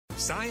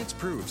Science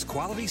proves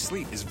quality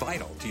sleep is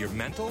vital to your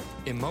mental,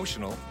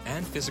 emotional,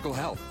 and physical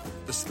health.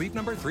 The Sleep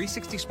Number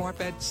 360 smart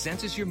bed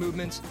senses your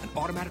movements and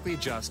automatically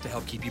adjusts to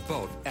help keep you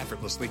both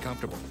effortlessly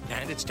comfortable.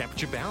 And it's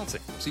temperature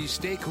balancing, so you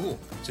stay cool.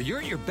 So you're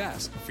at your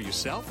best for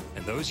yourself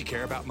and those you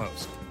care about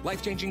most.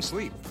 Life-changing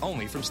sleep,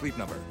 only from Sleep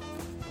Number.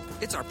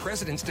 It's our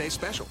President's Day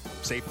special.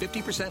 Save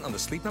 50% on the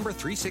Sleep Number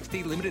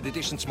 360 limited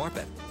edition smart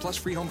bed, plus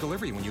free home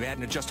delivery when you add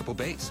an adjustable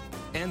base.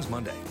 Ends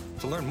Monday.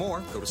 To learn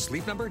more, go to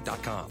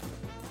sleepnumber.com.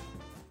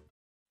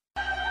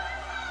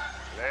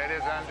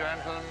 Ladies and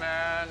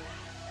gentlemen.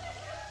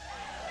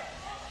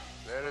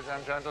 Ladies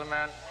and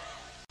gentlemen.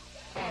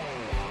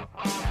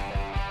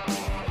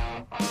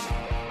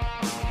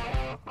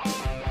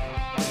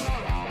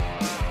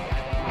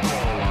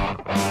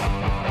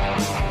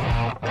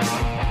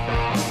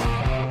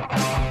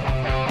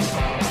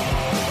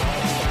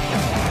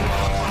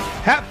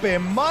 Happy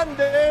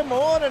Monday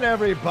morning,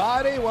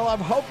 everybody. Well, I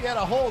hope you had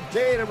a whole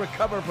day to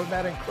recover from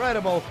that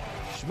incredible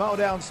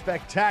Schmodown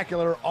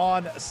Spectacular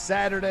on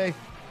Saturday.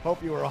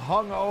 Hope you were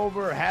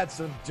hungover, had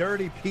some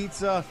dirty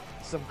pizza,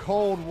 some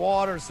cold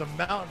water, some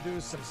Mountain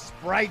Dew, some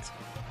Sprite.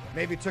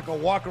 Maybe took a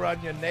walk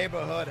around your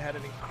neighborhood, had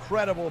an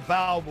incredible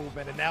bowel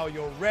movement, and now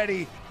you're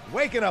ready,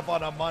 waking up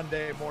on a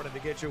Monday morning to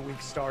get your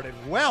week started.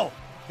 Well,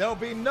 there'll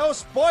be no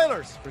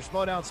spoilers for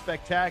Schmodown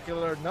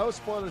Spectacular. No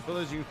spoilers for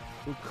those of you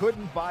who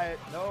couldn't buy it.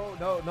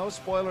 No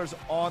spoilers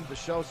on the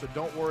show, so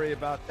don't worry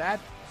about that.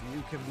 So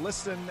you can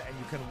listen and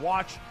you can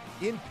watch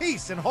in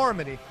peace and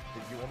harmony.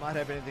 You will not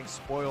have anything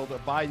spoiled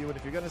by you. And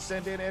if you're going to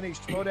send in any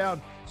Schmodown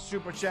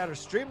Super Chat or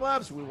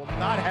Streamlabs, we will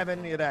not have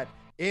any of that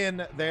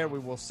in there. We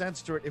will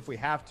censor it if we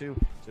have to.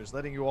 So just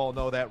letting you all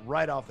know that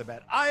right off the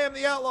bat. I am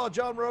the Outlaw,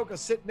 John Moroka,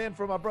 sitting in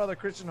for my brother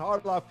Christian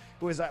Hardloff,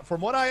 who is,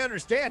 from what I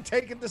understand,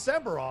 taking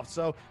December off.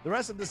 So the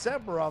rest of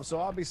December off. So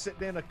I'll be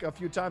sitting in a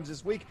few times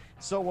this week.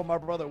 So will my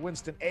brother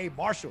Winston A.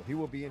 Marshall. He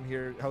will be in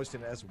here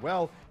hosting as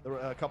well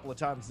a couple of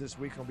times this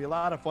week. It'll be a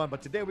lot of fun.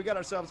 But today we got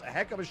ourselves a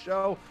heck of a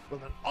show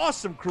with an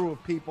awesome crew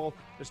of people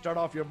to start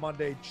off your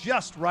Monday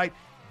just right.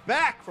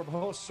 Back from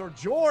host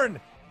Sojourn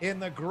in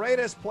the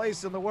greatest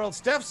place in the world.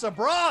 Steph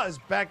Sabra is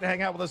back to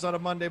hang out with us on a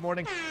Monday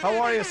morning. How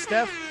are you,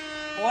 Steph?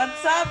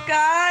 What's up,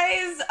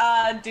 guys?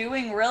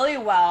 Doing really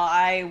well.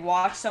 I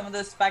watched some of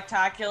the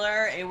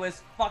Spectacular. It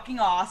was fucking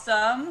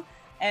awesome.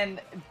 And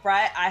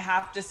Brett, I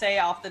have to say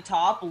off the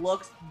top,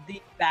 looks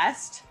the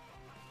best.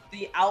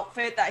 The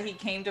outfit that he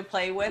came to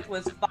play with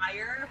was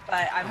fire,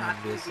 but I'm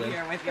happy to be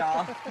here with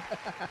y'all.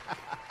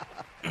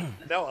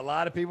 No, a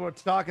lot of people are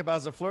talking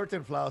about the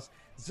flirting flouse.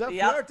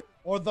 Flirt,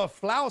 or the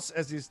flouse,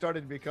 as he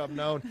started to become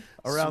known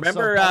around.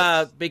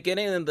 Remember,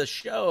 beginning of the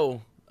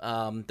show,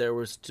 there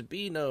was to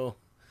be no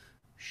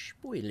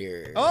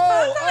spoiler.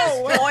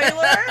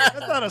 Spoiler?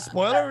 That's not a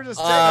spoiler. We're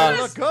just saying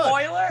it looked good.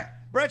 Spoiler?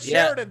 Brett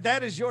Sheridan,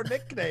 that is your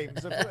nickname.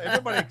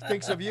 Everybody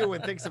thinks of you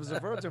and thinks of the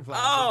flirting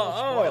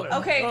flouse.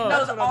 Okay,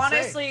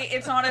 honestly,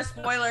 it's not a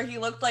spoiler. He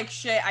looked like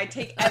shit. I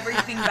take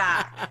everything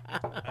back.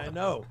 I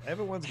know.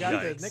 Everyone's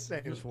got their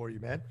nicknames for you,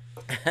 man.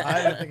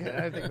 I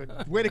didn't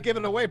think. Way to give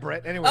it away,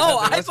 Brett. Anyway,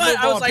 I was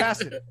like,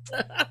 past it.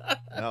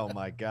 Oh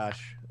my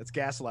gosh, it's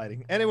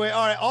gaslighting. Anyway,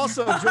 all right.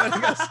 Also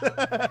joining us,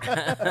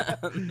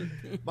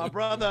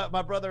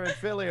 my brother in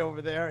Philly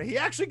over there. He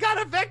actually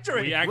got a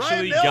victory. We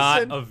actually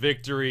got a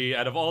victory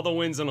out of all the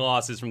wins and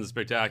losses from the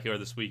Spectacular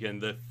this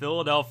weekend. The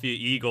Philadelphia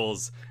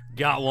Eagles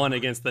got one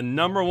against the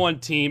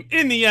 #1 team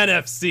in the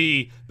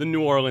NFC, the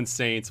New Orleans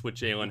Saints, with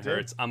Jalen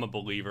Hurts. I'm a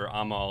believer.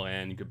 I'm all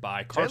in.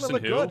 Goodbye, Carson. Who?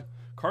 Good.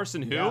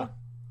 Carson who?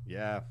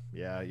 Yeah.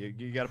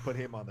 You got to put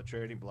him on the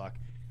trading block.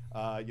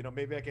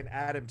 Maybe I can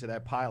add him to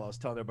that pile. I was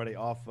telling everybody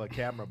off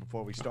camera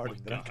before we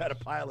started that I've got a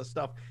pile of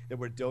stuff that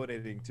we're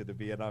donating to the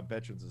Vietnam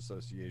Veterans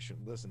Association.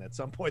 Listen, at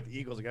some point the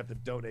Eagles are going to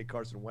have to donate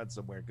Carson Wentz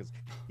somewhere because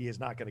he is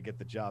not going to get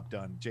the job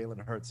done.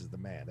 Jalen Hurts is the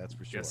man, that's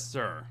for sure. Yes,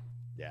 sir.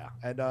 Yeah.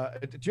 And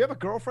do you have a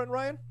girlfriend,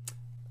 Ryan?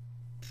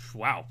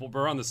 Wow, well,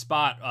 we're on the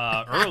spot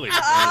early.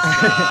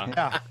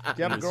 Yeah. Do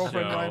you have a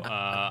girlfriend,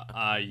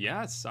 Ryan?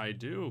 Yes, I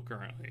do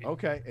currently.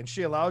 Okay, and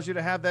she allows you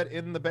to have that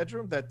in the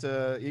bedroom, that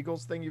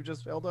Eagles thing you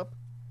just held up?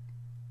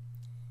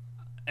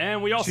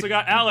 And we also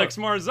got Alex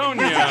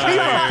Marzonia.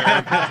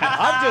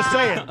 I'm just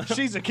saying,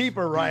 she's a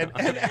keeper, Ryan.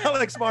 And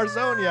Alex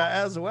Marzonia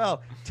as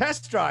well.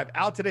 Test Drive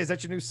out today. Is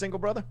that your new single,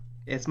 brother?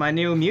 It's my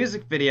new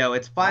music video.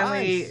 It's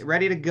finally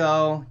ready to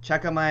go.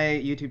 Check out my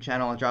YouTube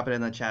channel. I'll drop it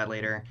in the chat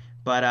later.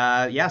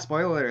 But yeah,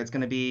 spoiler alert, it's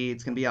gonna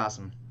be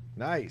awesome.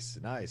 Nice.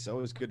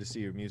 Always good to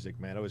see your music,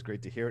 man. Always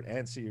great to hear it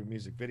and see your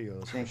music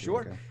videos. Thank you,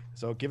 sure. Luca.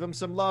 So give him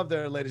some love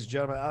there, ladies and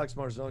gentlemen. Alex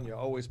Marzonia,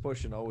 always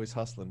pushing, always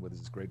hustling with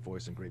his great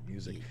voice and great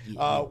music.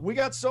 We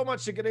got so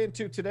much to get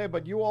into today,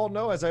 but you all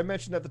know, as I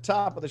mentioned at the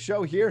top of the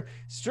show here,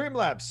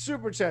 Streamlabs,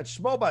 Super Chat,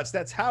 Schmobots,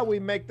 that's how we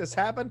make this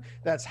happen.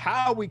 That's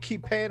how we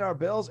keep paying our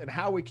bills and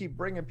how we keep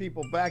bringing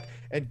people back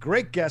and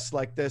great guests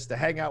like this to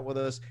hang out with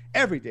us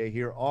every day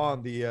here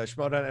on the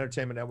Schmodown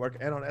Entertainment Network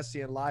and on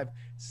SEN Live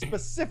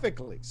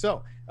specifically.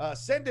 So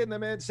send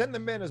them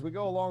in as we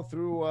go along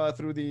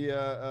through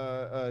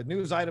the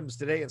news items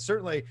today and and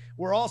certainly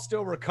we're all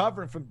still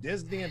recovering from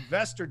Disney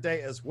Investor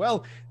Day as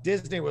well.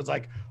 Disney was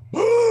like,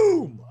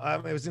 boom!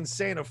 It was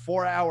insane, a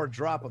 4-hour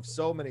drop of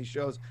so many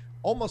shows.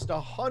 Almost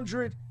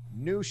 100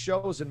 new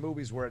shows and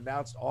movies were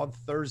announced on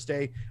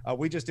Thursday.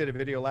 We just did a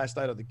video last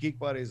night on the Geek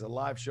Buddies, a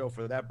live show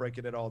for that,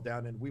 breaking it all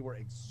down, and we were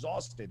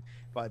exhausted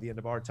by the end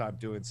of our time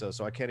doing so.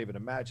 So I can't even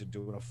imagine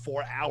doing a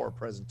 4-hour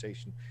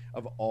presentation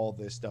of all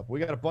this stuff. We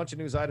got a bunch of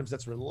news items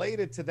that's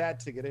related to that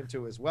to get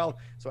into as well.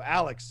 So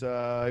Alex, you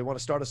want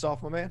to start us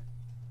off, my man?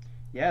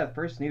 Yeah, the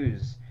first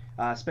news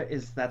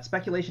is that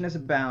speculation is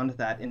abound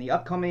that in the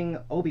upcoming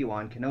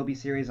Obi-Wan Kenobi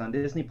series on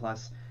Disney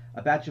Plus,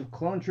 a batch of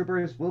clone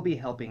troopers will be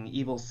helping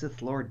evil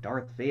Sith Lord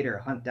Darth Vader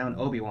hunt down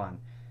Obi-Wan.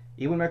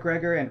 Ewan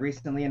McGregor and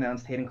recently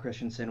announced Hayden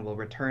Christensen will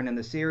return in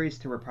the series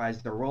to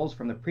reprise their roles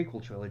from the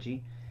prequel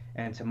trilogy,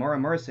 and Tamora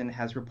Morrison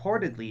has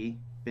reportedly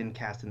been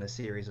cast in the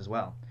series as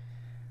well.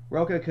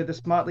 Roka, could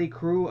this motley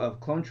crew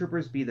of clone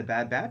troopers be the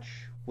Bad Batch?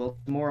 Will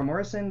Tamora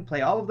Morrison play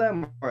all of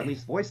them, or at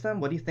least voice them?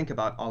 What do you think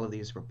about all of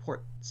these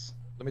reports?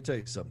 Let me tell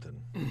you something.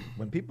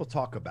 When people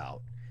talk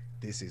about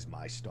this is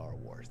my Star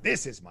Wars,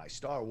 this is my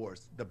Star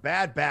Wars, the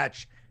Bad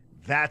Batch,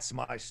 that's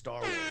my Star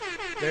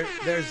Wars.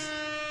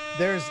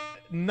 There's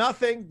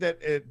nothing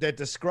that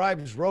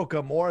describes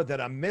Roka more than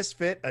a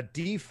misfit, a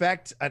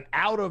defect, an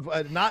out of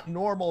a not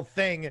normal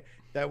thing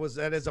that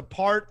is a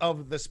part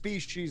of the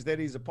species that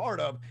he's a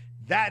part of.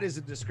 That is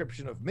a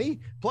description of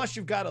me. Plus,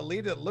 you've got a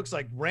leader that looks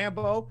like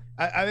Rambo.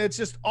 I mean, it's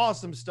just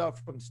awesome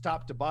stuff from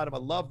top to bottom. I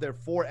love their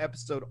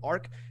 4-episode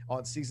arc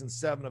on season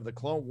 7 of the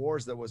Clone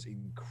Wars. That was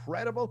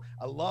incredible.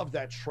 I love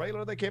that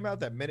trailer that came out,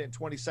 that minute and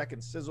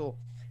 20-second sizzle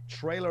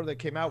trailer that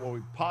came out where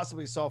we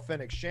possibly saw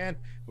Fennec Shand.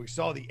 We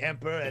saw the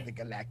Emperor and the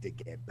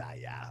Galactic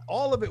Empire.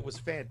 All of it was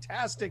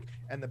fantastic,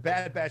 and the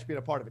Bad Batch being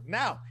a part of it.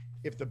 Now,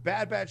 if the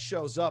Bad Batch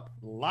shows up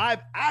live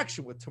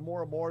action with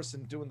Tamora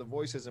Morrison doing the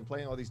voices and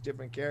playing all these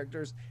different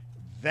characters,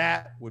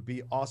 that would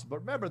be awesome. But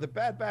remember, the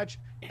Bad Batch,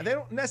 they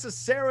don't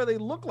necessarily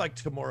look like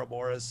Tamora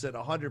Morrison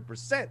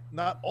 100%,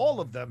 not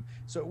all of them.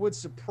 So it would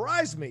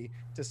surprise me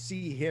to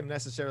see him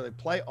necessarily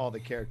play all the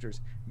characters.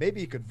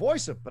 Maybe he could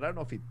voice them, but I don't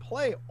know if he'd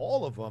play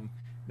all of them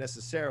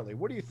necessarily.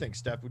 What do you think,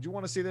 Steph? Would you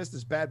want to see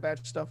this Bad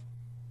Batch stuff?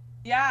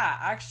 Yeah,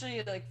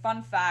 actually, like,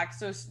 fun fact.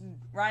 So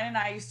Ryan and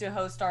I used to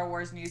host Star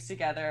Wars News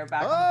together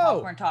back in the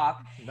Popcorn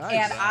Talk. Nice.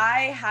 And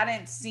I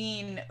hadn't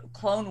seen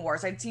Clone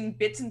Wars. I'd seen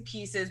bits and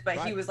pieces, but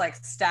He was like,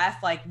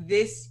 Steph, like,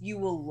 this you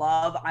will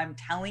love, I'm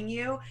telling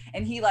you.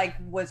 And he, like,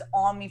 was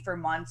on me for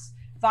months.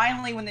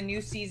 Finally, when the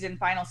new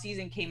final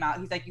season came out,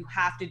 he's like, you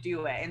have to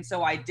do it. And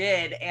so I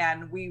did.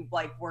 And we,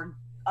 like, were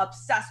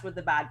obsessed with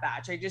the Bad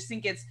Batch. I just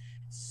think it's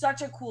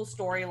such a cool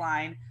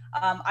storyline.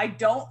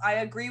 I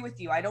agree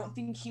with you. I don't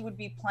think he would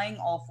be playing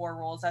all 4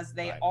 roles, as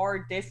they are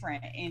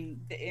different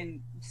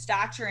in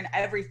stature and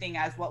everything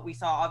as what we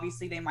saw.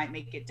 Obviously, they might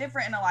make it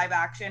different in a live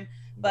action,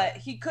 but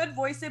he could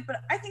voice it.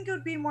 But I think it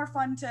would be more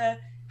fun to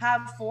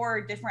have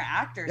 4 different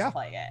actors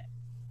play it.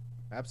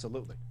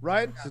 Absolutely.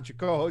 Ryan, since you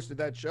co-hosted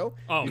that show,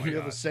 you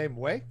feel the same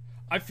way?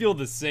 I feel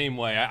the same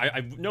way. I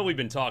know we've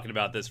been talking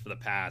about this for the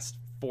past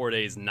 4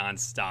 days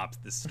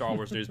nonstop, this Star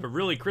Wars news, but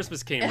really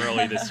Christmas came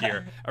early this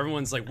year.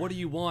 Everyone's like, what do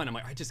you want? I'm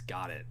like, I just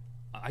got it.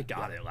 I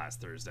got it last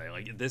Thursday.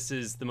 Like, this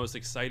is the most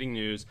exciting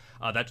news.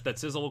 That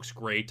sizzle looks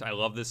great. I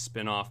love this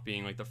spin-off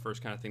being like the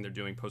first kind of thing they're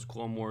doing post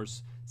Clone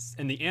Wars,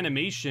 and the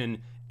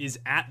animation is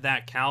at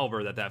that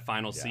caliber that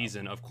final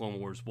season of Clone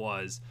Wars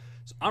was.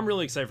 So I'm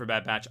really excited for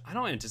Bad Batch. I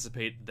don't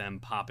anticipate them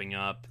popping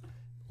up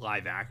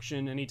live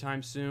action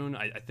anytime soon.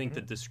 I think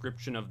the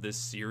description of this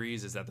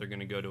series is that they're going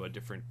to go to a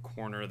different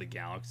corner of the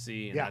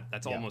galaxy, and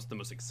that's almost the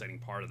most exciting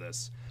part of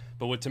this.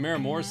 But with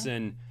Tamora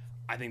Morrison,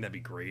 I think that'd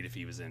be great if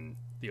he was in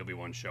the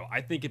Obi-Wan show.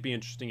 I think it'd be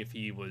interesting if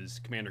he was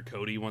Commander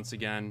Cody once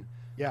again.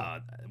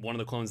 One of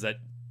the clones that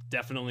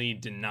definitely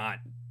did not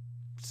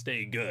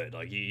stay good.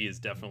 Like, he is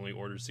definitely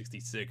Order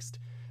 66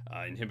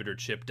 inhibitor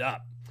chipped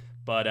up.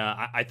 But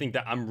I think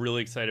that I'm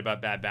really excited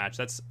about Bad Batch.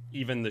 That's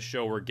even the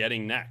show we're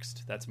getting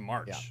next. That's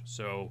March.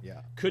 So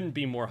couldn't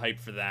be more hyped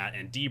for that.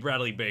 And D.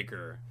 Bradley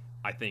Baker,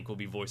 I think, will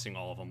be voicing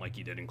all of them like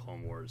he did in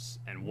Clone Wars.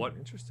 And what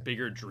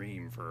bigger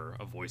dream for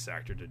a voice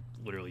actor to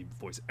literally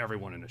voice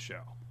everyone in a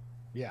show.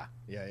 Yeah,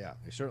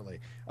 certainly.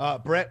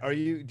 Brett,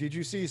 did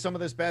you see some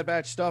of this Bad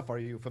Batch stuff? Are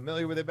you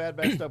familiar with the Bad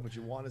Batch stuff? Would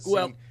you want to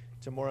see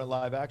Tamora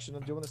live action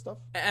and doing this stuff?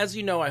 As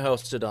you know, I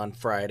hosted on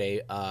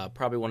Friday,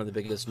 probably one of the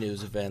biggest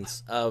news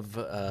events of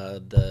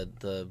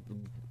the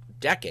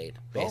decade,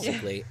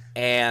 basically,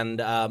 and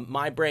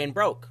my brain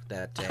broke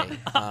that day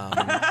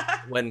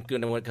when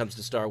it comes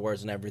to Star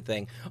Wars and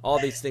everything. All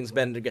these things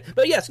been together.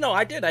 But yes, no,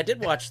 I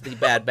did watch the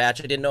Bad Batch.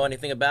 I didn't know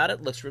anything about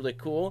it. Looks really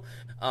cool.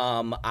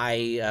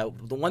 The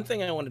one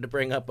thing I wanted to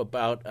bring up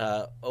about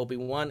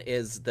Obi-Wan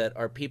is that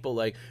are people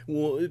like,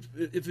 well,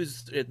 if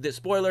it's the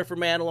spoiler for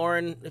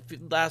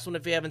Mandalorian, last one,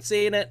 if you haven't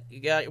seen it,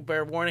 you got your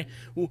fair warning.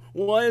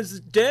 Why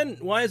is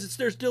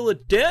there still a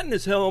dent in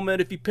his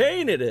helmet if he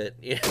painted it?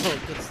 You know,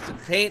 because the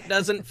paint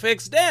doesn't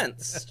fix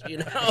dents. You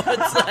know,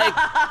 it's like,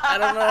 I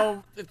don't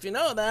know if you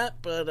know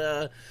that,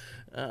 but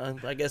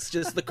I guess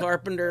just the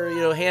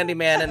carpenter,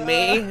 handyman in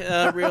me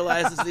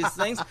realizes these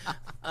things.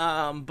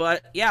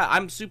 But yeah,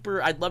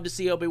 I'd love to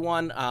see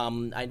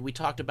Obi-Wan. We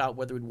talked about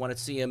whether we'd want to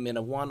see him in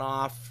a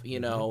one-off,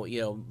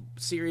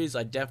 series.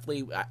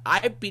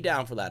 I'd be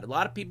down for that. A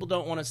lot of people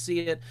don't want to see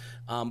it,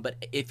 but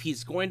if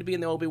he's going to be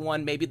in the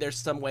Obi-Wan, maybe there's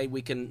some way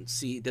we can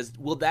see.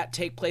 Will that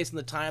take place in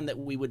the time that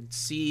we would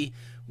see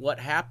what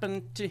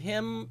happened to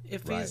him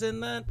if he's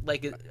in that?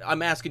 Like,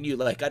 I'm asking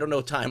you, I don't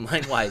know,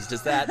 timeline wise, would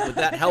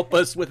that help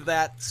us with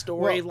that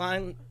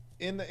storyline? Well,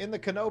 in the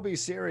Kenobi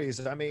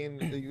series, I mean,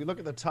 you look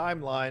at the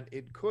timeline,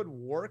 it could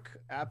work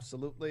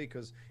absolutely,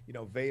 because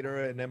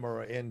Vader and them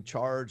are in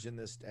charge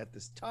at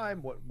this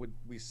time. What would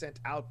we sent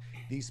out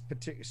these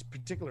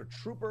particular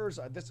troopers?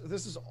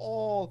 This is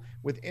all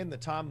within the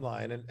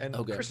timeline, and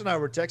Okay. Chris and I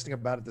were texting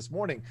about it this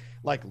morning.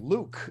 Like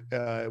Luke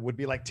would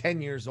be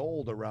 10 years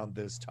old around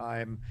this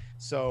time,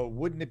 so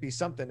wouldn't it be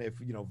something if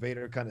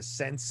Vader kind of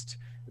sensed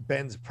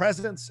Ben's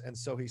presence, and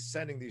so he's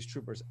sending these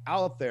troopers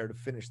out there to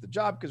finish the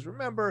job? Because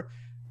remember,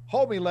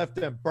 homie left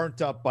them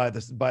burnt up by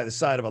the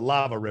side of a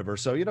lava river.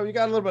 So, you got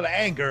a little bit of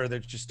anger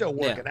that you're still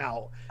working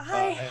out.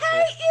 I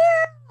hate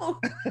you.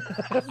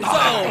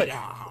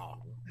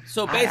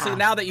 So basically,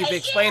 now that you've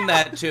explained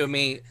that to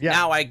me,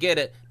 now I get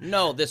it.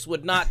 No, this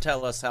would not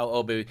tell us how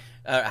Boba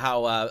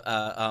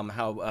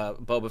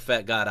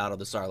Fett got out of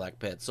the Sarlacc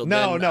pit. So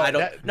then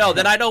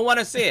I don't want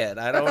to see it.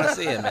 I don't want to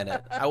see him in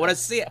it. I want to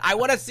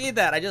see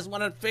that. I just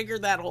want to figure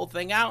that whole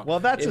thing out. Well,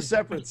 that's a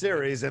separate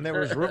series, and there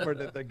was rumored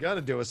that they're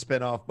gonna do a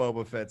spin-off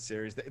Boba Fett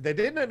series. They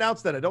didn't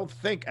announce that, I don't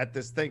think, at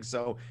this thing,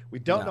 so we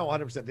don't know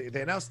 100%.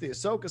 They announced the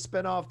Ahsoka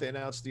spin-off. They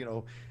announced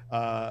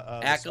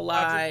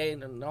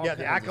Acolyte and all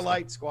the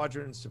Acolyte,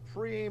 Squadron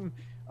Supreme.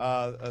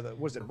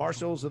 Was it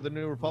Marshals of the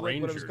New Republic?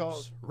 Rangers. What it was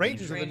called?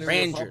 Rangers of the New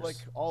Republic.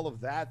 All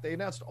of that. They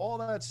announced all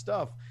that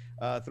stuff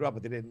throughout,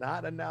 but they did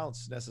not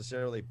announce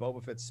necessarily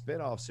Boba Fett's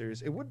spin-off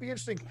series. It would be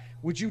interesting.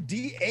 Would you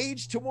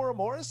de-age Tamora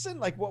Morrison?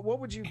 What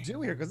would you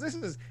do here? Because this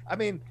is,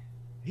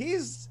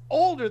 he's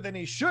older than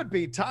he should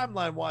be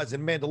timeline-wise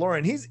in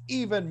Mandalorian. He's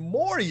even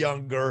more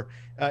younger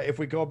if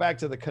we go back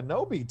to the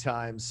Kenobi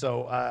times.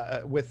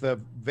 So with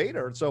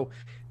Vader, so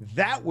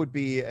that would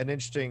be an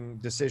interesting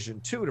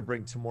decision too, to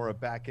bring Tamora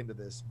back into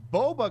this.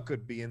 Boba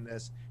could be in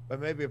this, but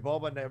maybe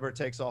Boba never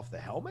takes off the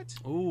helmet.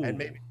 Ooh. And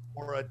maybe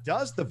Tamora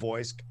does the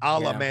voice a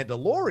la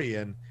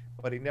Mandalorian,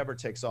 but he never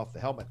takes off the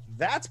helmet.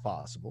 That's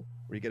possible,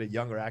 where you get a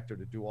younger actor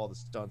to do all the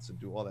stunts and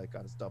do all that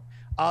kind of stuff,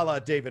 a la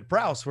David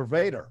Prowse for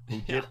Vader,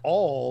 who did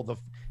all the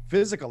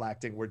physical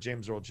acting, where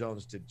James Earl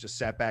Jones just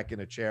sat back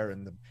in a chair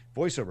in the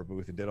voiceover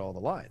booth and did all the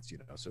lines.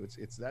 So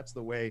it's that's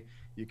the way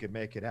you can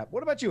make it happen.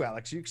 What about you,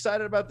 Alex? Are you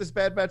excited about this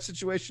Bad Batch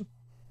situation?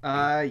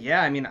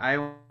 Yeah,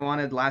 I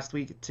wanted last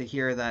week to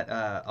hear that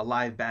a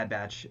live Bad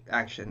Batch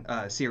action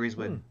series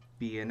would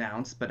be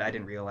announced, but I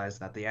didn't realize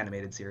that the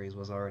animated series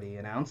was already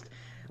announced.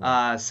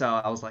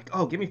 So I was like,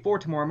 oh, give me 4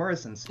 Tamora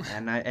Morrisons,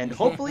 and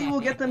hopefully we'll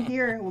get them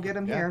here. We'll get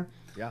them here.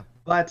 Yeah.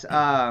 But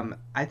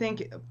I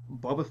think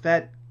Boba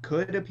Fett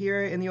could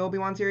appear in the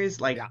Obi-Wan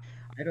series. I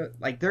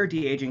don't their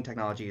de-aging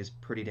technology is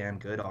pretty damn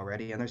good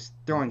already, and they're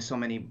throwing so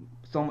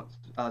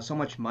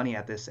much money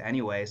at this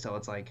anyway. So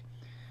it's like,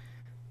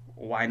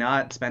 why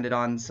not spend it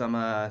on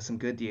some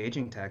good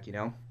de-aging tech?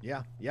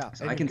 Yeah.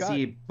 So I can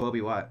see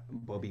Bobby what?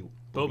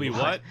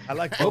 I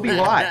like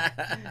Obi-Wan.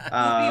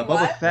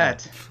 Boba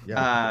Fett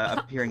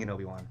appearing in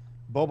Obi-Wan.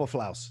 Boba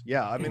Flouse.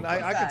 Yeah,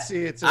 I could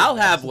see it. I'll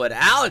have what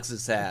Alex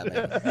is having.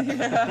 What's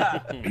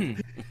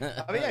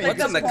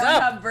the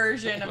Pornhub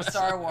version of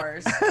Star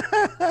Wars?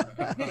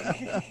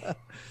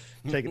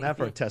 Taking that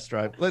for a test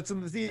drive.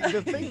 Listen, the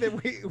thing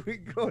that we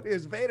go to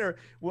is Vader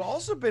will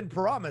also been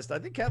promised. I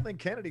think Kathleen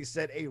Kennedy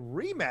said a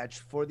rematch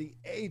for the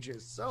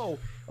ages. So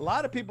a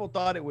lot of people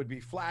thought it would be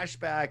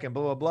flashback and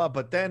blah, blah, blah.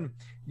 But then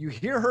you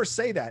hear her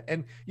say that.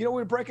 And, we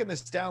were breaking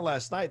this down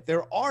last night.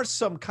 There are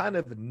some kind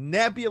of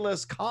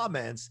nebulous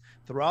comments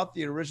throughout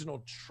the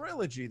original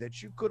trilogy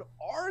that you could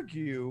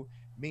argue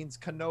means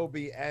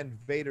Kenobi and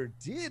Vader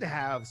did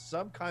have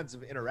some kinds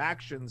of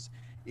interactions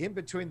in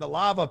between the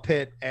lava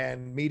pit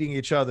and meeting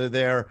each other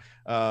there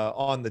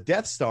on the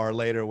Death Star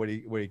later when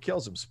he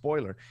kills him.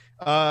 Spoiler.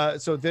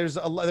 So there's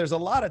a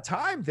lot of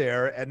time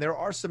there, and there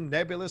are some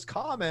nebulous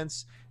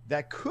comments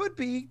that could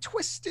be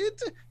twisted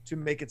to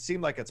make it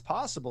seem like it's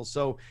possible.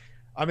 So,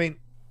 A,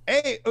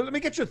 let me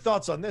get your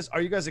thoughts on this.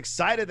 Are you guys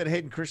excited that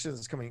Hayden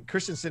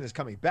Christensen is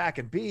coming back?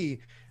 And B,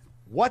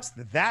 what's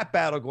that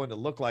battle going to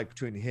look like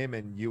between him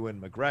and Ewan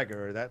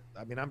McGregor?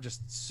 I'm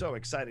just so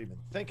excited even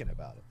thinking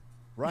about it.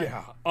 Right.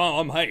 Yeah.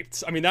 I'm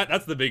hyped.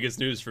 That's the biggest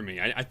news for me.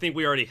 I think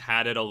we already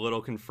had it a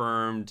little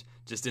confirmed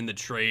just in the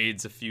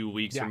trades a few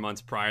weeks or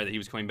months prior that he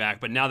was coming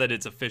back. But now that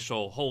it's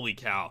official, holy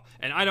cow.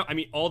 And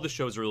all the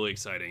shows are really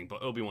exciting,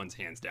 but Obi-Wan's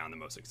hands down the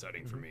most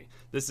exciting for me.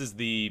 This is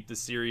the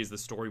series, the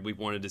story we've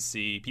wanted to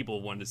see,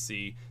 people wanted to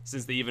see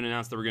since they even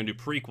announced they were going to do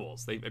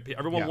prequels.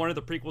 Everyone wanted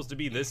the prequels to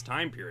be this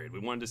time period. We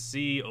wanted to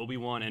see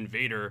Obi-Wan and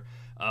Vader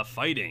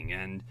fighting,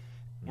 and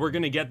we're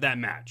gonna get that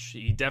match.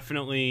 He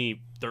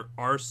definitely, there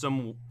are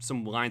some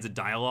lines of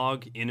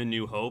dialogue in A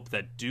New Hope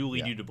that do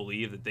lead you to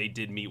believe that they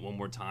did meet one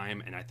more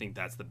time, and I think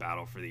that's the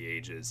battle for the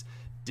ages.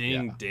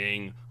 Ding,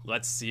 ding,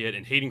 let's see it.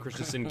 And Hayden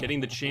Christensen getting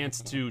the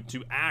chance to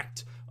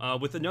act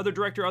with another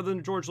director other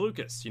than George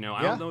Lucas. You know,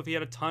 I don't know if he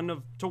had a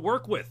ton to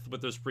work with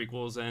those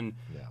prequels, and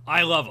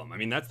I love him. I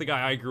mean, that's the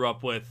guy I grew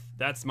up with.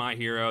 That's my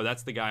hero.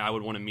 That's the guy I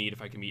would want to meet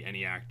if I could meet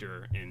any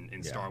actor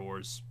in Star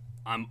Wars.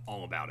 I'm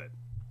all about it.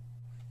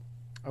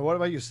 What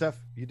about you,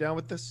 Steph? You down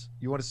with this?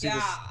 You want to see this?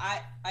 Yeah,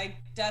 I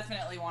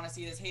definitely want to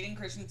see this. Hayden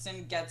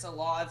Christensen gets a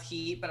lot of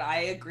heat, but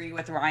I agree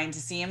with Ryan to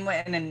see him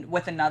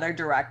with another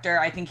director.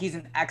 I think he's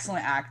an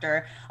excellent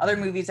actor. Other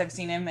movies I've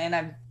seen him in,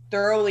 I've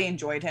thoroughly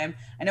enjoyed him.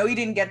 I know he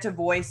didn't get to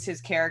voice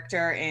his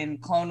character in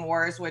Clone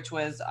Wars, which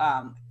was,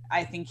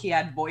 I think he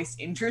had voiced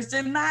interest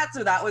in that,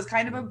 so that was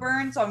kind of a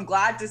burn. So I'm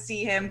glad to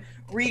see him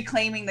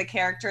reclaiming the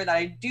character that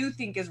I do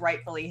think is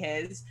rightfully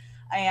his.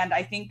 And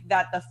I think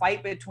that the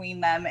fight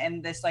between them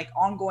and this like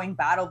ongoing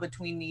battle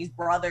between these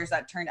brothers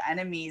that turned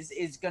enemies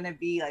is going to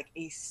be like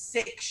a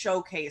sick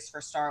showcase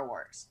for Star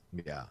Wars.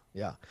 Yeah,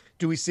 yeah.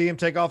 Do we see him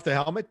take off the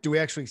helmet? Do we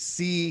actually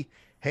see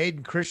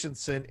Hayden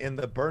Christensen in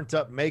the burnt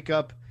up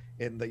makeup,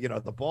 in the, you know,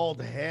 the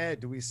bald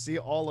head? Do we see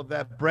all of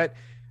that? Brett,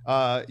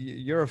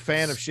 you're a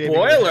fan of shaving.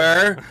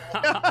 Spoiler.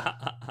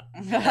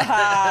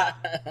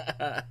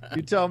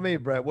 You tell me,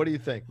 Brett. What do you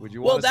think? Would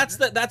you? Well, that's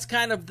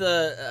kind of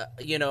the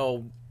you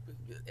know,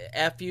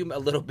 F you a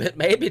little bit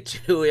maybe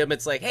to him.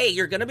 It's like, hey,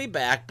 you're gonna be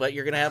back, but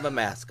you're gonna have a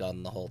mask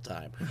on the whole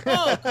time.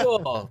 Oh,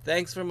 cool.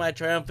 Thanks for my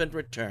triumphant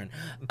return.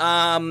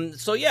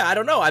 So yeah, I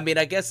don't know. I mean,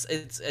 I guess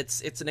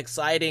it's an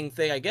exciting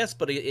thing, I guess,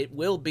 but it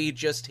will be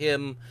just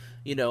him,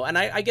 you know. And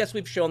I guess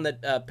we've shown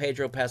that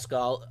Pedro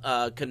Pascal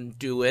can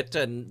do it,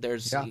 and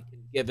there's he can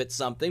give it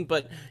something.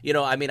 But you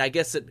know, I mean, I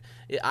guess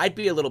I'd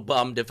be a little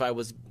bummed if I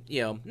was,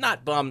 you know,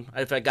 not bummed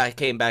if a guy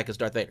came back as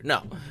Darth Vader.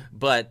 No,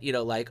 but you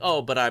know, like,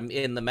 oh, but I'm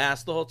in the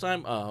mask the whole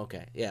time. Oh,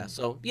 okay, yeah.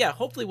 So yeah,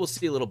 hopefully we'll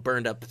see a little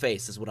burned up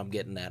face is what I'm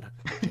getting at.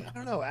 I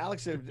don't know,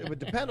 Alex. It would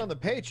depend on the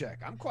paycheck.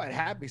 I'm quite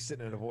happy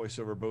sitting in a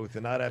voiceover booth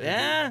and not having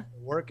to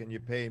work, and you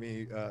pay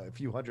me a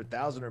few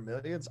 $100,000 or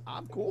millions.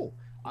 I'm cool.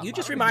 You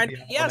just remind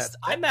me, yes,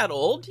 I'm that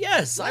old.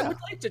 Yes, I would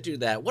like to do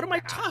that. What am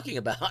I talking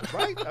about?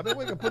 Right? I mean,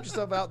 we can put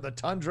yourself out in the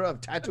tundra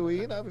of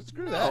Tatooine. I would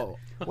screw that.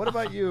 What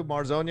about you,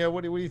 Marzonia?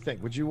 What do you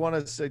think? Would you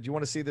want to? Do you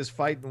want to see this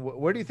fight? And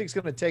where do you think it's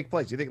going to take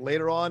place? Do you think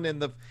later on in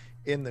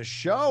the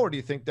show, or do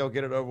you think they'll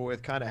get it over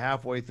with kind of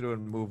halfway through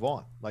and move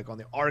on, like on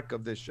the arc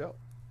of this show?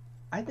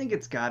 I think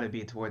it's got to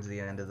be towards the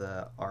end of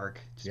the arc,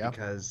 just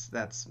because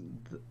that's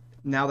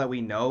now that we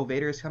know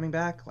Vader's coming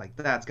back. Like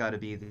that's got to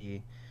be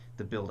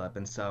the build up,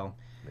 and so.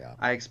 Yeah.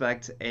 I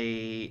expect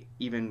a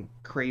even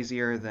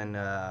crazier than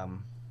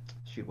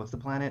what's the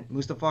planet?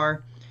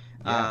 Mustafar.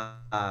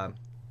 Yeah.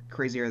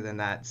 Crazier than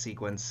that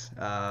sequence.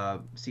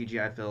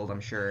 CGI filled,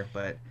 I'm sure,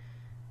 but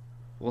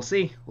we'll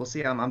see. We'll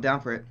see. I'm down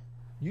for it.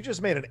 You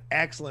just made an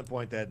excellent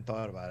point that I hadn't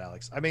thought about,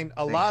 Alex. I mean,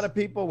 a lot of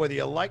people, whether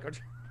you like or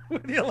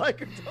don't like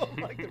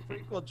the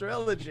prequel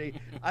trilogy,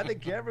 I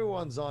think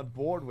everyone's on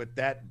board with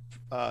that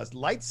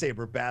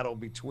lightsaber battle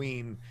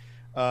between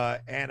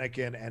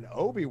Anakin and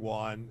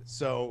Obi-Wan.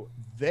 So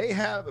they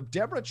have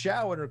Deborah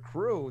Chow and her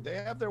crew, they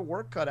have their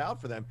work cut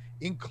out for them,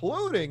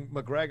 including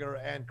McGregor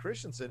and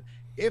Christensen,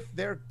 if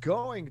they're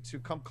going to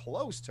come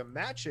close to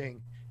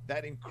matching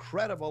that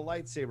incredible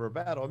lightsaber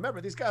battle. Remember,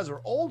 these guys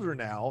are older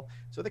now,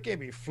 so they can't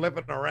be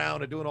flipping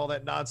around and doing all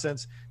that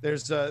nonsense. They're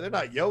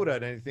not Yoda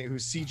and anything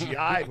who's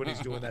CGI'd when he's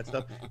doing that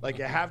stuff. Like,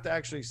 you have to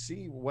actually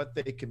see what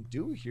they can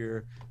do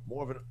here.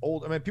 More of an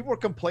old. I mean, people were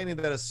complaining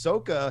that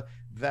Ahsoka,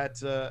 that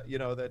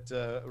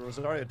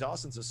Rosario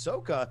Dawson's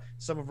Ahsoka,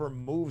 some of her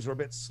moves were a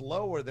bit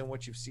slower than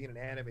what you've seen in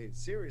animated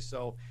series.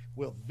 So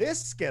will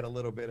this get a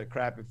little bit of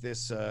crap if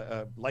this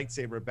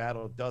lightsaber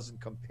battle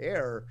doesn't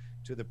compare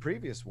to the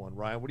previous one?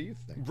 Ryan, what do you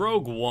think?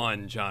 Rogue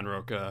One, John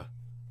Roca.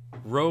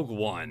 Rogue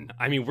One.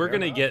 I mean, we're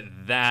going to get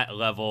that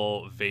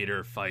level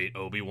Vader fight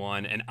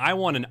Obi-Wan, and I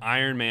want an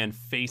Iron Man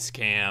face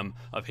cam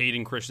of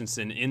Hayden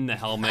Christensen in the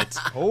helmet.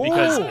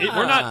 Because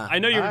we're not, I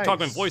know you're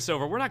talking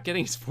voiceover. We're not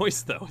getting his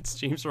voice, though. It's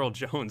James Earl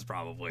Jones,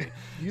 probably.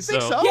 You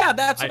think so? Yeah,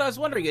 that's what I was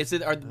wondering. Is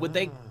it, or would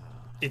they?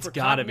 It's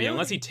got to be,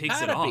 unless he takes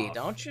it off.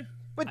 Don't you?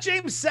 But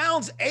James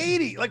sounds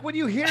 80. Like, when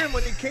you hear him,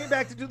 when he came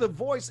back to do the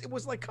voice, it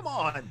was like, come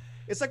on.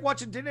 It's like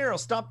watching De Niro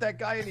stomp that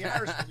guy in the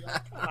Irishman. You're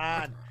like, come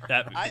on.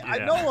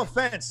 I no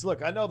offense.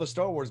 Look, I know the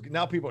Star Wars.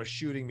 Now people are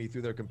shooting me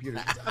through their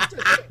computers.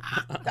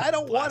 I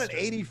don't want an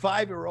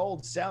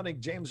 85-year-old sounding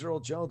James Earl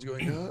Jones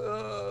going,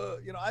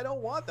 I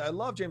don't want that. I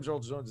love James Earl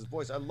Jones'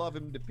 voice. I love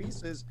him to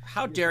pieces.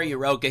 How dare you,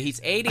 Roca? He's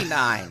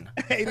 89.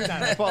 89.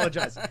 I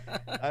apologize.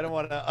 I don't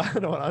want to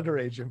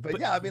underage him.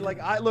 But yeah, I mean,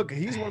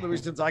 he's one of the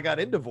reasons I got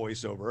into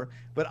voiceover.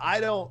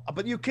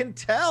 But you can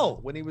tell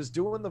when he was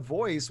doing the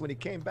voice, when he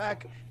came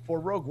back for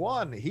Rogue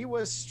One, he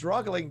was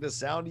struggling to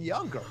sound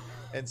younger.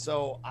 And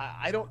so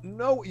I don't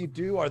know what you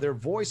do. Are there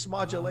voice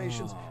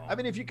modulations? I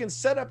mean, if you can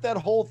set up that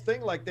whole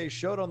thing like they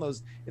showed on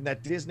those in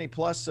that Disney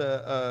Plus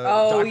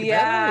documentary,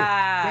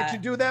 can't you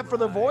do that for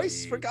the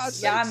voice? For God's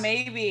sake? Yeah,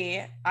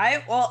 maybe.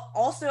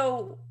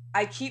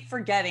 I keep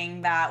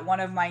forgetting that one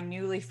of my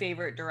newly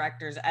favorite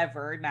directors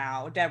ever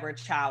now, Deborah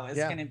Chow, is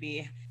going to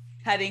be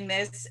heading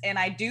this, and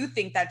I do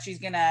think that she's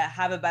gonna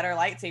have a better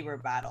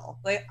lightsaber battle.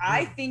 Like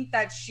I think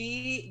that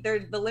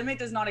the limit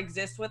does not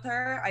exist with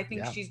her. I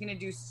think she's gonna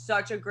do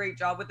such a great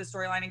job with the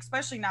storyline,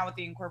 especially now with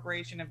the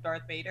incorporation of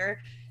Darth Vader.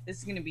 This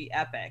is gonna be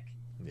epic.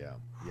 Yeah.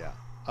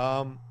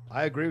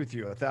 I agree with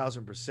you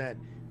 1,000%.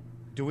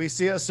 Do we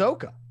see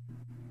Ahsoka?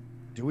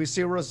 Do we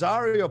see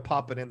Rosario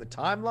popping in? The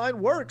timeline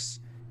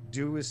works.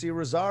 Do we see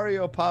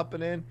Rosario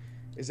popping in?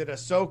 Is it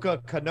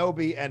Ahsoka,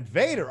 Kenobi, and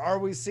Vader? Are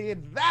we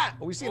seeing that?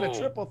 Are we seeing a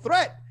triple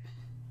threat?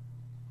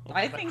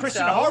 I think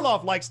Christian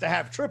Harloff likes to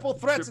have triple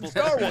threats in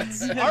Star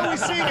Wars. Are we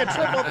seeing a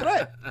triple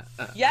threat?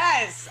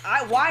 Yes.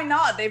 Why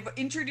not? They've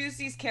introduced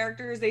these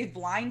characters. They've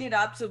lined it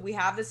up so we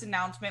have this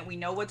announcement. We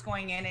know what's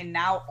going in, and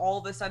now all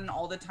of a sudden,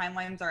 all the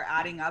timelines are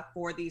adding up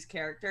for these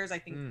characters. I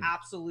think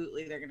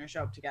absolutely they're going to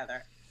show up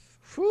together.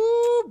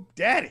 Whoo,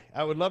 Daddy!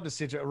 I would love to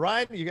see you.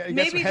 Ryan, you got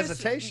some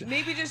hesitation.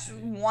 Maybe just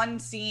one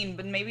scene,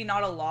 but maybe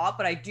not a lot.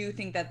 But I do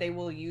think that they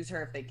will use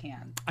her if they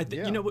can. I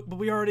think but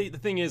the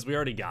thing is, we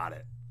already got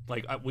it.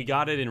 Like we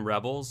got it in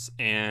Rebels,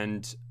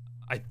 and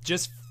I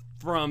just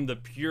from the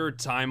pure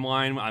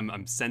timeline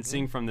I'm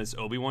sensing from this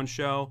Obi-Wan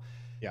show.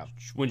 Yeah,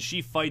 when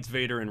she fights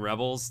Vader in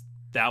Rebels,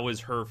 that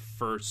was her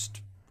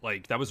first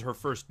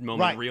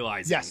moment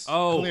realizing, it's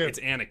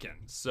Anakin.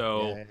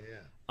 So.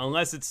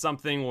 Unless it's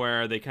something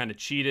where they kind of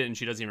cheat it and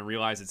she doesn't even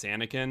realize it's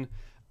Anakin,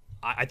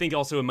 I think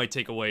also it might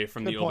take away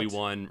from the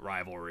Obi-Wan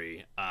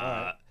rivalry.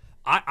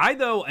 I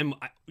though am,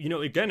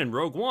 again in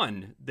Rogue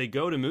One, they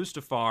go to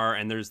Mustafar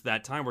and there's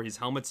that time where his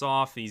helmet's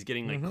off and he's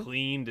getting like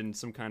cleaned in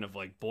some kind of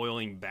like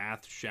boiling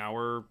bath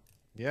shower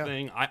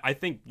thing. I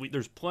think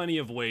there's plenty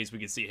of ways we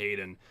could see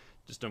Hayden.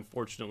 Just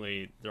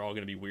unfortunately, they're all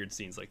going to be weird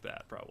scenes like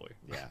that, probably.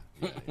 Yeah.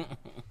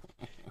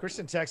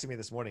 Christian texted me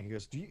this morning. He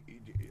goes,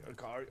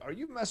 are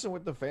you messing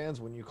with the fans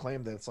when you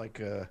claim that it's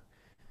like, in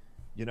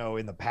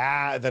the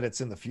past, that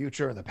it's in the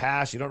future, in the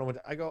past? You don't know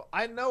what I go.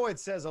 I know it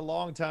says a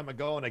long time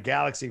ago in a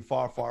galaxy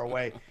far, far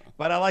away,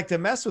 but I like to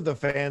mess with the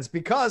fans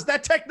because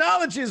that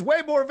technology is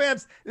way more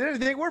advanced than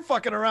anything we're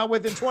fucking around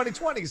with in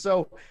 2020.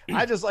 So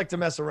I just like to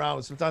mess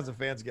around. Sometimes the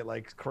fans get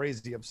like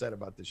crazy upset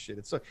about this shit.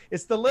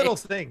 It's the little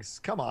things.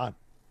 Come on.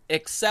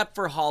 Except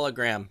for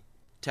hologram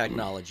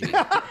technology.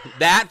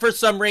 That, for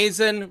some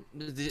reason,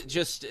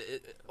 just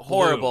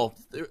horrible.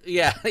 Blue.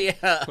 Yeah.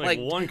 Like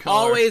one color.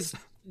 Always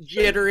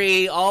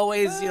jittery,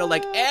 always,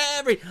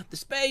 the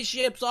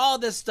spaceships, all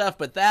this stuff,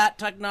 but that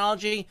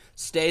technology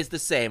stays the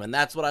same. And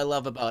that's what I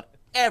love about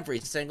every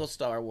single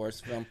Star Wars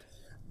film.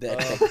 That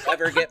they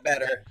never get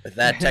better with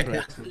that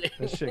technology.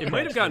 It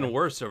might have gotten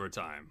worse over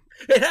time.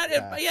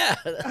 Yeah,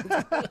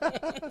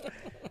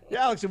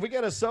 Alex, if we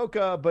get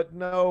Ahsoka but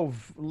no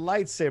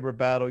lightsaber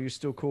battle, you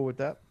still cool with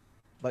that?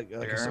 Like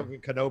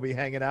Ahsoka Kenobi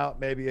hanging out,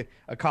 maybe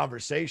a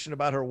conversation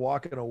about her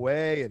walking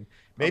away, and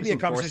maybe a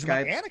conversation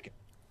about Anakin.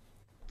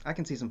 I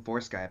can see some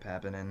Force Skype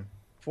happening.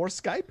 Force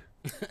Skype?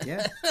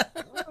 Yeah.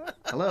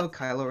 Hello,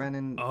 Kylo Ren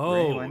and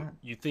Rey, why not?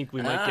 You think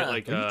we might get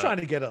like Are you trying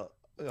to get a...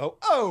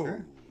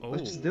 Sure.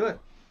 Let's just do it.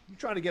 You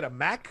trying to get a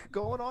Mac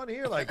going on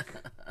here? Like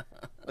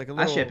a little...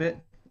 I ship it.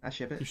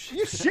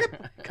 You ship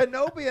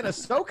Kenobi and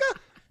Ahsoka?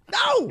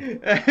 No!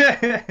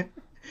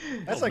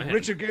 That's like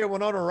Richard Gere,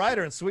 Winona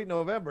Ryder, and Sweet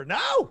November.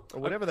 No! Or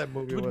whatever that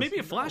movie was. Maybe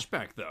a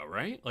flashback, though,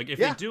 right? Like, if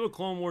they do a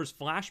Clone Wars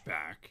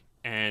flashback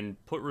and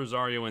put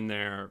Rosario in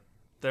there,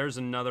 there's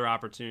another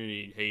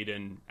opportunity,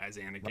 Hayden as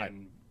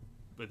Anakin,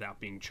 without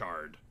being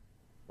charred.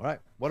 All right.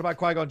 What about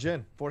Qui-Gon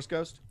Jinn? Force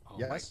Ghost? Oh,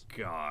 yes.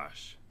 my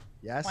gosh.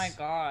 Yes. Oh, my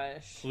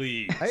gosh.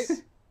 Please. Hey,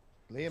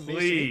 Liam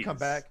Neeson, come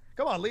back.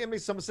 Come on, Liam Neeson.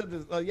 Someone said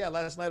this,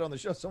 last night on the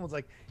show, someone's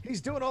like,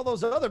 he's doing all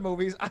those other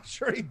movies. I'm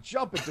sure he'd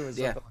jump into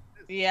his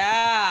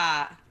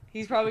Yeah.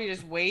 He's probably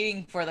just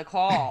waiting for the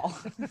call.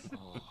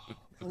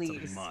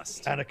 Please.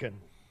 Must. Anakin.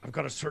 I've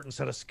got a certain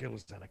set of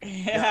skills,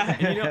 Anakin.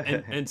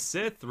 Yeah. And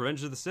Sith,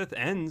 Revenge of the Sith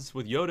ends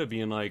with Yoda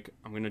being like,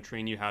 I'm going to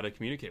train you how to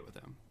communicate with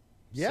him.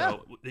 Yeah.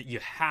 So you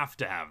have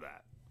to have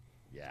that.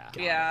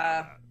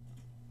 Yeah.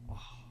 Oh,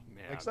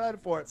 man.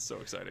 Excited for it. So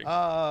exciting.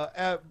 Now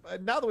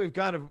that we've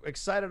kind of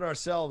excited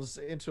ourselves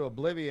into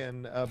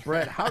oblivion,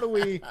 Brett, how do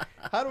we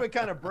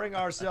kind of bring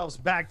ourselves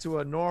back to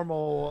a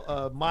normal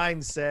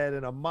mindset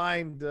and a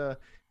mind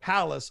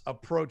palace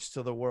approach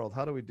to the world?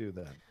 How do we do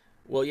that?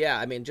 Well, yeah,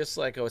 I mean, just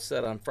like I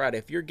said on Friday,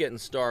 if you're getting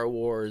Star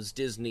Wars,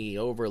 Disney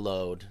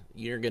overload,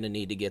 you're going to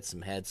need to get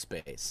some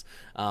headspace.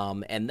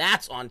 And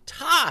that's on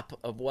top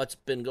of what's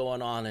been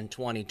going on in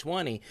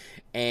 2020.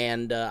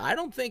 And I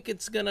don't think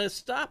it's going to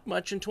stop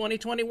much in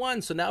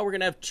 2021. So now we're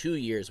going to have 2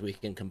 years we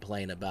can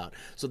complain about.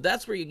 So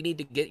that's where you need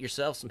to get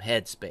yourself some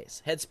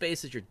headspace.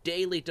 Headspace is your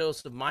daily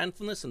dose of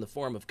mindfulness in the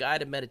form of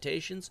guided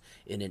meditations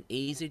in an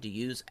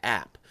easy-to-use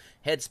app.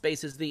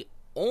 Headspace is the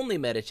only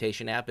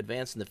meditation app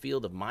advanced in the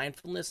field of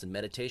mindfulness and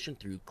meditation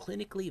through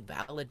clinically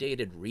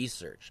validated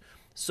research.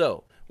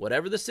 So,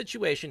 whatever the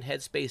situation,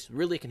 Headspace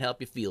really can help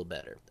you feel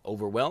better.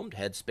 Overwhelmed?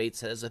 Headspace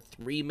has a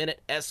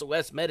 3-minute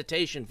SOS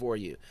meditation for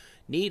you.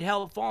 Need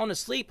help falling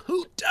asleep?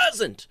 Who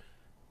doesn't?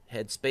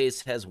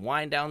 Headspace has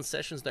wind-down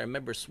sessions their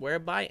members swear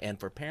by, and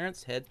for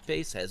parents,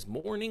 Headspace has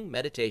morning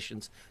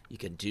meditations you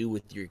can do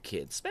with your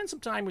kids. Spend some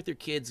time with your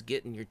kids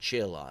getting your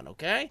chill on,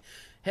 okay?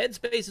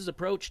 Headspace's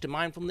approach to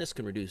mindfulness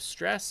can reduce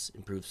stress,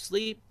 improve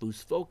sleep,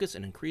 boost focus,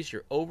 and increase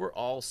your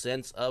overall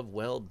sense of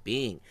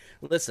well-being.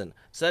 Listen,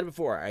 I said it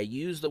before, I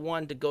use the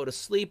one to go to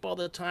sleep all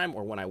the time,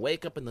 or when I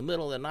wake up in the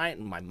middle of the night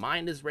and my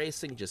mind is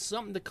racing, just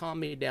something to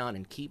calm me down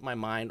and keep my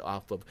mind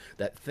off of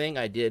that thing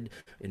I did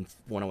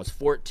when I was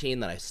 14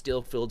 that I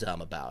still feel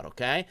dumb about,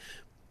 okay?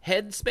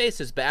 Headspace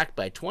is backed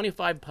by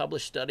 25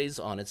 published studies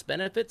on its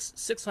benefits,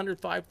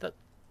 600,000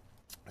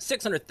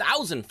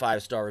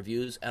 5-star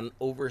reviews, and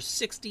over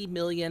 60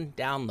 million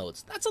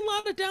downloads. That's a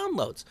lot of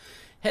downloads.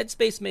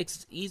 Headspace makes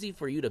it easy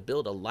for you to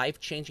build a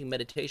life-changing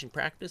meditation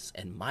practice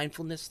and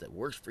mindfulness that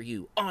works for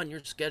you on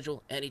your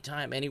schedule,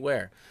 anytime,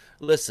 anywhere.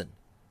 Listen,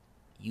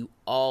 you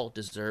all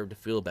deserve to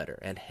feel better,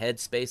 and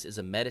Headspace is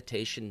a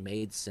meditation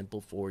made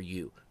simple for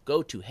you.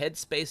 Go to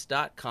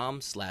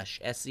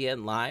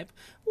headspace.com/SENlive.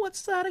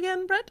 What's that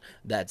again, Brett?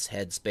 That's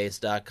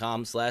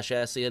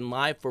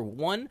headspace.com/SENlive for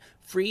 1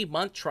 free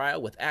month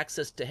trial with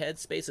access to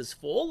Headspace's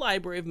full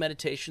library of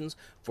meditations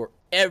for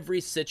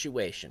every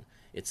situation.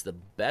 It's the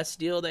best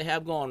deal they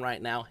have going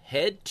right now.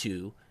 Head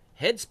to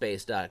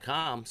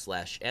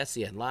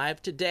headspace.com/SENlive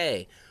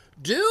today.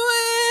 Do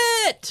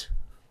it!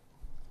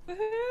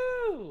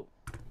 Woohoo!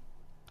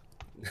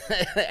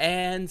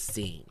 And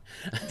scene.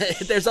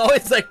 There's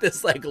always like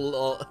this, like,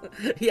 lull.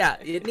 Yeah,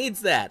 it needs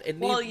that. You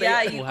We'll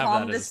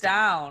calmed us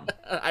down.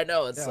 I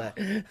know, it's like,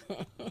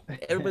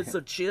 everybody's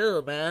so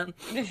chill, man.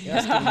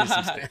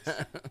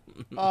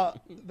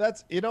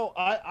 That's,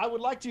 I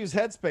would like to use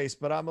Headspace,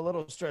 but I'm a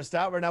little stressed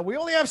out right now. We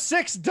only have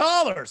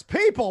 $6.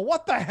 People,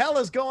 what the hell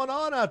is going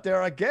on out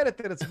there? I get it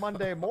that it's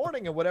Monday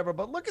morning and whatever,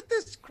 but look at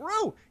this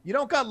crew. You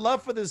don't got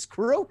love for this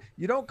crew?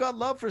 You don't got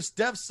love for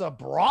Steph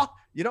Sabra?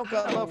 You don't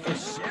got love for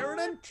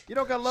Sheridan? You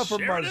don't got love for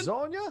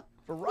Marzonia?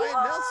 For Ryan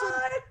Nelson?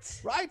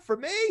 Right? For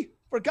me?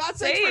 For God's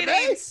sake, for me?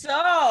 Ain't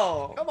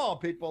so. Come on,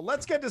 people.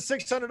 Let's get to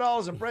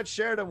 $600, and Brett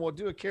Sheridan will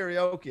do a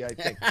karaoke, I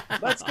think.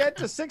 Let's get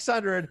to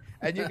 $600,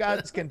 and you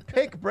guys can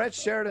pick Brett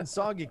Sheridan's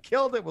song. You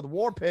killed it with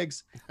War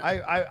Pigs.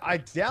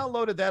 I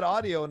downloaded that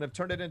audio and have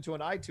turned it into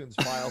an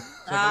iTunes file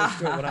so I can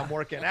listen to it when I'm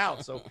working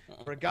out. So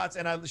for God's,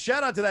 and I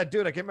shout out to that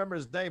dude, I can't remember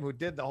his name, who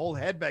did the whole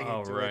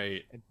headbanging to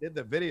it and did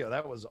the video.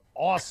 That was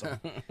awesome.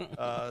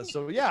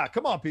 So yeah,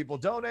 come on, people.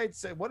 Donate.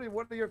 Say what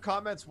are your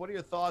comments? What are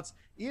your thoughts?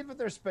 Even if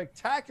they're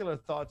spectacular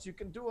thoughts, you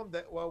can do them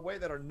that way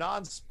that are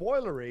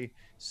non-spoilery.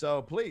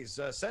 So please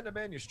send them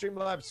in. Your Stream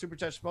Live, Super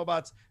Chat,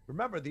 Schmobots.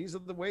 Remember, these are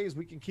the ways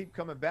we can keep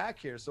coming back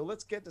here. So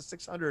let's get to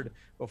 600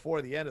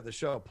 before the end of the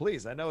show,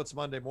 please. I know it's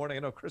Monday morning.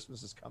 I know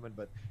Christmas is coming,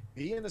 but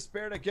be in the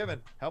spirit of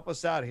giving. Help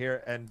us out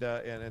here and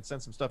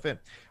send some stuff in.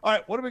 All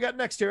right, what do we got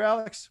next here,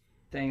 Alex?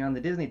 Staying on the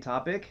Disney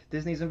topic,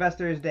 Disney's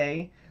Investors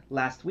Day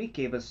last week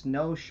gave us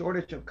no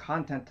shortage of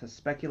content to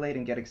speculate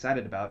and get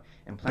excited about.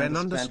 And plan to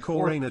spend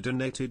Ben_Rainer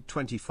donated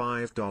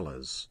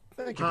 $25.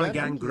 Thank you, Hi Ben.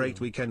 gang, great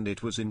weekend,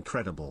 it was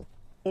incredible.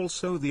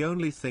 Also, the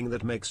only thing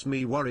that makes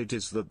me worried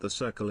is that the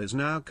circle is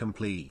now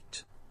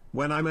complete.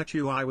 When I met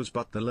you I was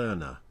but the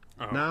learner.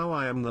 Now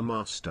I am the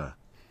master.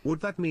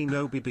 Would that mean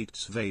Obi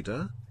beats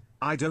Vader?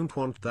 I don't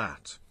want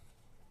that.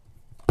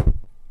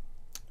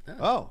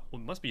 Oh. Well, it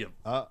must be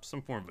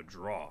some form of a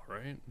draw,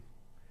 right?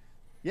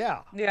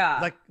 Yeah.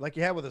 Yeah. Like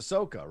you had with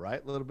Ahsoka,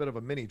 right? A little bit of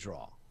a mini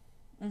draw.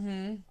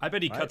 Mm-hmm. I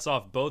bet he cuts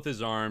off both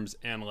his arms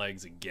and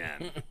legs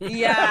again.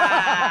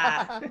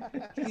 Yeah.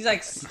 He's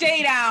like,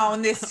 stay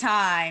down this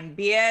time,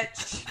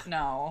 bitch.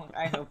 No,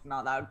 I hope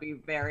not. That would be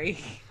very.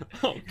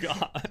 Oh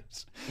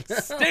gosh.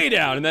 Stay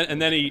down, and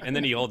then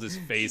he holds his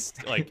face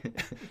like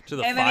to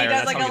the and fire. then he does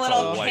That's like how a he gets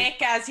all little white.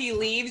 kick as he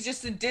leaves,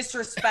 just to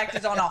disrespect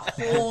is on a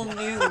whole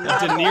new De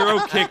level.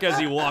 Niro kick as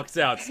he walks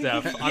out,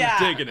 Steph.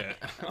 I'm digging it.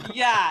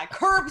 Yeah,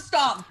 curb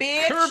stomp,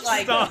 bitch. Curb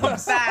like,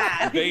 stomps.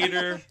 bad.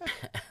 Vader.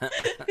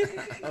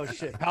 Oh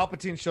shit!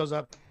 Palpatine shows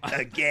up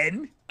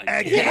again.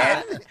 Like,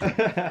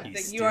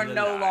 you are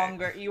no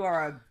longer. You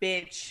are a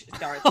bitch,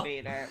 Darth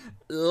Vader.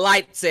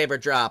 Lightsaber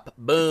drop.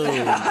 Boom.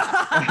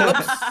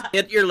 Oops,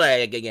 hit your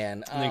leg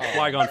again. And then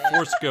Qui-Gon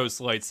Force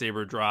Ghost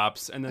lightsaber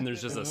drops, and then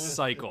there's just a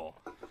cycle.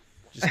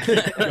 Just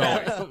keep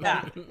going.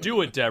 Yeah. Do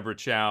it, Deborah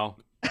Chow.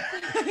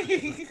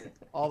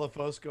 All the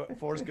Force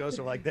Ghosts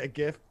are like that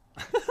gif.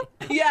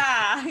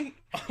 Yeah.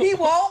 He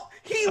won't.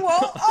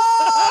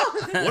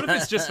 Oh! What if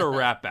it's just a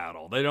rap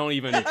battle? They don't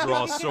even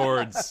draw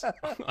swords.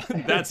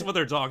 That's what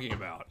they're talking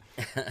about.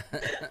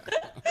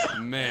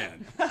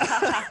 Man.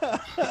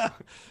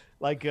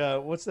 Like,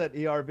 what's that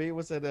ERB?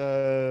 What's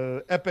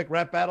that epic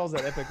rap battles?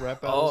 That epic rap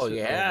battles? Oh,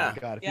 yeah. Oh,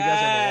 my God. If you guys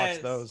ever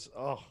watch those,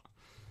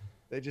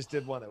 They just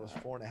did one that was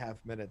 4.5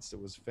 minutes.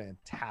 It was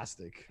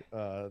fantastic.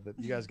 That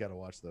you guys got to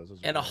watch those.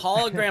 And a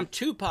hologram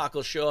Tupac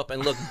will show up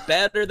and look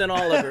better than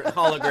all of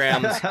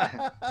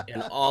holograms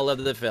in all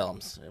of the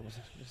films. It was,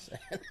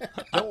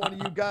 don't one of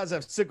you guys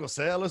have sickle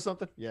cell or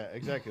something? Yeah,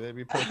 exactly. That'd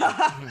be perfect.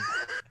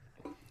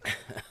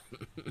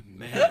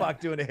 Man. Tupac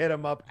doing a hit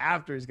him up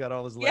after he's got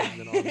all his legs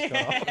and all his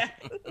cut off.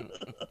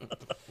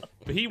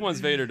 But he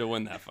wants Vader to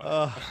win that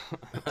fight.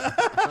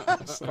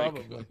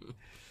 Probably.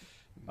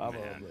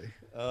 Probably.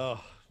 Oh,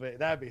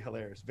 that'd be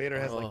hilarious. Vader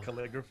has like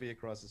calligraphy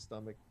across his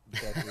stomach.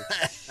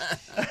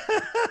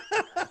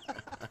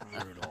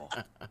 Brutal.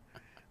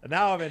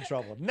 Now I'm in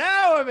trouble.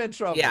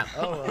 Yeah.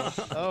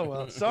 Oh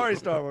well. Sorry,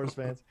 Star Wars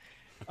fans.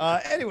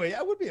 Anyway,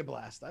 that would be a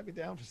blast. I'd be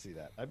down to see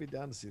that. And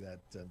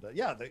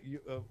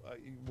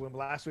when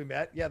last we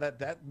met,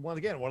 that one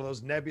again, one of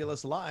those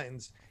nebulous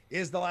lines.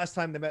 Is the last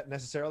time they met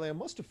necessarily on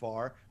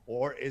Mustafar,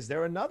 or is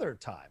there another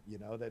time,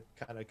 that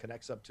kind of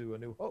connects up to A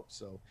New Hope?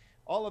 So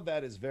all of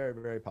that is very,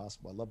 very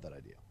possible. I love that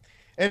idea.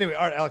 Anyway,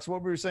 all right, Alex,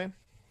 what were you saying?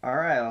 All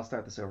right, I'll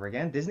start this over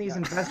again. Disney's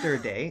Investor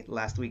Day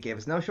last week gave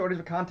us no shortage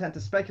of content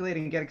to speculate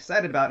and get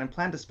excited about, and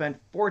plan to spend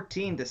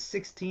 $14 to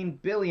 $16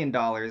 billion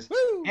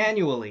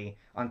annually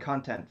on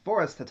content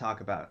for us to talk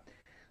about.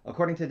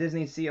 According to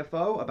Disney's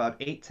CFO, about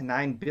 $8 to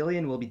 $9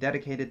 billion will be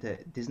dedicated to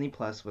Disney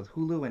Plus, with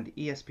Hulu and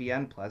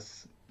ESPN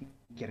Plus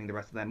getting the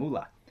rest of that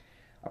moolah.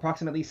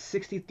 Approximately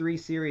 63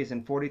 series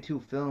and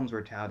 42 films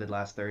were touted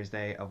last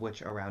Thursday, of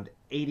which around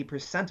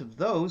 80% of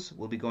those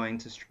will be going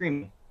to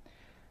streaming.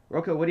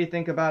 Rocco, what do you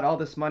think about all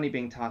this money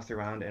being tossed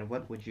around, and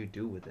what would you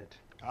do with it?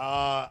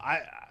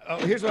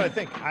 Here's what I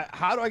think.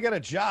 How do I get a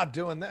job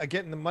doing that,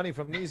 getting the money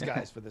from these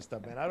guys for this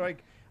stuff, man? I'm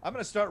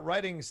going to start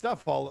writing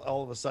stuff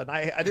all of a sudden.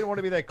 I didn't want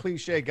to be that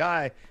cliche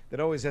guy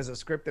that always has a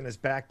script in his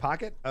back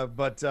pocket,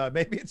 but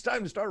maybe it's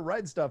time to start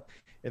writing stuff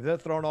if they're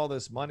throwing all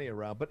this money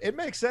around. But it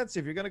makes sense.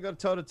 If you're going to go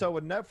toe-to-toe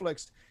with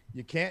Netflix,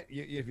 you can't.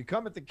 If you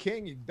come at the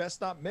king, you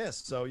best not miss.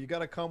 So you got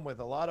to come with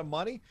a lot of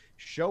money,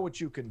 show what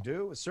you can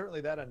do.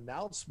 Certainly that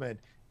announcement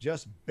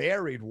just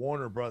buried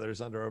Warner Brothers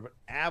under an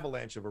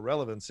avalanche of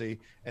irrelevancy.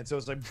 And so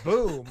it's like,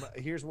 boom,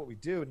 here's what we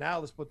do. Now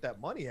let's put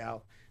that money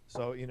out.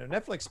 So,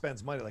 Netflix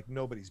spends money like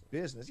nobody's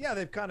business. Yeah,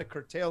 they've kind of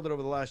curtailed it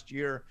over the last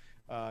year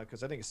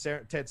because I think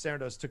Ted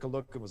Sarandos took a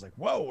look and was like,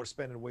 whoa, we're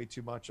spending way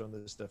too much on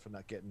this stuff and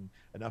not getting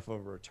enough of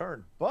a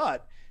return.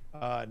 But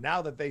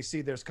now that they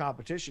see there's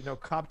competition,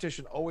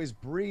 competition always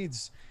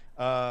breeds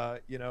extra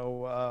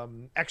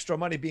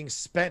money being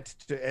spent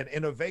and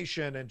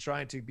innovation and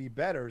trying to be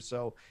better.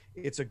 So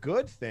it's a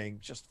good thing.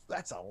 Just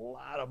that's a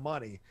lot of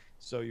money.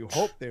 So you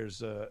hope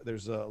there's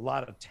a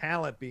lot of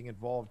talent being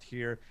involved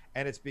here,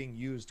 and it's being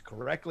used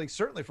correctly.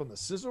 Certainly from the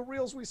sizzle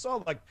reels we saw,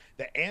 like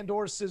the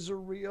Andor sizzle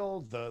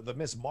reel, the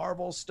Miss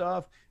Marvel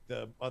stuff,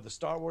 the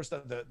Star Wars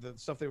stuff, the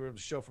stuff they were able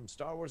to show from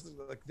Star Wars,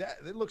 like that.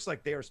 It looks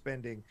like they are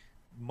spending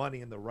money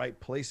in the right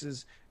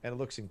places, and it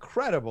looks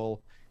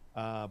incredible.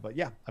 But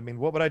yeah, I mean,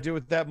 what would I do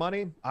with that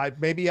money?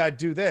 I'd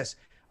do this.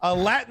 A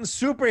Latin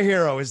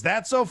superhero. Is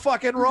that so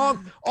fucking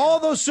wrong? All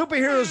those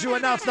superheroes you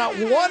announced, not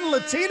one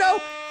Latino,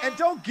 and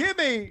don't give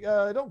me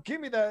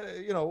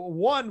that,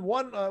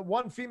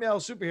 one female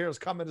superheroes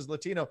coming as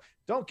Latino.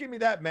 Don't give me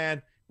that,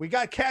 man. We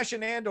got Cash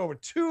and Andor,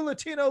 2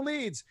 Latino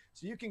leads.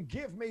 So you can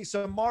give me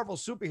some Marvel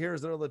superheroes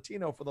that are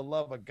Latino, for the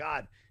love of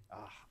God.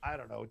 I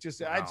don't know.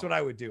 That's what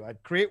I would do.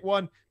 I'd create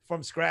one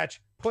from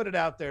scratch, put it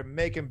out there,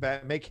 make him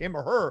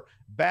or her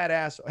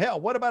badass. Hell,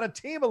 what about a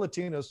team of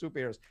Latino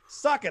superheroes?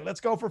 Suck it. Let's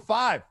go for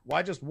 5.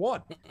 Why just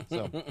 1?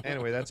 So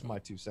anyway, that's my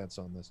 2 cents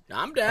on this.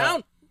 I'm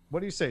down. What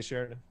do you say,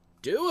 Sheridan?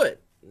 Do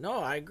it. No,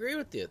 I agree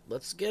with you.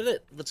 Let's get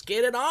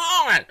it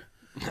on.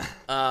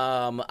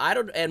 I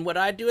don't. And what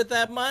I do with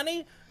that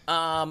money?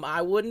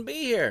 I wouldn't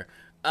be here.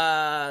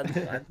 Hey,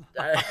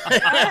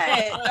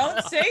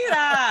 don't say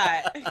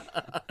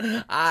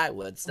that. I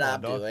would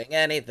stop doing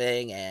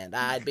anything, and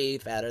I'd be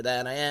fatter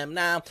than I am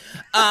now.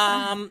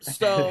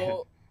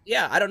 So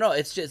yeah, I don't know.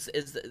 It's just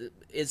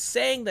is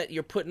saying that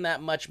you're putting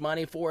that much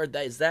money forward.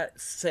 Is that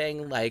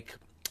saying like?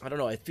 I don't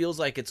know. It feels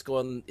like it's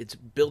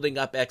building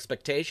up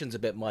expectations a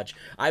bit much.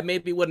 I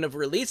maybe wouldn't have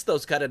released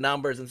those kind of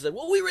numbers and said,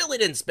 well, we really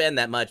didn't spend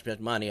that much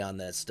money on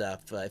this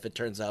stuff if it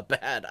turns out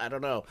bad. I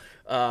don't know.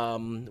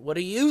 What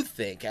do you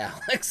think,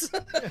 Alex?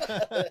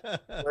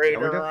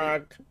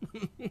 We're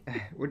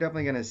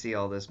definitely going to see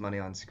all this money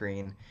on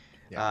screen.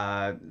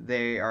 Yeah.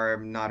 They are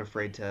not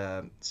afraid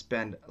to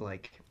spend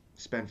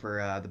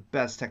for the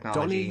best technology.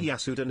 Donnie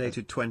Yasu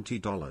donated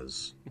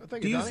 $20.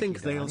 Do you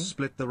think they'll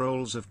split the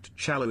roles of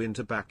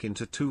T'Challa back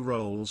into 2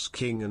 roles,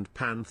 King and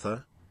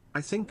Panther?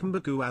 I think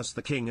M'Baku as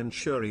the King and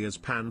Shuri as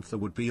Panther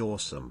would be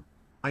awesome.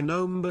 I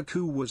know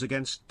M'Baku was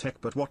against tech,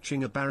 but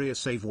watching a barrier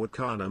save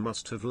Wakanda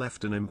must have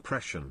left an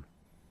impression.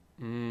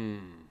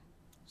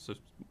 So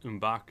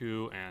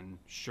M'Baku and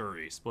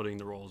Shuri splitting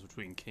the roles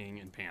between King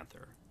and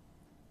Panther.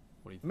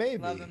 What do you think?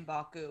 Maybe. Love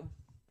M'Baku.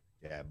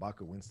 Yeah,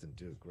 Baku Winston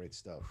too. Great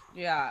stuff.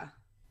 Yeah.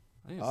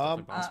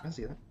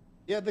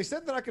 Yeah, they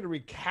said they're not going to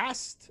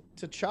recast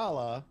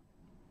T'Challa.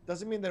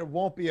 doesn't mean there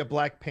won't be a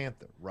Black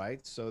Panther, right?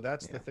 So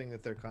that's the thing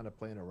that they're kind of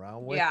playing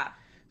around with. Yeah.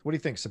 What do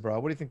you think, Sabra?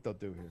 What do you think they'll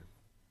do here?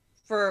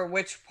 For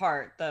which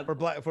part? How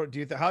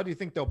do you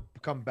think they'll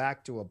come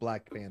back to a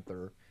Black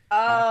Panther?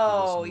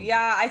 Oh,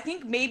 yeah. I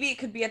think maybe it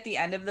could be at the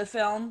end of the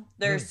film.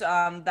 There's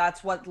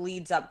that's what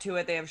leads up to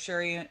it. They have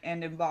Shuri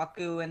and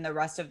M'Baku and the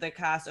rest of the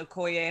cast.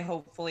 Okoye,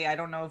 hopefully. I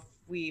don't know if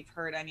we've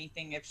heard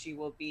anything if she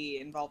will be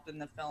involved in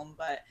the film,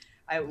 but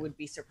I would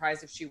be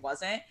surprised if she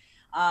wasn't.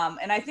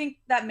 And I think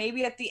that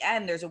maybe at the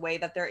end there's a way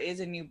that there is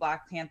a new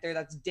Black Panther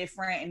that's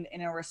different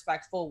in a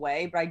respectful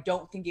way, but I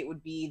don't think it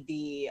would be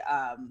the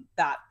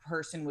that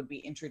person would be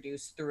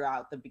introduced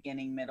throughout the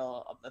beginning,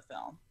 middle of the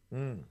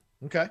film.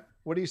 Okay.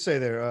 What do you say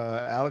there,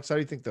 Alex? How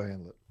do you think they'll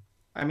handle it?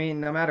 I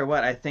mean, no matter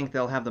what, I think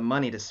they'll have the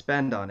money to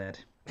spend on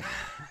it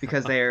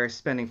because they are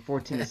spending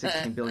 $14 to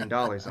 $16 billion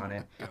on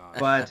it.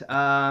 But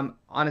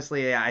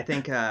honestly, yeah, I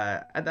think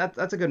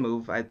that's a good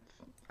move. I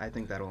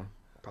think that'll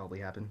probably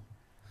happen.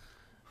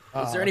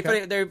 Is there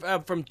anybody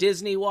there from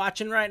Disney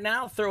watching right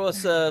now? Throw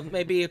us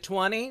maybe a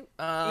 20.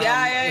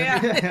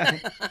 Yeah.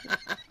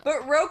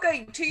 But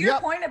Roka, to your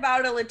point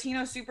about a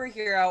Latino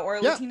superhero or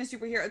a Latina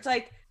superhero, it's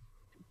like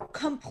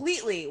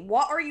completely.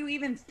 What are you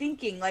even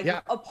thinking? Like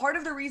a part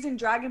of the reason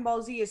Dragon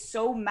Ball Z is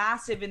so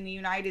massive in the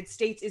United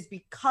States is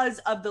because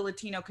of the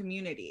Latino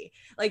community.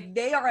 Like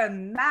they are a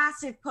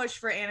massive push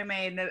for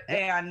anime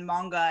and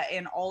manga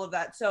and all of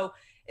that. So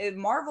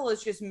Marvel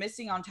is just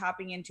missing on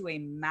tapping into a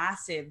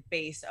massive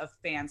base of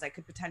fans that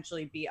could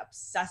potentially be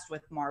obsessed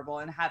with Marvel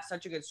and have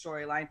such a good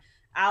storyline.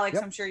 Alex,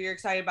 I'm sure you're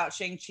excited about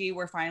Shang-Chi.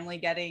 We're finally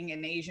getting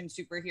an Asian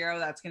superhero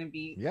that's going to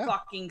be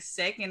fucking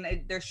sick.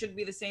 And there should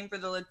be the same for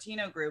the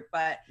Latino group.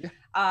 But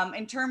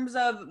in terms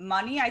of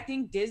money, I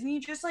think Disney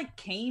just like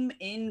came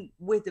in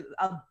with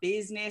a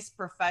business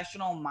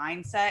professional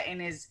mindset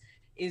and is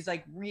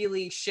like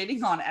really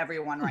shitting on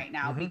everyone right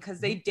now because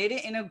they did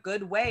it in a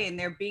good way and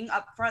they're being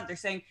upfront. They're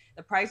saying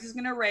the price is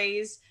going to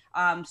raise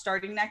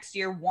starting next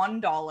year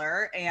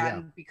 $1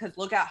 and because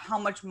look at how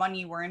much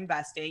money we're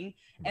investing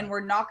and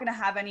we're not going to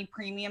have any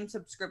premium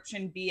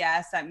subscription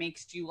BS that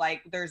makes you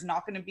like there's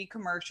not going to be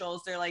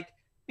commercials. They're like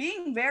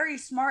being very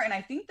smart and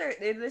I think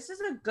this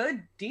is a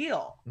good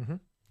deal.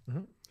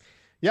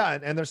 Yeah,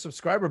 and their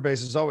subscriber base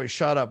has always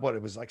shot up.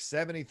 It was like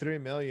 73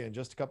 million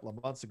just a couple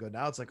of months ago.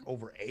 Now it's like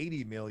over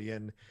 80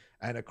 million.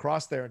 And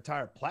across their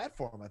entire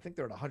platform, I think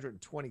they're at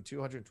 122,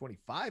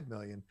 125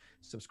 million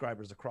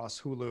subscribers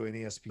across Hulu and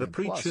ESPN+. The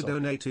Preacher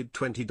donated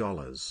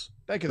 $20.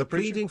 Thank you, the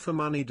pleading for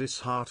money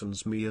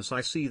disheartens me as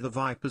I see the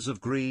vipers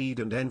of greed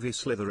and envy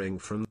slithering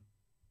from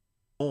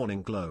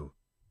morning glow.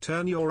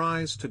 Turn your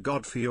eyes to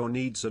God for your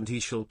needs and he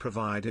shall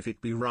provide if it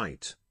be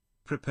right.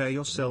 Prepare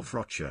yourself,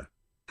 Roger.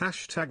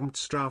 Hashtag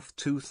Mtstraff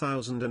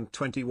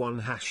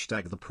 2021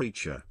 Hashtag the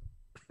Preacher.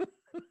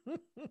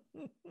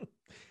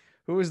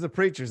 Who is the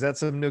Preacher? Is that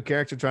some new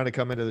character trying to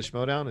come into the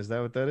Schmodown? Is that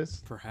what that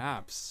is?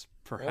 Perhaps.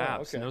 Oh,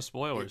 okay. No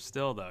spoilers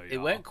still, though. It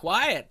went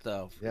quiet,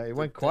 though. Yeah, it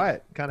went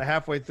quiet. Kind of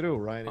halfway through,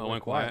 Ryan. It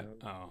went quiet?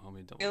 Oh, let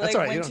me double. That's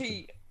all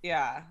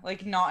right.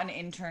 Like not an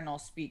internal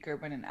speaker,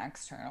 but an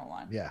external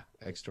one. Yeah,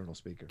 external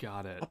speaker.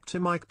 Got it.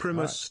 Optimike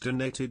Primus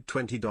donated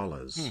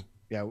 $20.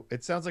 Yeah,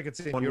 it sounds like it's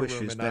in One your wishes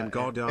room. Ben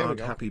Goddard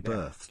happy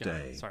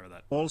birthday. Yeah, sorry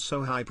about that.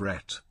 Also, hi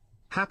Brett.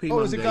 Happy is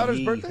Monday, it Goddard's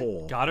ye birthday?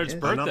 whore. Goddard's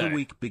birthday. Another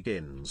week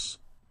begins.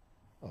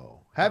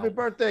 Oh, happy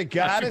birthday,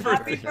 got it.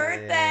 Happy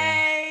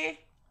birthday.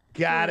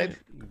 Got it.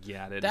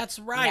 Got it. That's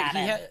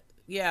right.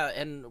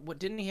 And what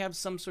didn't he have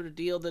some sort of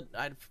deal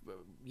that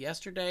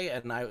yesterday?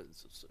 And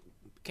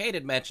Kate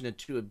had mentioned it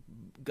to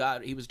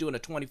God. He was doing a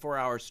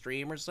 24-hour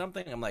stream or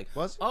something. I'm like,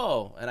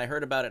 and I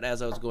heard about it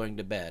as I was going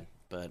to bed.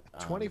 But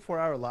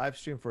 24-hour live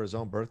stream for his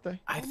own birthday?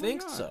 I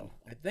think so.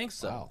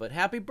 Wow. But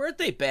happy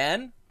birthday,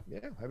 Ben. Yeah,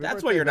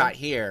 that's why you're not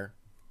here.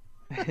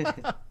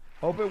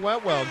 Hope it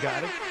went well,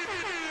 got it.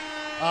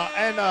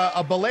 And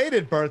a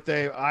belated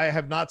birthday, I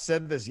have not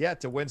said this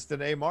yet, to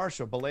Winston A.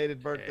 Marshall.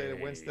 Belated birthday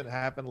to Winston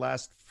happened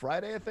last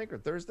Friday, I think, or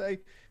Thursday.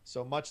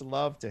 So much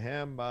love to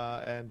him,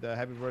 and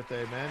happy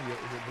birthday, man.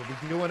 We'll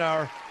be doing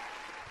our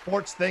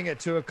sports thing at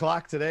 2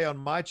 o'clock today on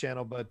my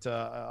channel, but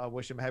I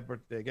wish him a happy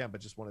birthday again, but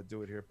just want to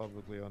do it here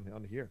publicly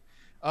on here.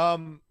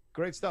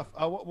 Great stuff.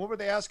 What were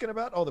they asking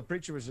about? Oh, the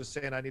Preacher was just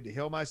saying I need to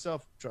heal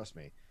myself. Trust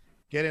me.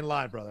 Get in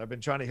line, brother. I've been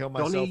trying to heal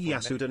myself. Donnie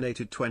Yasu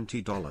donated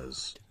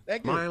 $20.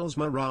 Thank you. Miles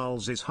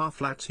Morales is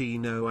half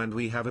Latino and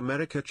we have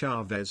America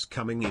Chavez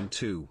coming in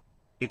too.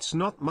 It's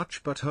not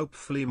much, but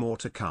hopefully more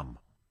to come.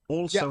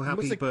 Also,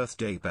 happy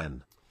birthday,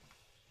 Ben.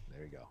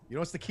 There you go. You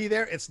know what's the key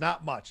there? It's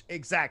not much.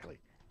 Exactly.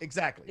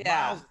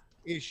 Yeah.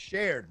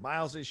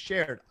 Miles is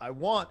shared. I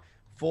want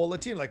full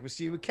Latino, like we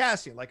see with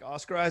Cassian, like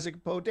Oscar Isaac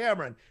and Poe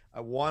Dameron. I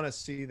want to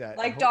see that.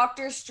 Like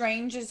Doctor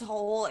Strange's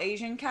whole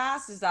Asian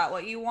cast. Is that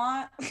what you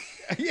want?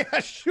 Yeah,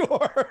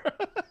 sure.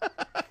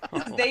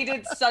 They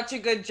did such a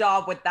good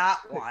job with that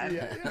one.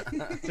 Yeah.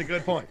 It's a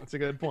good point.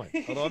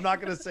 Although I'm not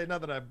going to say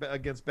nothing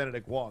against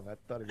Benedict Wong. I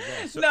thought he was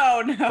awesome.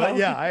 No. But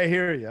yeah, I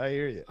hear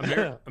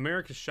you.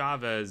 America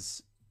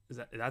Chavez,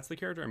 that's the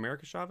character,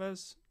 America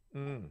Chavez?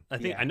 I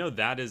think I know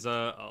that is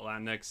a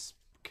Latinx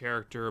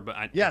character, but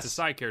Yes. it's a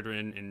side character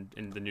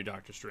in the new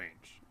Doctor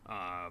Strange.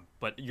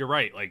 But you're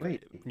right. Like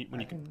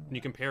when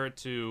you compare it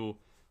to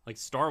like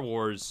Star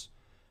Wars.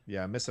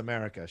 Yeah, Miss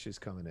America, she's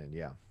coming in.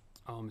 Yeah.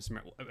 Oh, Miss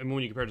America. I mean,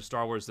 when you compare it to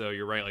Star Wars, though,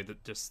 you're right. Like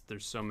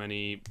there's so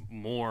many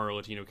more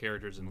Latino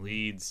characters and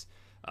leads,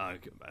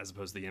 as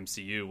opposed to the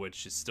MCU,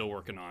 which is still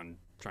working on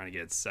trying to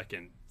get its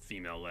second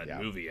female-led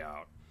movie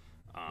out.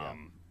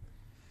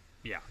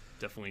 Yeah,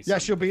 definitely. Yeah,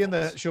 she'll be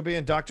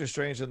in Doctor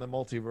Strange in the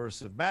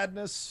Multiverse of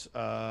Madness.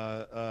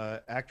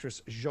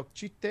 Actress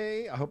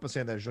Xochitl, I hope I'm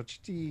saying that,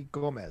 Xochitl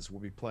Gomez will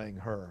be playing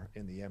her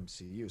in the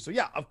MCU. So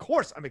yeah, of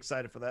course I'm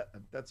excited for that.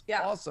 That's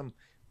awesome.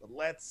 But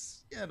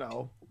let's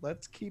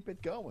keep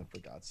it going, for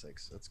God's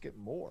sakes. Let's get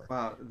more.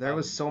 Wow, there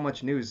was so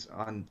much news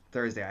on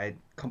Thursday. I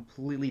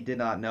completely did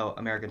not know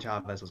America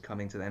Chavez was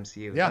coming to the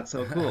MCU. Yeah. That's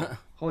so cool.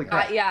 Holy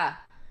crap.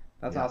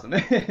 That's awesome.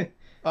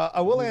 I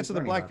will answer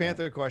the Black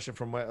Panther question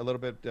from a little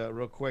bit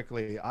real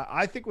quickly.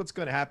 I think what's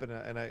going to happen,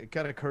 and it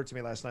kind of occurred to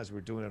me last night as we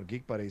were doing it on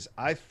Geek Buddies,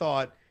 I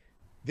thought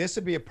this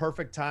would be a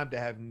perfect time to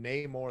have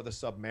Namor the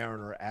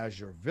Submariner as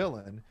your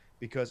villain,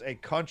 because a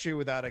country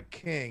without a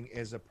king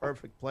is a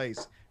perfect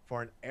place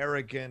for an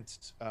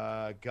arrogant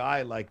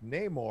guy like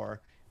Namor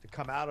to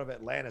come out of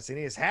Atlantis. And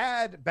he has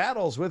had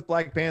battles with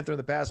Black Panther in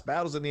the past,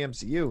 battles in the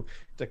MCU,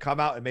 to come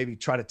out and maybe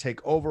try to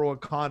take over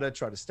Wakanda,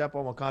 try to step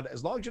on Wakanda.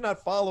 As long as you're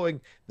not following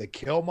the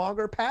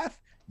Killmonger path,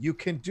 you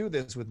can do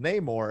this with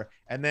Namor.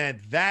 And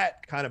then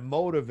that kind of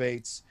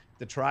motivates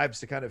the tribes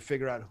to kind of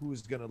figure out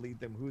who's going to lead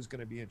them, who's going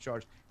to be in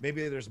charge.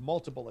 Maybe there's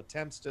multiple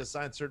attempts to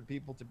assign certain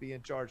people to be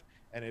in charge,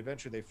 and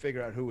eventually they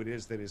figure out who it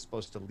is that is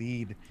supposed to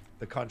lead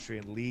the country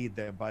and lead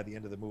them by the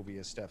end of the movie,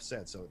 as Steph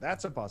said. So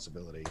that's a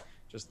possibility.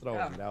 Just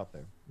throwing it out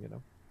there,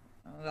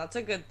 Oh, that's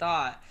a good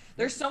thought.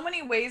 There's so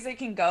many ways they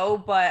can go,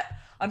 but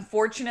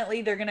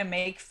unfortunately they're going to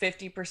make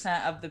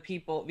 50% of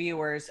the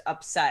viewers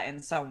upset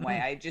in some way.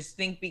 I just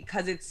think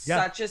because it's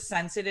such a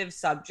sensitive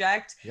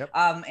subject,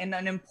 and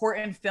an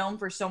important film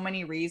for so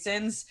many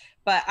reasons,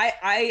 but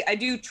I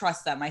do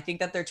trust them. I think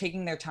that they're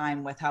taking their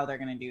time with how they're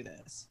going to do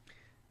this.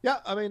 Yeah,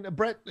 I mean,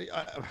 Brett,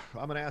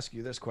 I'm going to ask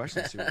you this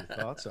question, see what your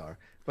thoughts are.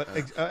 But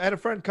I had a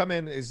friend come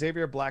in,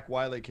 Xavier Black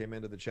Wiley came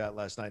into the chat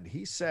last night, and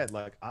he said,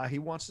 like, he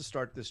wants to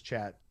start this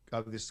chat,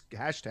 this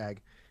hashtag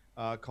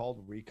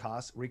called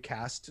recast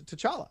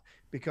T'Challa,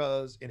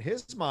 because in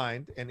his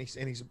mind, and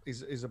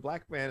he's a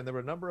black man, and there were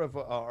a number of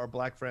our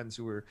black friends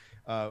who were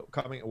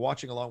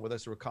watching along with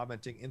us, who were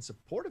commenting in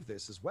support of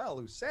this as well,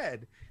 who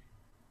said,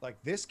 like,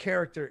 this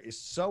character is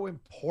so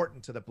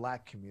important to the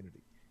black community.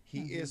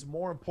 He is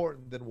more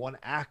important than one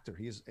actor.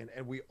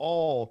 And we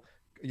all,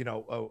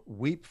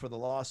 weep for the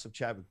loss of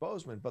Chadwick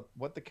Boseman, but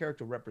what the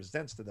character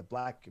represents to the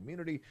black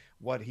community,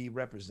 what he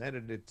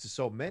represented to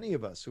so many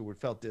of us who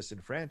felt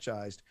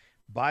disenfranchised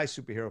by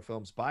superhero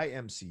films, by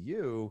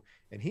MCU.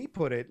 And he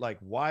put it like,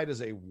 why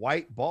does a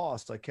white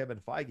boss like Kevin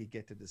Feige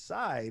get to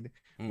decide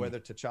whether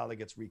T'Challa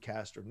gets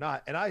recast or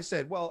not? And I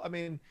said, well, I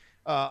mean,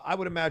 I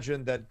would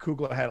imagine that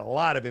Coogler had a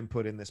lot of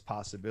input in this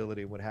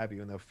possibility and what have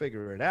you, and they'll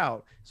figure it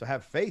out. So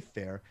have faith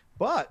there.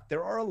 But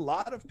there are a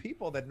lot of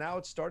people that now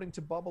it's starting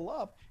to bubble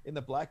up in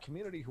the black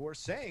community who are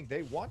saying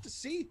they want to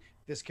see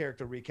this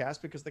character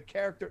recast because the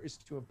character is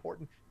too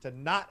important to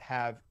not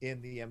have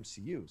in the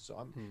MCU.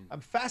 So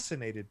I'm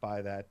fascinated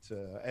by that.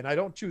 And I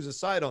don't choose a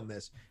side on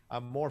this.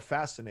 I'm more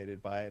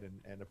fascinated by it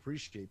and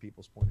appreciate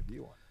people's point of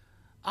view on it.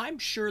 I'm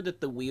sure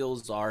that the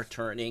wheels are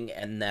turning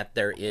and that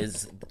there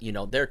is,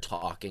 they're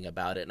talking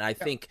about it. And I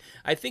think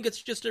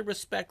it's just a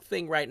respect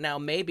thing right now,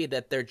 maybe,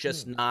 that they're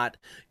just not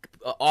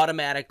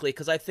automatically,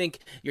 because I think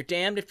you're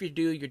damned if you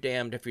do, you're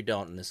damned if you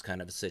don't in this kind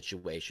of a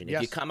situation.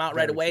 If you come out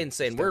right away and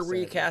saying we're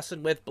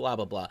recasting with blah,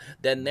 blah, blah,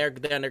 then they're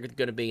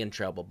going to be in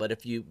trouble. But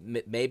if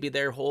maybe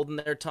they're holding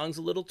their tongues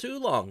a little too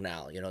long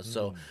now,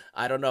 so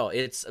I don't know.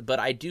 But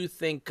I do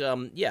think,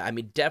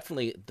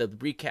 definitely the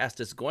recast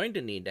is going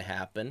to need to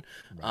happen.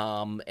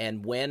 Right.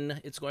 And when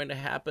it's going to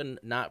happen,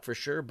 not for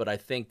sure, but I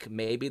think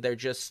maybe they're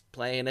just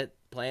playing it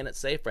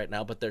safe right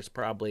now. But there's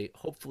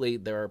hopefully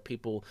there are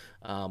people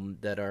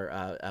that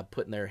are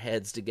putting their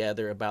heads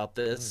together about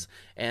this,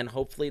 and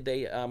hopefully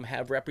they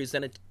have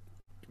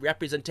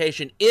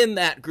representation in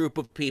that group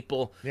of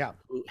people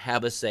who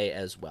have a say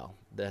as well.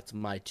 That's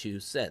my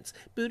 2 cents.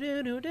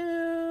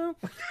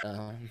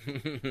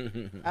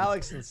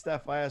 Alex and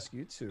Steph, I ask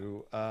you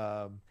two.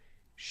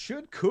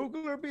 Should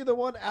Coogler be the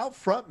one out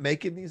front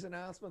making these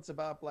announcements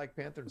about Black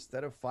Panther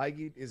instead of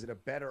Feige? Is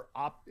it better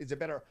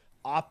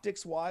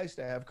optics wise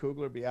to have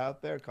Coogler be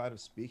out there kind of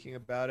speaking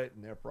about it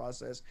and their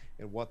process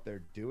and what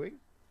they're doing?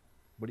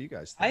 What do you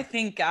guys think? I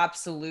think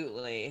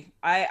absolutely.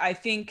 I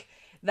think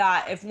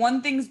that if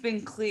one thing's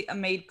been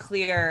made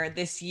clear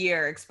this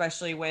year,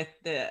 especially with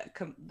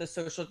the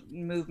social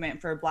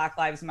movement for Black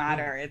Lives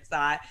Matter, it's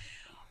that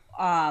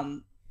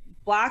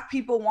Black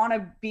people want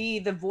to be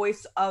the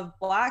voice of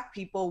Black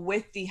people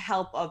with the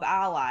help of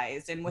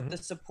allies and with the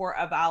support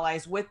of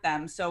allies with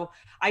them. So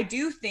I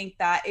do think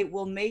that it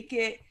will make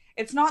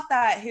it's not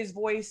that his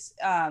voice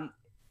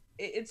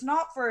it's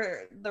not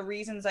for the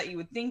reasons that you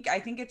would think. I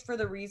think it's for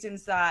the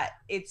reasons that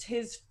it's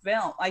his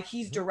film. Like,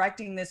 he's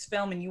directing this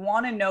film, and you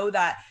want to know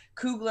that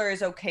Coogler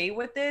is okay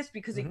with this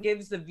because it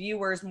gives the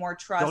viewers more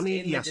trust Donnie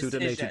in the Yasu decision.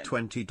 donated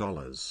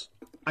 $20.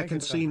 I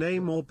can see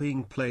Namor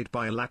being played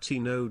by a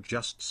Latino,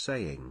 just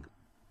saying.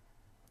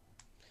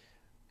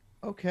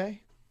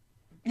 Okay.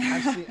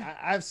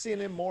 I've seen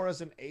him more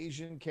as an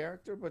Asian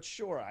character, but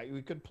sure,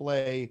 we could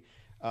play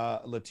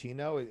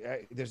Latino.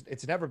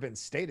 It's never been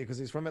stated because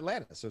he's from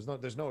Atlanta, so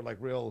there's no like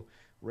real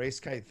race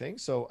kind of thing.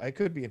 So it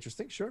could be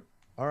interesting. Sure.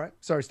 All right.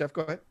 Sorry, Steph.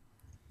 Go ahead.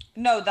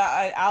 No,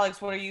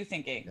 Alex, what are you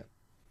thinking? Yeah.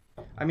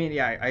 I mean,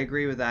 yeah, I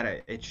agree with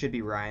that. It should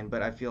be Ryan,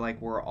 but I feel like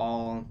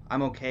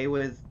I'm okay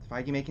with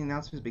Feige making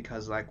announcements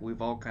because like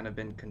we've all kind of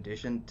been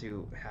conditioned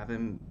to have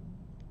him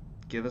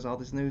give us all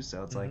this news.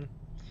 So it's like,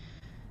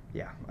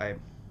 yeah, I'm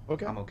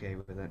okay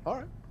with it.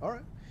 All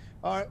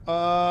right.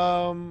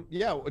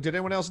 Yeah. Did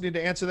anyone else need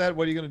to answer that?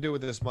 What are you going to do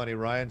with this money,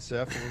 Ryan?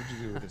 Seth, what would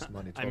you do with this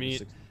money? I mean,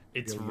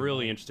 it's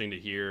really interesting to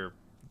hear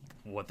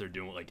what they're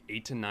doing, like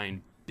 8 to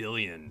 9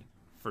 billion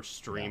for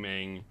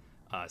streaming,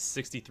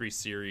 63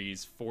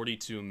 series,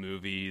 42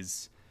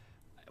 movies.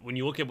 When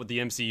you look at what the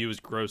MCU has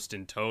grossed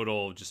in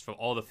total, just for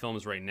all the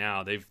films right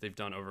now, they've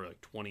done over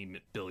like $20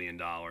 billion.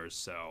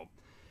 So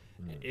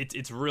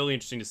it's really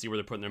interesting to see where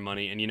they're putting their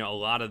money. And, you know, a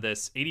lot of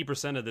this,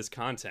 80% of this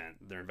content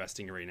they're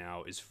investing in right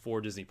now is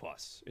for Disney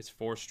Plus. It's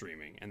for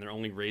streaming, and they're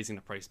only raising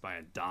the price by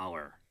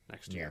 $1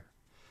 next year.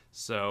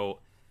 So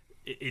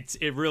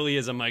it really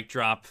is a mic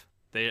drop.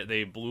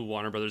 They blew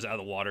Warner Brothers out of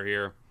the water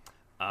here.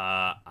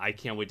 I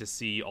can't wait to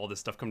see all this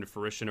stuff come to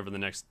fruition over the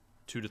next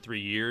 2 to 3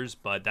 years.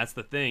 But that's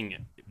the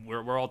thing.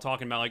 We're all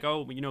talking about like,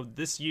 oh, you know,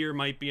 this year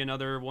might be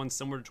another one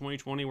similar to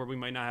 2020 where we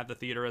might not have the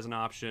theater as an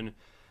option.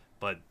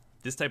 But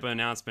this type of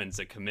announcement is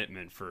a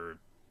commitment for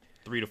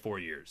 3 to 4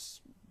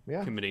 years.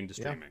 Committing to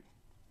streaming.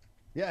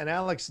 Yeah, and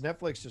Alex,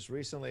 Netflix just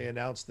recently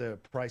announced the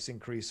price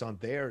increase on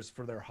theirs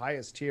for their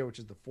highest tier, which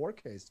is the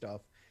 4K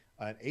stuff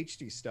and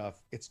HD stuff.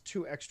 It's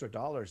 $2 extra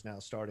now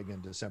starting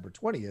in December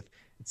 20th.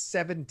 It's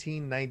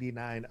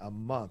 $17.99 a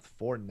month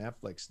for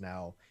Netflix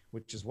now,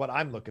 which is what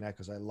I'm looking at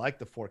because I like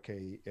the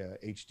 4K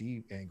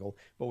HD angle.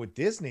 But with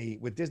Disney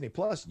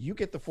Plus, you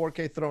get the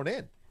 4K thrown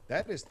in.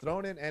 That is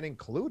thrown in and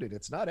included.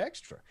 It's not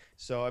extra.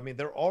 So, I mean,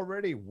 they're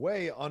already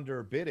way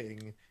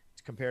underbidding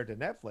compared to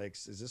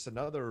Netflix. Is this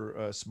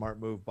another smart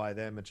move by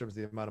them in terms of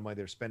the amount of money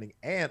they're spending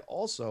and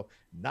also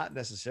not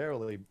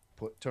necessarily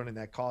turning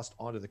that cost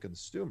onto the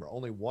consumer?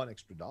 Only $1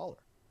 extra.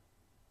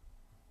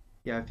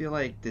 Yeah, I feel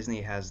like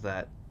Disney has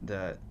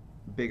the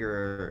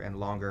bigger and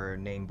longer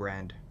name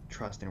brand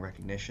trust and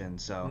recognition.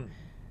 So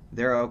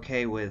they're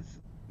okay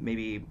with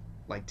maybe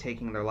like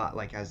taking their lot,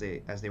 like as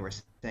they were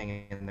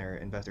saying in their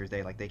Investors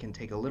Day, like they can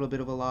take a little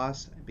bit of a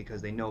loss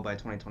because they know by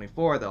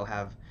 2024 they'll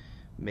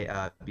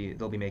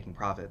be making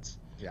profits.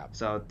 Yeah.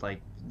 So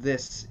like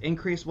this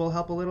increase will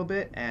help a little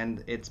bit,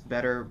 and it's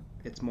better.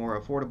 It's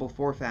more affordable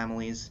for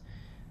families,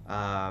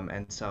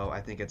 and so I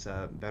think it's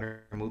a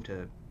better move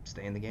to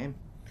stay in the game.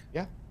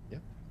 Yeah.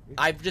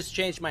 I've just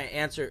changed my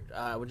answer.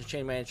 I would just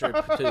change my answer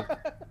to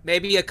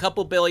maybe a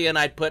couple billion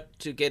I'd put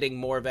to getting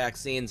more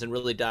vaccines and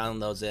really dialing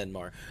those in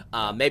more.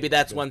 Maybe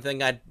that's one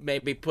thing I'd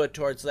maybe put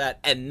towards that,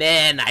 and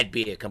then I'd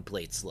be a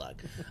complete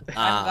slug.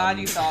 I'm glad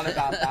you thought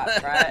about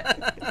that,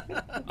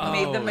 Brett.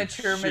 Made the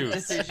mature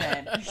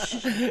decision.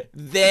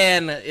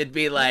 Then it'd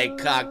be like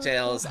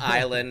cocktails,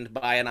 island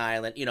by an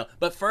island, you know.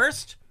 But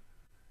first,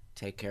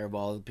 take care of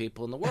all the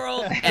people in the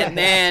world, and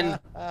then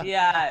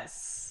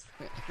yes.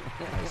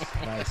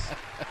 Nice.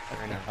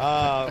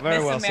 Very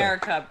Miss well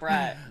America,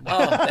 Brett.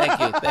 Oh,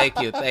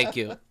 thank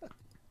you.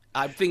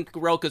 I think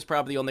Roka's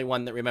probably the only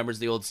one that remembers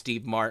the old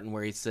Steve Martin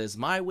where he says,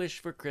 "My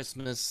wish for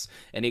Christmas,"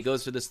 and he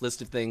goes through this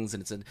list of things,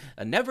 and it's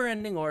a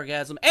never-ending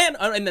orgasm, and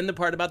then the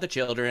part about the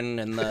children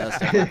and the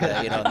stuff like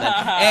that, you know,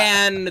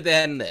 and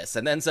then this,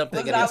 and then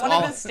something. Was that one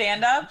of his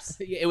stand-ups?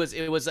 It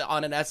was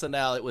on an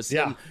SNL. It was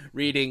him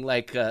reading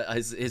like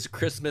his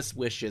Christmas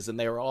wishes, and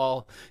they were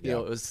all, you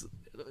know, it was.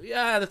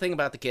 Yeah, the thing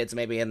about the kids,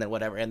 maybe, and then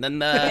whatever, and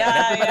then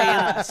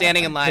everybody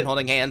standing in line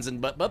holding hands,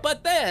 and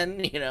but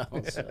then, you know,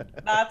 so.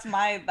 that's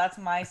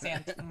my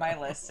Santa, my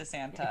list to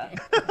Santa.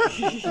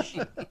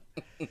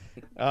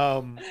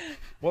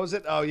 What was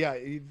it? Oh yeah,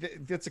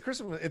 it's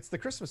the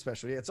Christmas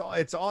special. It's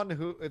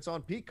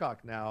on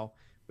Peacock now,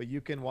 but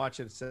you can watch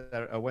it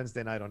a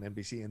Wednesday night on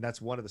NBC, and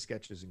that's one of the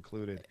sketches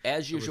included.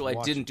 As usual, I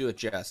didn't do it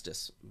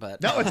justice,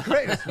 but no, it's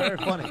great. It's very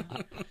funny.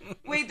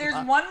 Wait, there's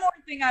one more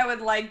thing I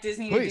would like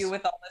Disney to do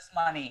with all this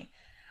money.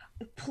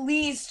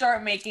 Please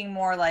start making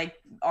more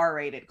like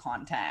R-rated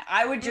content.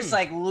 I would just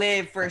like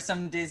live for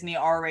some Disney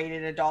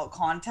R-rated adult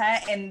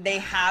content, and they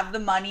have the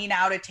money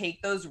now to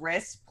take those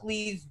risks.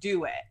 Please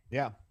do it.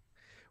 Yeah.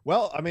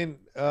 Well, I mean,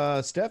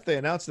 Steph, they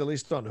announced at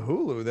least on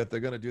Hulu that they're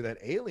going to do that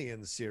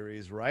Alien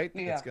series, right?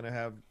 Yeah. It's going to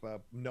have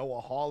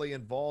Noah Hawley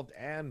involved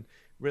and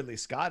Ridley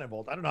Scott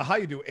involved. I don't know how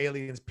you do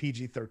Aliens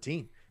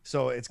PG-13.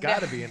 So it's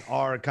got to be an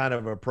R kind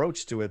of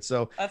approach to it.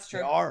 So that's true.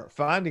 They are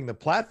finding the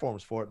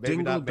platforms for it.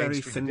 Maybe not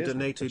Dingleberry Finn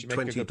donated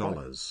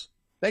 $20.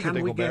 Thank you,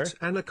 Can we Dingleberry.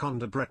 get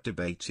Anaconda Brett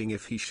debating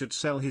if he should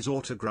sell his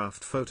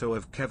autographed photo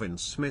of Kevin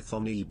Smith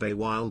on eBay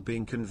while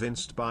being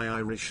convinced by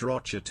Irish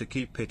Roger to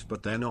keep it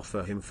but then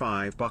offer him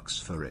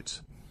 $5 for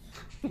it?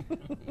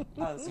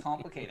 Oh, it's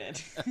complicated.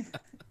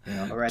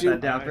 I'll write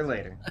that down for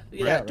later.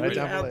 Yeah, do right we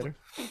down for have later.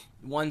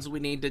 ones we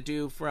need to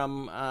do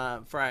from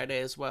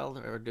Friday as well?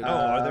 Or do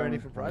Are there any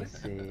from Friday?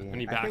 Let's see.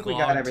 Any I think we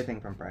got backlogged? everything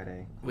from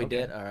Friday. we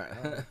did? All right.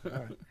 All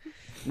right.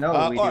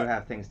 No, we do all right.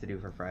 have things to do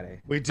for Friday.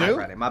 We Not do?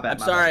 Friday. My bad. I'm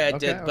my sorry bad. I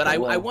did, Okay, but okay. I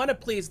Well, want to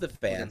please the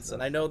fans, stuff.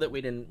 and I know that we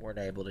weren't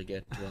able to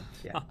get to them.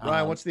 Yeah.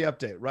 Ryan, what's the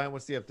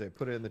update?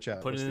 Put it in the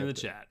chat. Put What's it in the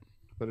update? chat.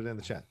 Put it in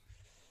the chat.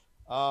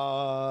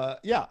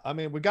 Yeah, I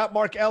mean, we got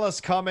Mark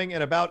Ellis coming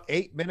in about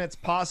 8 minutes,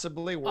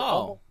 possibly.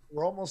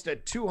 We're almost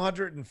at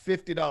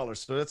 $250.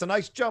 So that's a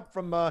nice jump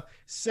from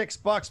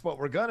 $6, but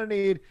we're gonna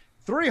need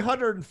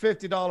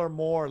 $350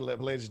 more,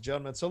 ladies and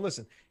gentlemen. So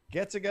listen,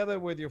 get together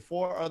with your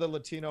 4 other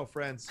Latino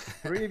friends.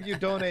 3 of you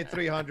donate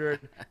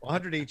 300,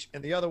 100 each,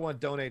 and the other one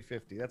donate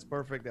 50. That's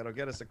perfect. That'll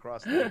get us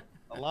across the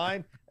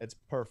line. It's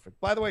perfect.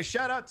 By the way,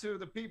 shout out to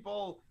the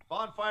people.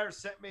 Bonfire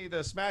sent me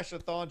the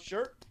Smash-a-thon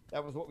shirt.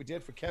 That was what we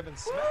did for Kevin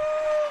Smith.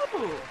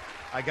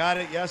 I got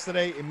it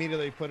yesterday.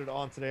 Immediately put it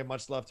on today.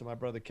 Much love to my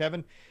brother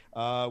Kevin.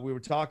 We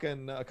were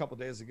talking a couple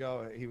days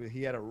ago.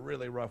 He had a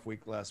really rough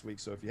week last week.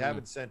 So if you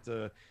haven't sent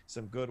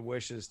some good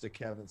wishes to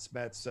Kevin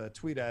Smets,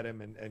 tweet at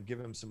him and give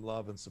him some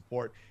love and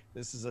support.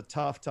 This is a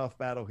tough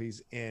battle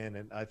he's in,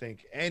 and I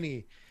think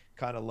any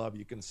kind of love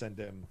you can send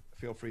him,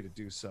 feel free to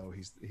do so.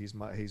 He's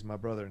my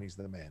brother, and he's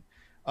the man.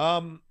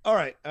 All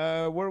right,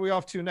 where are we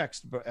off to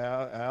next,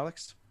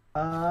 Alex?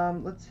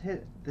 Let's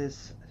hit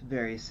this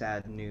very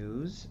sad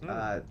news.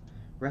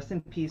 Rest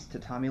in peace to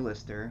Tommy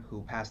Lister,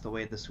 who passed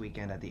away this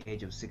weekend at the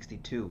age of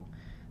 62.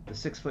 The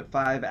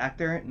 6'5"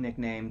 actor,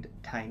 nicknamed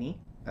Tiny,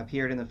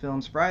 appeared in the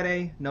films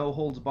Friday, No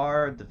Holds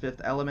Barred, The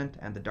Fifth Element,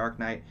 and The Dark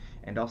Knight,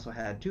 and also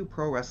had 2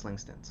 pro wrestling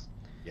stints.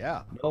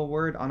 Yeah. No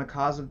word on a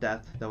cause of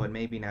death, though it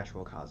may be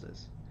natural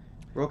causes.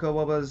 Rocco,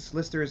 what was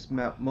Lister's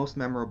most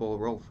memorable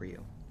role for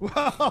you?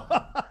 Well,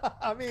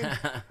 I mean,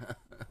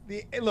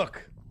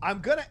 look, I'm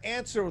going to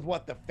answer with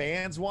what the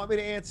fans want me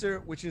to answer,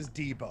 which is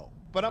Debo.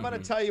 But I'm going to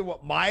tell you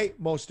what my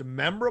most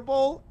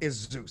memorable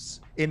is Zeus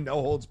in No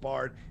Holds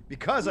Barred,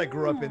 because I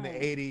grew up in the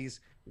 80s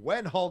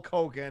when Hulk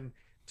Hogan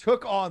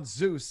took on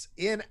Zeus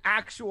in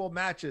actual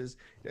matches,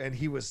 and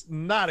he was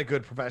not a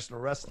good professional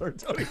wrestler,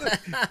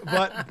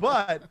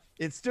 but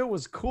it still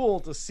was cool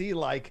to see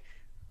like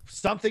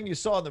something you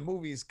saw in the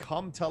movies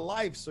come to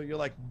life. So you're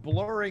like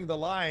blurring the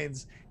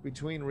lines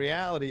between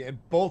reality and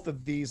both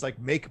of these like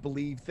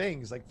make-believe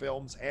things like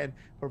films and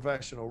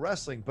professional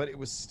wrestling. But it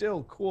was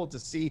still cool to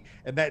see.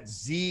 And that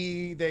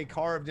Z they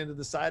carved into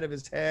the side of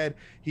his head,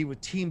 he was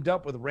teamed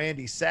up with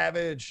Randy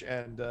Savage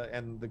and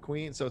the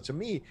Queen. So to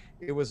me,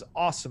 it was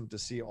awesome to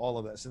see all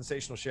of that.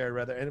 Sensational Sherry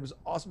rather. And it was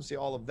awesome to see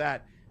all of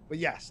that. But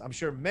yes, I'm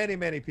sure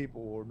many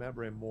people will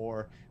remember him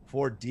more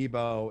for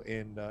Debo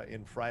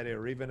in Friday,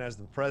 or even as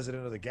the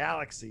president of the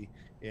galaxy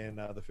in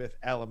The Fifth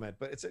Element.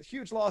 But it's a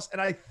huge loss, and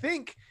I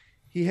think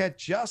he had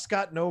just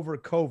gotten over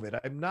COVID.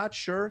 I'm not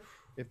sure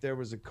if there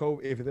was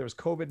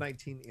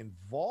COVID-19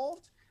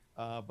 involved,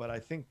 but I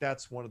think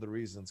that's one of the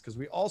reasons. Because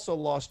we also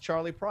lost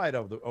Charlie Pride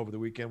over the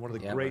weekend, one of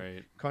the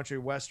great country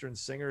western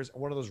singers,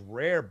 one of those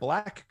rare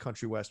black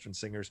country western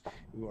singers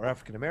who are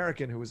African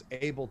American, who was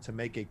able to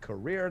make a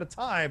career at a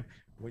time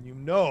when you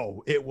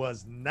know it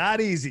was not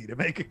easy to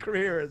make a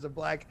career as a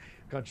black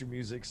country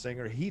music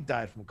singer. He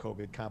died from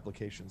COVID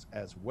complications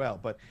as well.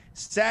 But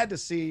sad to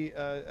see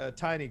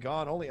Tiny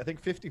gone. Only, I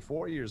think,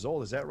 54 years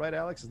old. Is that right,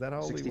 Alex? Is that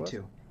how old 62. he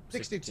was?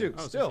 62.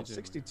 Oh, Still 62.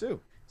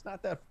 62. It's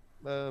not that,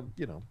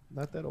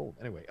 not that old.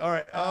 Anyway, all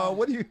right.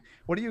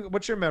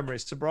 What's your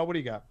memories? Sabra, what do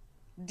you got?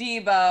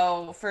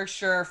 Debo, for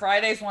sure.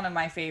 Friday's one of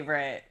my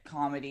favorite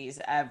comedies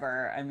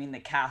ever. I mean, the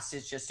cast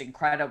is just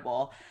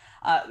incredible.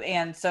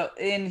 And so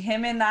in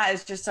that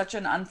is just such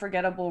an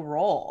unforgettable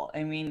role.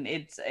 I mean,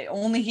 it's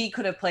only he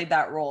could have played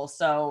that role.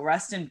 So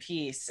rest in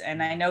peace.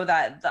 And I know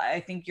that I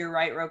think you're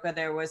right, Roka.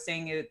 There was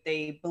saying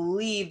they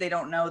believe, they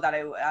don't know that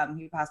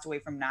he passed away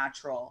from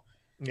natural.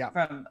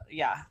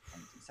 Yeah.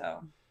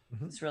 So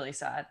it's really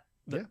sad.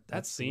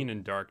 That scene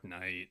in Dark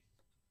Knight,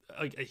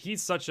 like,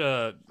 he's such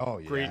a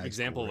great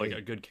example of like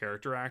a good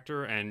character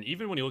actor. And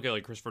even when you look at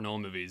like Christopher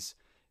Nolan movies,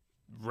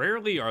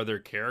 rarely are there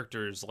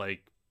characters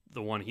like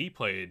the one he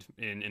played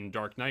in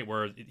Dark Knight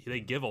where they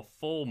give a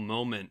full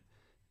moment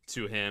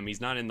to him.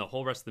 He's not in the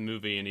whole rest of the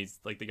movie, and he's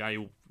like the guy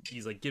who,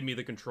 he's like, give me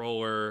the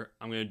controller,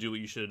 I'm gonna do what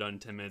you should have done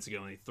 10 minutes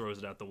ago, and he throws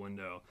it out the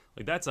window.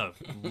 Like, that's a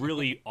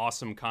really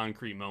awesome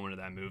concrete moment of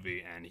that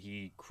movie, and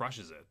he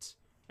crushes it,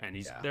 and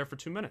he's there for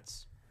 2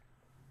 minutes.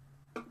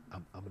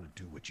 I'm gonna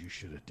do what you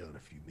should have done a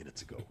few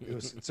minutes ago.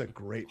 It's a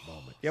great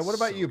moment. Yeah. What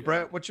about you, good.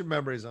 Brett? What's your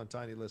memories on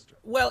Tiny Lister?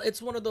 Well,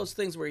 it's one of those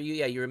things where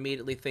you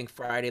immediately think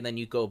Friday, and then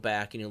you go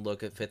back and you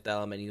look at Fifth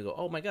Element, and you go,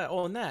 oh my god,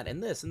 oh, and that,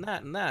 and this, and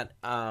that, and that.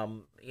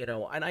 And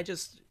I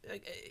just,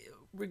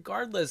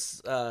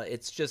 regardless,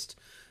 it's just,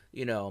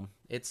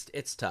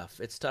 it's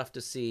tough. It's tough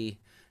to see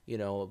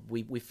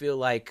we feel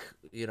like,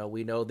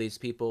 we know these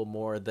people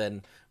more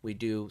than we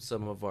do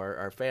some of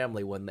our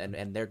family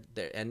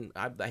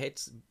I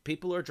hate,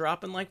 people are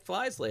dropping like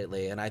flies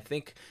lately. And I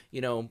think,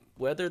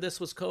 whether this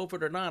was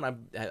COVID or not,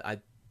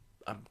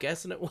 I'm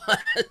guessing it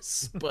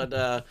was, but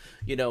I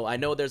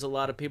know there's a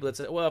lot of people that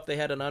say, well, if they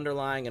had an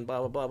underlying and blah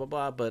blah blah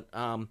blah blah, but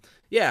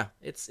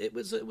it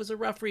was a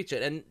rough reach.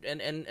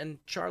 And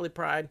Charlie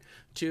Pride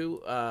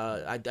too.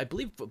 I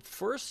believe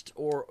first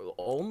or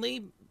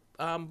only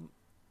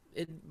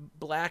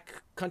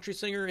black country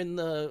singer in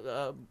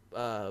the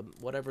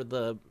whatever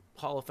the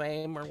Hall of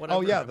Fame or whatever.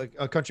 Oh yeah, the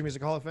Country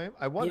Music Hall of Fame.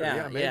 I wonder.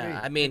 Yeah, maybe.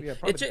 Yeah. I mean,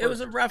 it was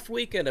a rough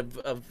weekend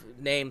of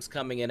names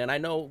coming in, and I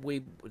know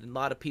a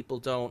lot of people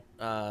don't.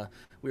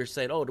 We were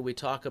saying, do we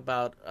talk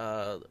about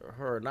her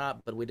or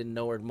not? But we didn't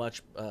know her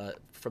much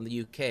from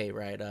the UK,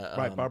 right?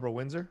 Right, Barbara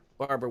Windsor.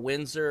 Barbara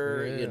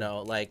Windsor.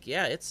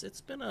 Yeah.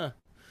 It's been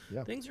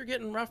things are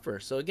getting rougher.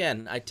 So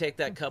again, I take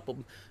that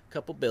couple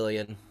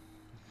billion.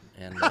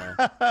 And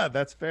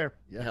that's fair.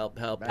 Yeah. Help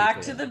back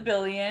people. To the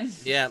billion.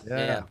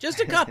 Yeah. Just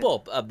a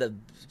couple of the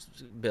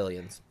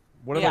billions.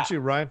 What about you,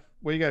 Ryan?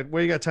 What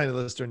you got Tiny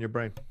Lister in your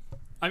brain?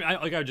 I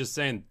like I was just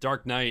saying,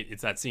 Dark Knight,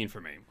 it's that scene for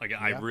me.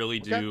 I really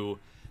do.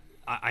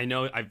 I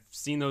know I've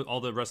seen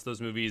all the rest of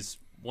those movies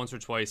once or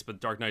twice, but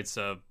Dark Knight's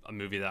a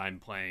movie that I'm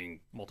playing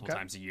multiple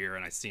times a year,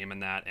 and I see him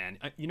in that.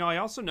 And I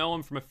also know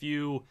him from a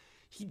few.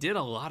 He did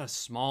a lot of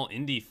small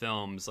indie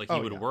films. He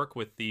would work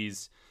with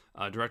these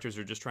directors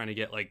who are just trying to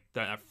get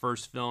that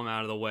first film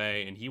out of the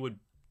way, and he would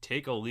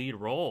take a lead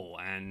role.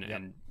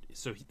 And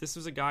so this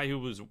was a guy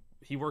who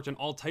worked in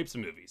all types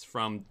of movies,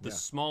 from the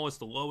smallest,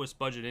 the lowest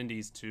budget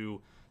indies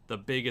to the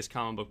biggest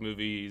comic book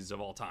movies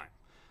of all time.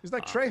 He's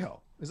like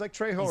Trejo. He's like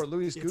Trejo or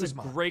Luis Guzman. It's a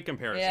great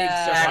comparison.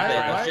 Yeah. Exactly.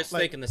 Right? I was just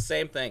thinking the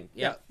same thing.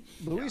 Yeah.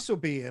 Luis will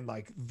be in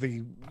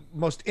the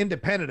most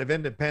independent of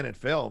independent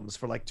films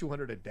for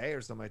 $200 a day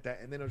or something like that,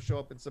 and then he'll show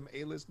up in some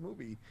A-list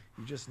movie.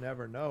 You just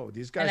never know.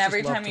 These guys. And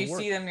every just love time to you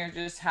work. see them, you're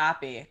just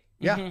happy.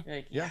 Yeah. You're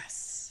like,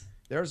 yes.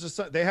 There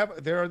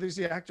are these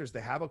actors.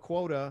 They have a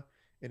quota,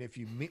 and if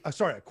you meet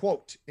a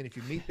quote, and if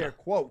you meet their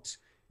quote,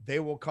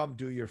 they will come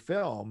do your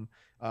film.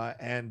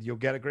 And you'll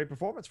get a great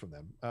performance from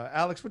them.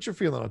 Alex, what's your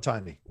feeling on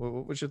Tiny?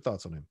 What's your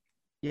thoughts on him?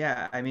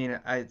 Yeah, I mean,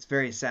 it's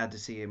very sad to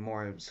see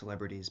more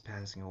celebrities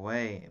passing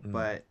away,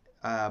 but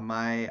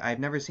I've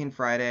never seen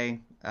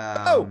Friday.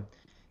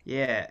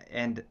 Yeah,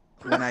 and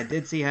when I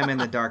did see him in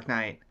The Dark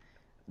Knight,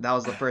 that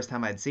was the first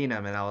time I'd seen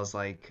him, and I was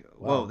like,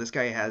 whoa, this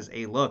guy has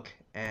a look.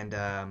 And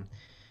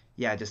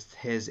just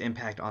his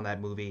impact on that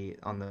movie,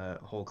 on the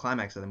whole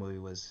climax of the movie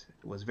was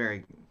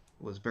very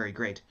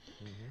great.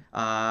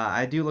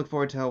 I do look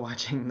forward to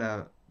watching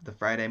the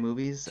Friday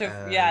movies.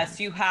 Yes,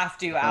 you have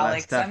to,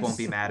 Alex. Steph won't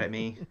be mad at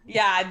me.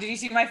 Yeah, did you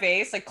see my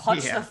face?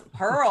 Clutch the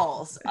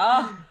pearls.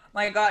 Oh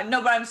my god.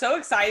 No, but I'm so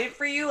excited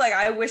for you.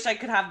 I wish I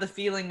could have the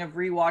feeling of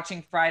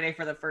rewatching Friday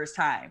for the first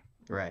time.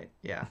 Right,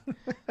 yeah.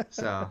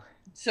 So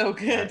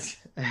good.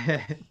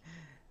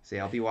 See,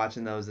 I'll be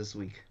watching those this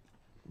week.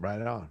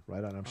 Right on.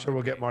 I'm sure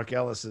we'll get Mark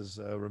Ellis's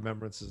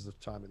remembrances of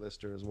Tommy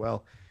Lister as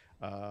well.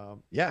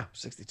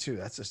 62.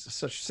 That's just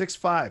such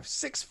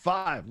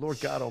 6'5", Lord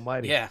God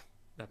Almighty. Yeah,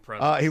 that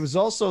presence. He was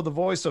also the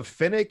voice of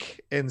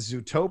Finnick in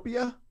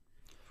Zootopia.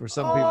 For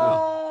some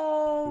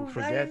people who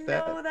forget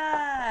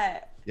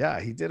that. Yeah,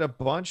 he did a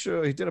bunch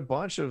of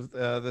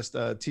this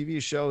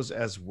TV shows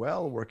as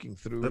well, working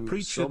through. The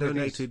preacher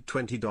donated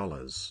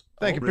 $20.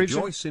 Thank you, preacher.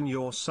 Rejoice in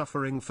your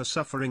suffering, for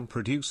suffering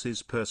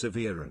produces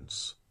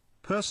perseverance.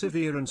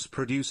 Perseverance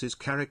produces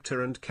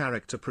character, and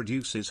character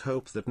produces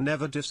hope that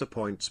never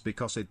disappoints,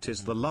 because it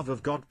is the love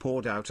of God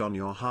poured out on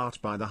your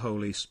heart by the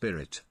Holy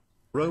Spirit.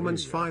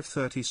 Romans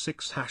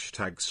 5:36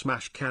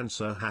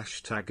 #SmashCancer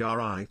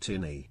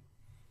 #RITINE.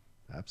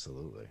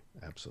 Absolutely.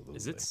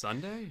 Is it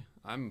Sunday?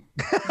 I'm.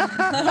 They're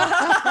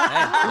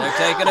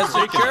taking us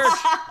to church.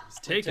 He's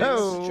taking us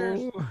to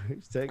church.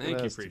 He's taking Thank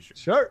us you, to preacher.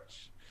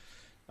 church.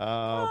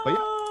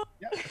 But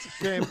it's a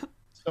shame.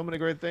 So many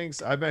great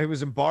things. I bet he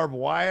was in Barbed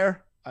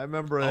Wire. I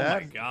remember that. Oh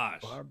my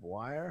gosh. Barbed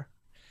Wire.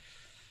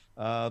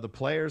 The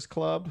Players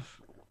Club.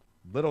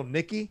 Little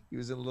Nicky. He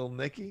was in Little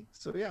Nicky.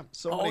 So many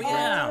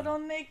Little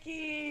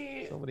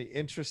Nicky. So many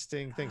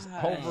interesting things.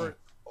 God.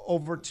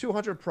 Over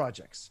 200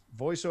 projects.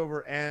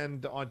 Voiceover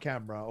and on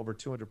camera, over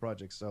 200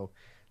 projects. So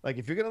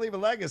if you're gonna leave a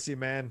legacy,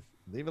 man,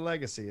 leave a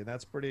legacy, and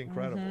that's pretty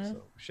incredible.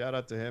 So shout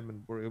out to him,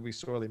 and he'll be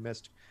sorely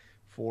missed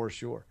for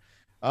sure.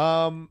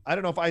 I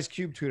don't know if Ice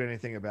Cube tweeted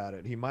anything about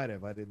it. He might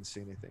have. I didn't see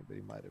anything, but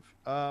he might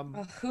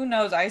have. Who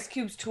knows? Ice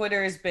Cube's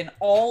Twitter has been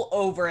all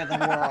over the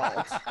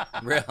world.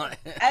 Really?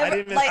 I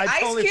totally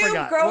Ice Cube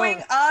forgot.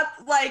 growing up,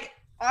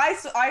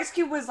 Ice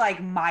Cube was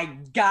my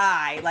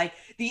guy.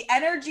 The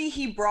energy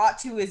he brought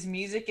to his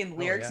music and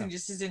lyrics and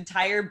just his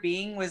entire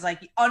being was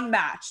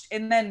unmatched.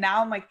 And then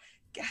now I'm like,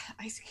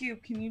 Ice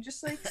Cube, can you just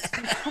stop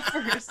for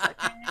a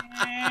second?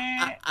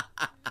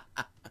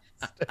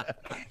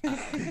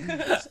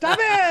 Stop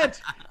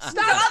it!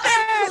 Stop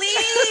it,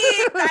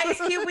 please!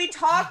 Ice Cube, we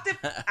talked to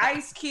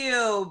Ice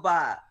Cube.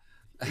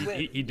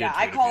 He did. Yeah,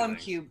 I tweet a call few him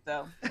things. Cube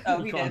though. Oh,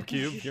 You he call him did.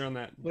 Cube? You're on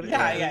that.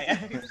 Yeah.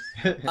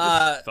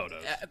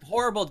 Photos.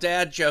 Horrible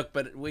dad joke,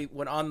 but we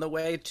went on the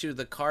way to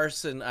the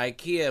Carson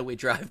IKEA. We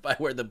drive by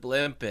where the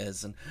blimp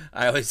is, and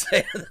I always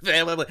say to the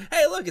family,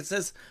 "Hey, look! It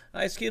says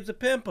Ice Cube's a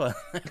pimp." My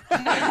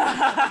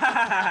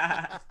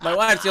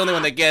wife's the only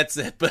one that gets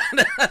it, but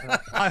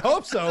I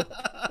hope so.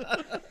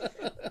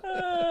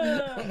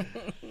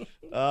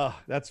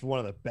 That's one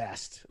of the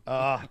best.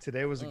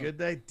 Today was a good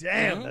day.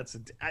 Damn, that's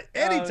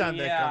anytime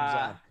that comes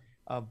on,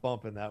 I'm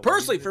bumping that.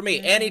 Personally, for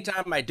me,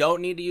 anytime I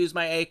don't need to use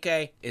my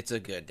AK, it's a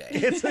good day.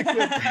 It's a good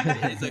day.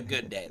 It's a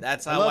good day.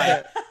 That's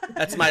how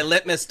that's my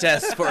litmus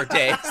test for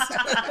days.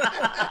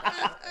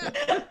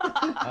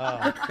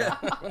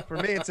 For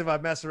me, it's if I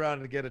mess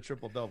around and get a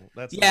triple double.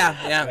 That's true.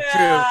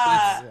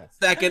 Yeah.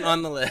 Second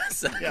on the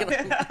list.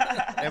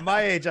 At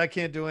my age, I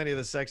can't do any of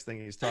the sex thing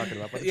he's talking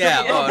about. But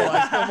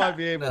I still might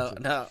be able to.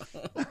 No.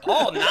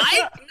 All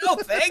night? No,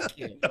 thank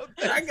you.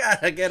 I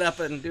gotta get up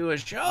and do a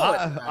show.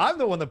 I'm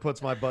the one that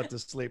puts my butt to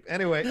sleep.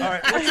 Anyway, all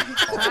right.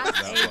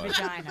 Class A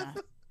vagina.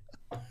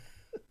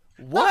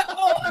 What?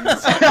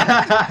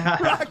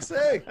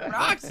 Roxy.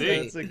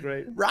 That's a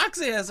great.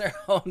 Roxy has her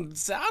own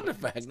sound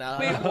effect now.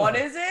 Wait, what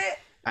is it?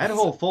 I had a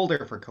whole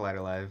folder for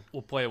Collider Live.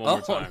 We'll play it one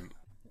more time.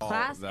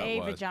 Class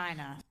A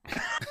vagina.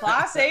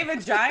 Class A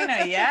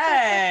vagina,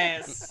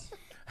 yes.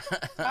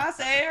 Class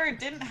A or it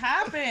didn't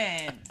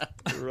happen.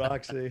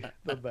 Roxy,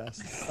 the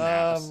best.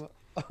 All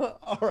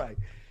right.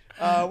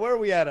 Where are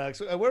we at,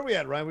 Alex? Where are we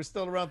at, Ryan? We're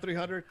still around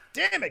 300?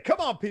 Damn it.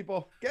 Come on,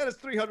 people. Get us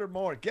 300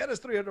 more. Get us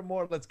 300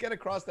 more. Let's get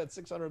across that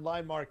 600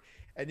 line mark,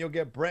 and you'll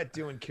get Brett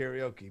doing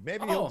karaoke.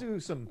 Maybe he'll do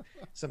some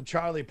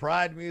Charlie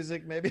Pride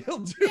music. Maybe he'll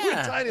do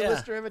a Tiny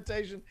Lister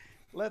imitation.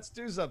 Let's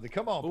do something.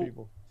 Come on,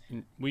 people.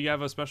 We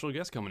have a special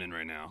guest coming in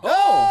right now.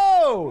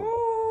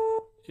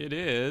 Oh! It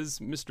is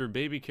Mr.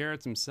 Baby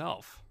Carrots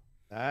himself.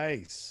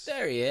 Nice.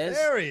 There he is.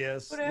 There he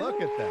is.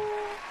 Look at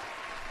that.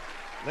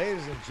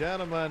 Ladies and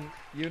gentlemen,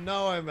 you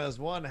know him as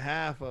one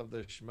half of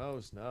the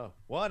Schmoes Know.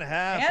 One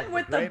half And of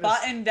with the the greatest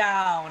button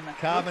down.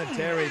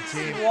 commentary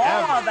team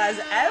Wow, ever. that's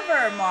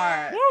ever,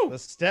 Mark. The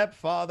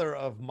stepfather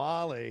of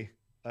Molly.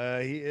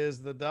 He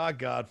is the dog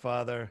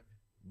godfather,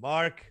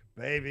 Mark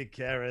Baby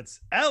Carrots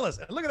Ellis.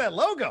 And look at that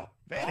logo.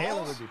 Van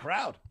Halen would be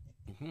proud.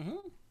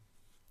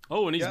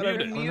 Oh, and he's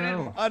muted.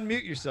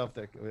 Unmute yourself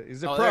there.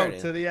 He's a there pro it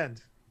is. to the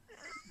end.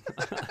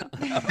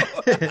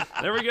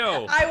 There we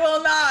go. I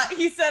will not.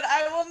 He said,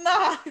 I will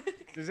not.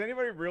 Does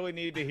anybody really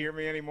need to hear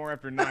me anymore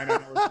after 9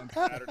 hours on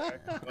Saturday?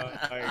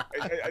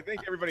 I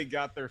think everybody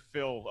got their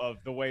fill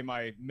of the way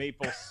my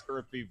maple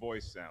syrupy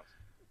voice sounds.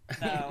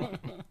 No,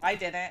 I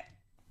didn't.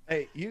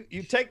 Hey,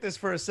 you take this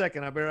for a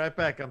second. I'll be right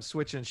back. I'm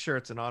switching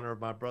shirts in honor of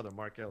my brother,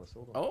 Mark Ellis.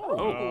 Hold on.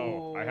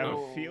 Oh, I have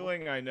a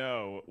feeling I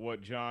know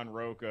what John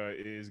Roca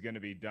is going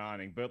to be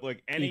donning. But,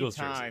 like,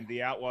 anytime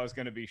the Outlaw is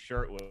going to be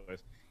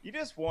shirtless, you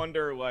just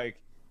wonder,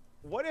 like,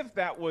 what if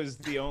that was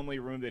the only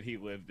room that he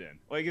lived in?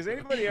 Like, has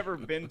anybody ever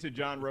been to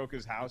John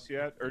Roca's house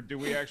yet? Or do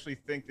we actually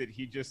think that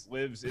he just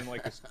lives in,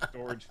 like, a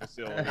storage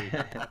facility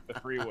off the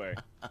freeway?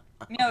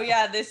 No,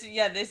 this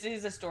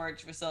is a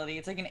storage facility.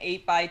 It's like an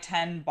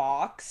 8x10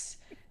 box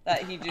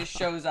that he just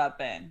shows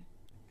up in.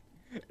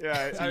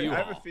 Yeah, I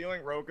have a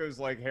feeling Roca's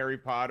like Harry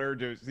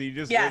Potter. He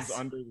just lives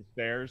under the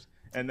stairs,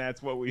 and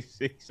that's what we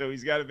see. So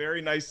he's got a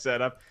very nice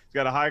setup. He's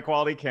got a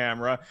high-quality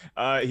camera.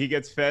 He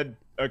gets fed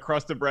a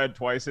crust of bread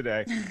twice a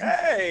day.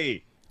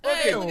 Hey,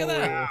 look at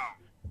that.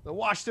 The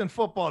Washington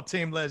football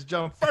team, ladies and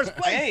gentlemen. First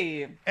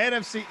place,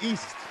 NFC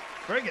East.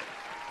 Bring it.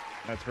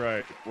 That's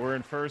right. We're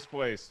in first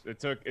place. It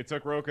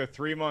took Roca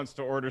 3 months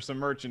to order some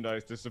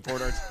merchandise to support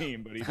our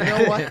team, but he You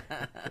know what?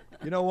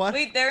 You know what?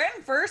 Wait, they're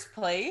in first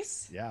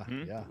place? Yeah,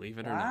 yeah. Believe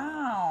it or not.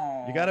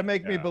 Wow. You got to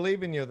make me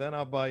believe in you, then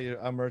I'll buy you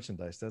our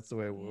merchandise. That's the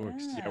way it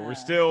works. Yeah, we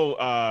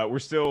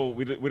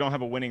don't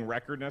have a winning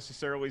record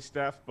necessarily,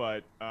 Steph,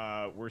 but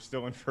we're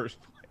still in first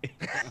place.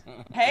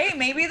 Hey,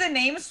 maybe the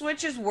name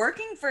switch is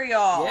working for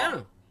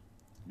y'all.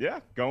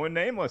 Yeah, going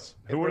nameless.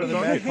 Who would have the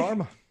thought? bad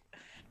karma?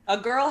 A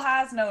girl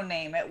has no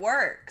name. It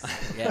works.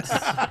 Yes.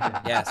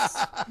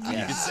 You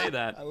can say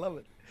that. I love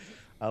it.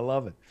 I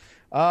love it.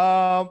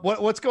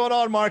 What's going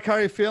on, Mark? How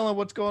are you feeling?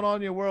 What's going on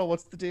in your world?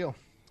 What's the deal?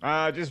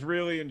 Just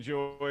really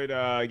enjoyed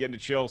getting to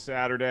chill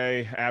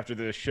Saturday after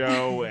the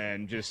show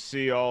and just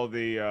see all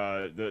the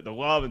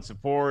love and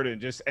support and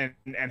just and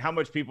how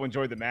much people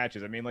enjoyed the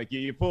matches. I mean, like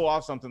you pull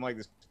off something like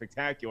this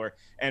spectacular,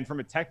 and from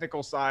a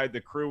technical side,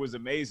 the crew was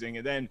amazing,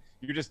 and then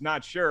you're just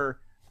not sure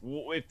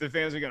if the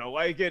fans are going to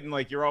like it, and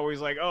like you're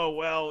always like, oh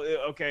well,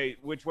 okay,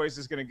 which way is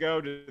this going to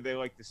go? Do they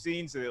like the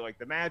scenes? Do they like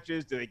the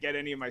matches? Do they get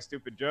any of my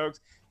stupid jokes?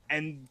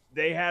 And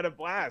they had a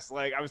blast.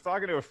 Like I was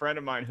talking to a friend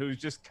of mine who's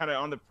just kind of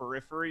on the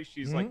periphery.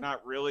 She's like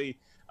not really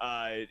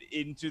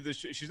into the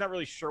she's not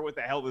really sure what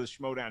the hell the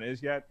Schmodown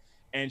is yet,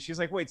 and she's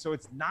like, wait, so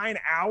it's 9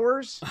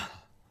 hours?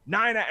 And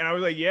I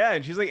was like, yeah.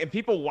 And she's like, and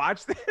people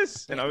watch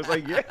this? And I was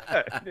like,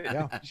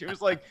 yeah. She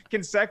was like,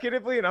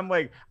 consecutively, and I'm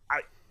like,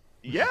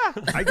 yeah,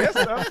 I guess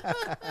so.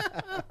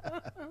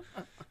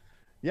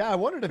 Yeah, I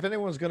wondered if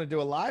anyone was going to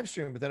do a live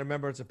stream, but then I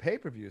remember it's a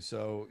pay-per-view,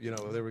 so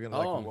they were going to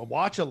a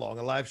watch along,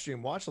 a live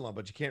stream watch along,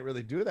 but you can't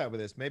really do that with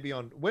this. Maybe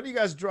when are you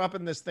guys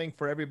dropping this thing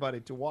for everybody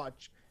to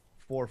watch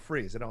for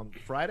free? Is it on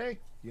Friday?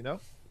 You know?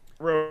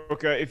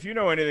 Roka, if you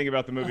know anything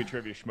about the movie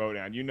Trivia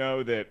Schmodown, you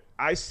know that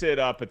I sit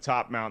up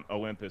atop Mount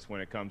Olympus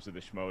when it comes to the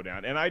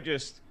Schmodown, and I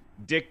just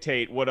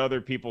dictate what other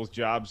people's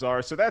jobs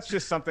are. So that's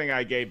just something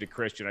I gave to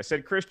Christian. I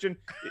said, Christian,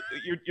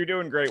 you're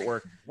doing great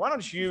work. Why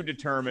don't you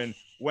determine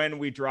when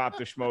we drop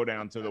the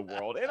Schmodown to the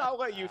world, and I'll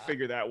let you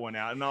figure that one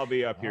out, and I'll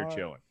be up here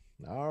chilling.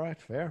 All right,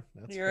 fair.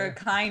 You're a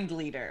kind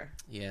leader.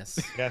 Yes.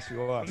 Yes,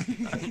 you are.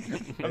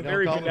 I'm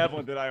very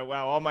benevolent that I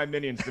allow all my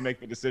minions to make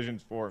the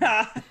decisions for me.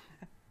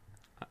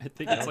 I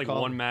think it's like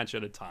one match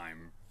at a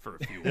time for a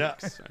few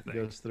weeks. I think.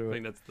 Goes through I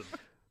think that's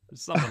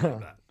something like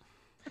that.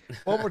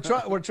 Well,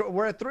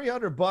 we're at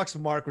 $300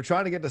 mark. We're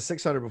trying to get to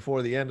 600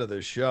 before the end of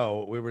the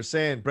show. We were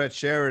saying Brett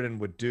Sheridan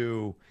would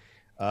do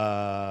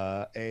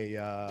a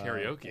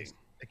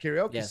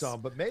karaoke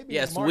song, but maybe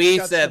Mark we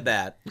said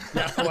that.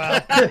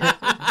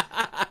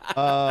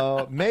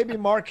 Well, maybe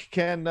Mark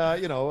can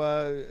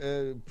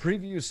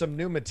preview some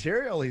new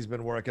material he's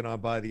been working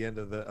on by the end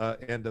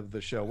of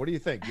the show. What do you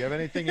think? Do you have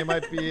anything you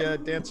might be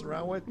dancing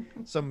around with?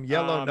 Some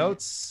yellow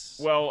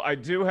notes? Well, I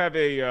do have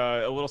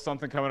a little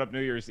something coming up New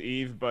Year's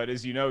Eve, but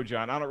as you know,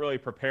 John, I don't really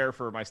prepare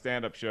for my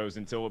stand-up shows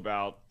until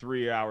about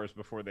 3 hours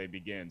before they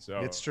begin. So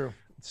it's true.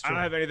 I don't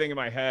have anything in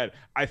my head.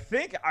 I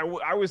think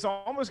I was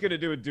almost going to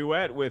do a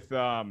duet with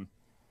I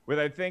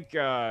think.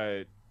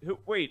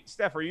 Wait,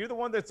 Steph, are you the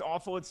one that's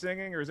awful at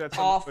singing, or is that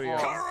somebody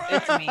else?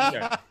 It's me.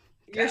 Okay.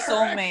 Your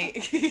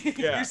soulmate.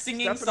 Yeah. Your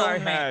singing Steph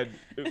soulmate.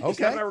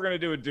 Steph and I were going to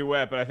do a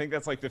duet, but I think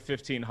that's like the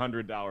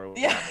 $1,500 level.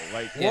 Yeah.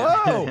 Like,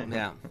 whoa.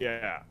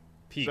 Yeah.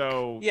 Peak.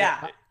 So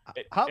yeah.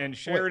 And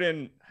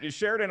Sheridan,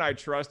 I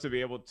trust to be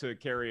able to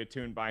carry a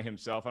tune by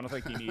himself. I don't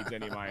think he needs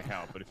any of my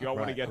help. But if y'all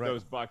want to get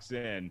those bucks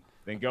in,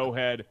 then go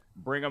ahead,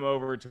 bring them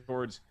over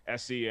towards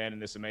SEN and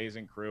this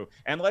amazing crew,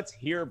 and let's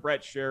hear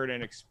Brett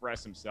Sheridan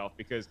express himself,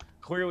 because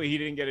clearly he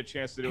didn't get a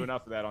chance to do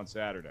enough of that on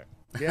Saturday.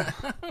 Yeah.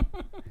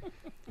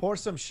 Pour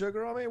some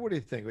sugar on me. What do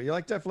you think? You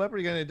like Def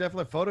Leppard? You got any Def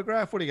Leppard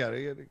photograph? What do you got?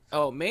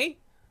 Oh, me?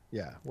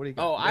 Yeah. What do you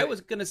got? Oh, I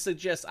was gonna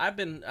suggest. I've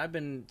been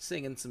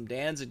singing some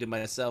Danzig to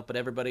myself, but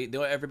everybody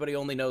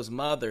only knows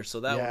Mother,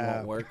 so that one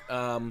won't work.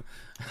 I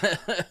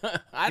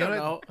don't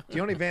know. Do you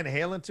know any Van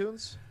Halen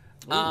tunes?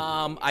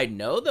 I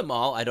know them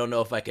all. I don't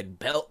know if I could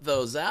belt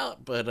those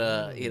out, but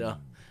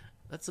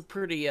that's a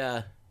pretty.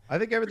 I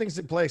think everything's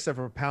in play except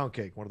for Pound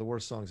Cake, one of the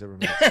worst songs ever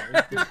made.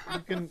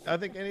 I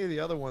think any of the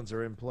other ones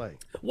are in play.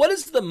 What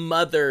is the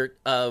mother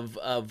of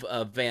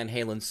Van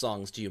Halen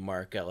songs to you,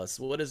 Mark Ellis?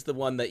 What is the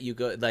one that you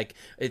go like?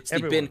 It's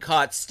Everyone. Been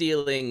Caught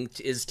Stealing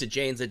is to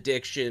Jane's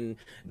Addiction,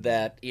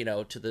 that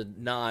to the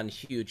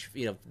non-huge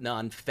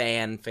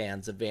non-fan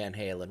fans of Van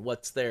Halen.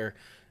 What's their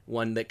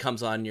one that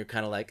comes on? And you're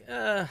kind of like,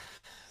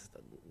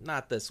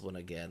 not this one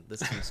again.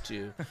 This one's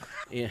too.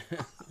 Yeah.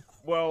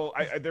 Well,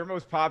 their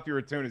most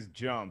popular tune is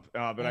Jump,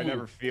 but I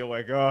never feel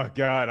like, oh,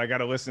 God, I got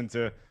to listen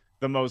to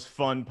the most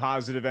fun,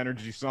 positive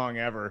energy song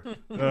ever.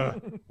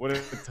 What a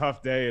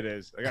tough day it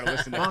is. I got to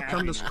listen to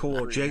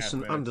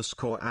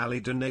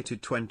Mark_Jason_Ali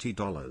donated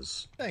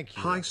 $20. Thank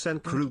you. Hi,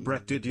 SEN crew.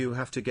 Brett, did you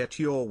have to get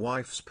your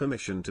wife's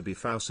permission to be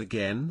Faust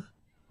again?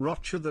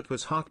 Roger, that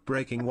was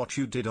heartbreaking what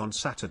you did on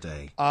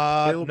Saturday.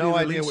 No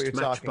idea what you're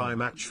match talking by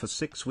about. match for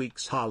 6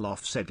 weeks,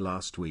 Harloff said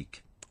last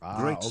week.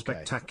 Great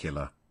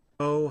spectacular.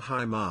 Oh,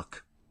 hi,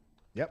 Mark.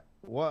 Yep.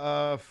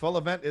 Full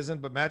event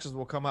isn't, but matches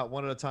will come out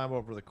one at a time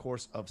over the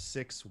course of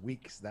 6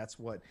 weeks. That's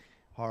what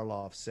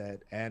Harloff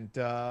said. And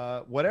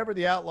whatever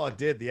the Outlaw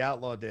did, the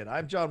Outlaw did.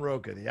 I'm John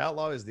Roca. The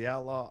Outlaw is the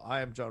Outlaw.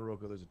 I am John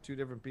Roca. Those are two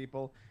different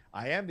people.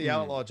 I am the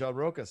Outlaw John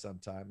Roca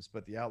sometimes,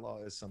 but the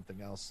Outlaw is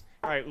something else.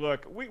 All right,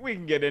 look, we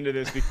can get into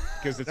this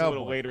because it's a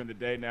little later in the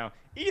day now.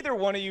 Either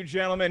one of you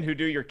gentlemen who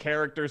do your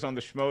characters on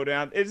the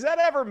Schmodown, does that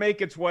ever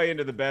make its way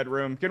into the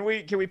bedroom? Can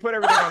we put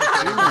everything on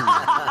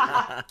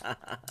the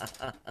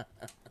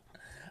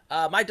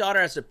table? My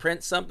daughter has to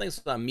print something,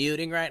 so I'm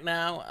muting right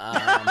now.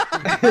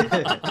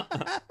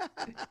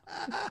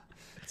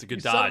 It's a good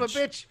you dodge. Son of a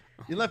bitch.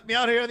 You left me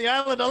out here on the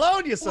island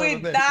alone, you son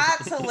of a bitch.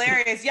 That's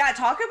hilarious. Yeah,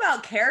 talk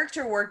about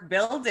character work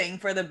building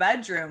for the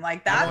bedroom.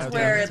 Like, that's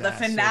where the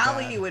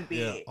finale would be.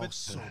 Yeah.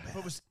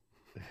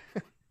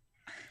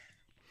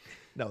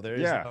 No, there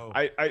is no.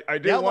 I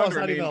do the Outlaw's wonder.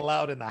 not even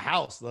allowed in the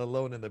house, let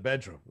alone in the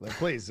bedroom. Like,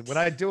 please, when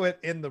I do it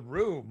in the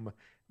room,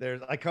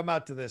 I come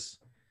out to this.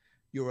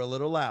 You were a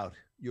little loud.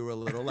 You were a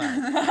little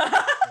loud.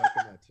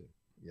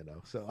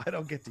 So I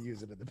don't get to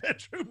use it in the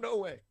bedroom. No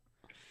way.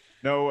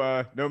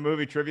 No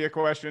movie trivia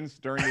questions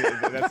during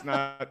that's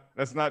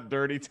not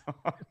dirty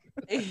talk.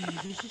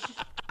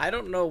 I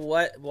don't know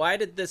why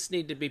did this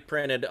need to be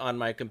printed on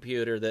my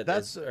computer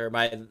or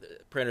my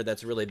printer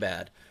that's really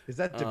bad. Is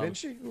that Da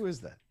Vinci? Who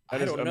is that?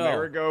 That is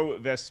Amerigo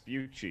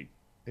Vespucci.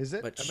 Is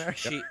it? But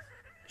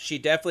she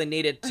definitely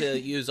needed to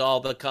use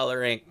all the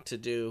color ink to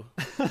do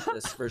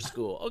this for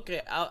school.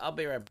 Okay, I'll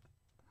be right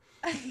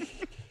back.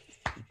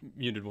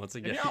 Muted once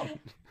again.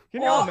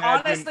 Can you Well,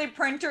 imagine? honestly,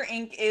 printer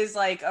ink is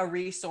like a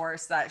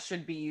resource that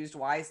should be used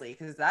wisely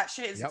because that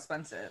shit is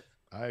expensive.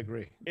 I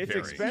agree. It's Very.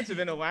 expensive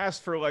and it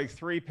lasts for like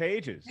 3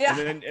 pages. Yeah.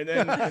 And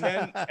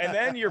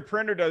then your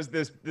printer does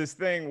this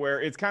thing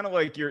where it's kind of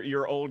like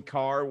your old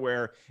car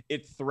where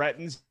it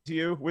threatens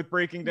you with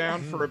breaking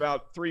down for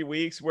about 3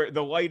 weeks, where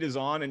the light is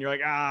on and you're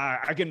like,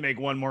 I can make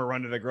one more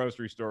run to the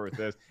grocery store with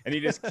this. And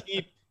you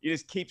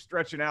just keep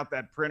stretching out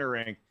that printer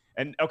ink.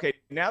 And okay,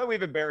 now that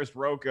we've embarrassed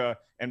Roka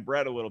and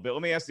Brett a little bit,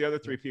 let me ask the other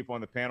 3 people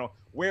on the panel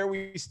where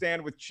we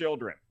stand with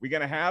children. We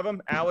gonna have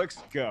them? Alex,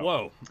 go.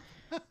 Whoa.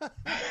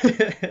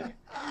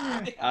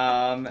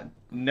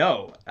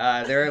 No.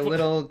 They're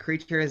little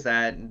creatures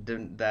that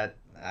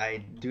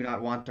I do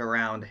not want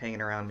around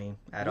hanging around me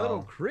at all.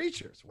 Little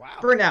creatures. Wow.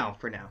 For now.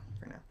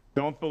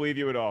 Don't believe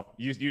you at all.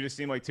 You just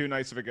seem like too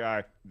nice of a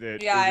guy.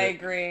 I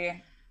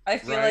agree. I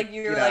feel Right? like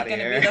you're Get like outta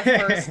gonna here. be the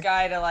first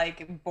guy to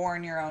like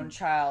born your own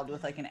child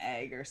with like an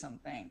egg or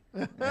something.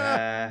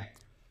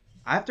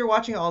 After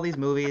watching all these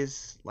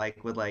movies,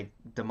 like with like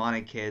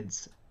demonic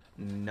kids,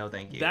 no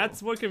thank you.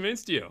 That's what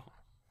convinced you.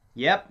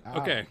 Yep.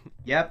 Okay.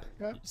 Yep.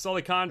 You saw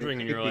The Conjuring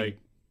and you're like,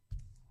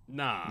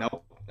 nah.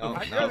 Nope.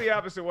 I go the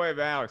opposite way of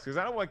Alex because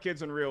I don't want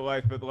kids in real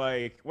life, but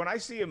like when I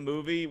see a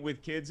movie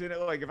with kids in it,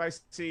 like if I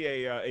see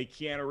a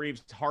Keanu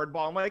Reeves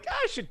hardball, I'm like,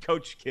 I should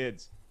coach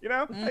kids. You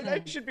know,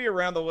 I should be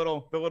around the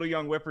little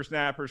young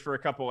whippersnappers for a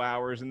couple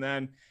hours, and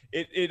then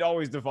it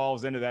always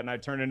devolves into that, and I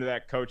turn into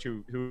that coach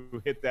who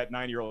hit that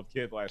 9-year-old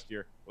kid last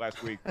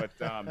week. But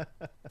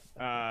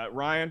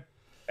Ryan,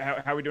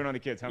 how are we doing on the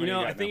kids? How many?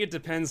 I think it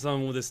depends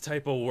on this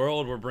type of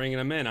world we're bringing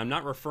them in. I'm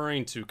not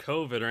referring to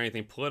COVID or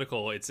anything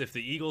political. It's if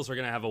the Eagles are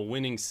going to have a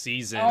winning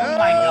season. Oh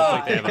my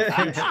God. They have a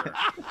future.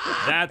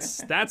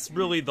 That's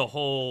really the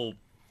whole.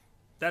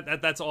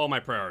 That's all my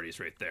priorities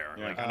right there.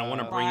 Yeah. Like I don't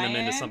want to bring them into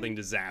Ryan? something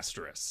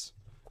disastrous,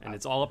 and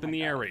it's all up in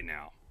the air right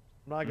now.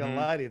 I'm not gonna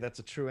lie to you. That's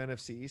a true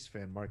NFC East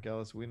fan, Mark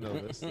Ellis. We know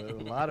this. A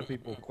lot of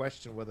people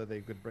question whether they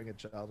could bring a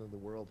child into the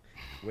world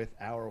with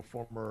our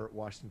former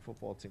Washington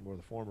football team, or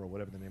the former,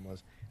 whatever the name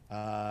was,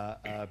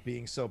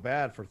 being so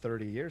bad for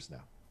 30 years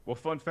now. Well,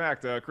 fun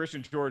fact,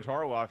 Christian George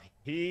Harloff,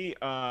 he,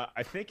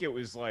 I think it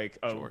was like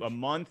a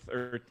month,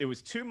 or it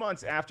was 2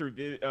 months after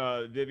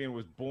Vivian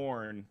was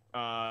born,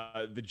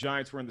 the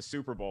Giants were in the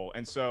Super Bowl.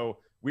 And so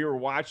we were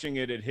watching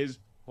it at his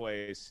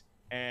place,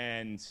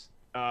 and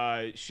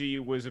she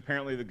was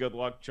apparently the good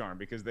luck charm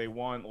because they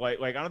won. Like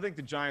I don't think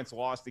the Giants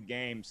lost a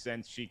game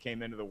since she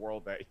came into the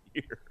world that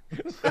year.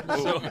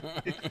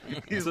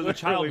 He's So the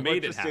child literally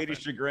made much it to Sadie's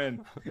happen.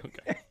 chagrin.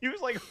 Okay. He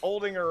was like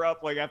holding her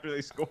up like after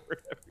they scored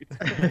every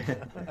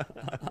time.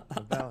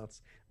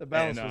 The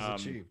balance And,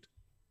 was achieved.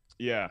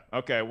 Yeah.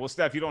 Okay. Well,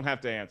 Steph, you don't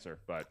have to answer,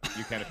 but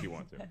you can if you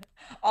want to.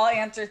 I'll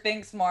answer.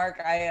 Thanks, Mark.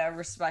 I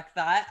respect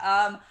that.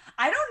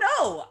 I don't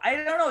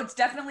know. It's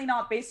definitely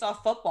not based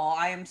off football.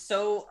 I am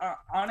so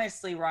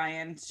honestly,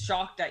 Ryan,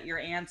 shocked at your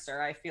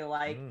answer. I feel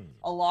like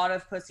a lot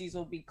of pussies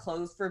will be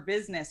closed for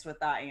business with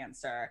that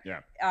answer. Yeah.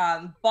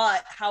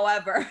 But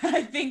however,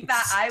 I think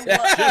that I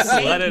will Just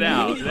let it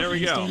out. There we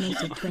go.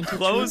 Donated 22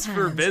 Close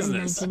for pounds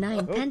business. and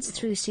 99 pence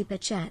through Super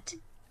Chat.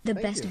 The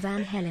best you.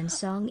 Van Halen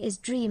song is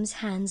Dreams,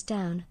 hands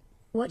down.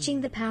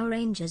 Watching the Power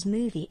Rangers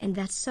movie and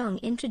that song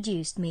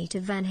introduced me to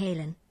Van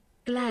Halen.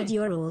 Glad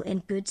you're all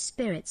in good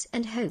spirits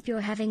and hope you're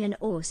having an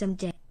awesome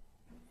day.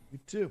 You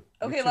too.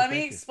 Okay, let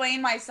me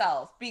explain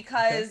myself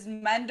because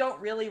men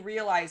don't really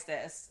realize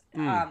this.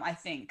 I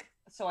think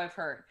so. I've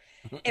heard.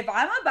 If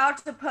I'm about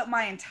to put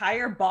my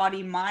entire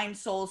body, mind,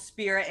 soul,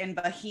 spirit, and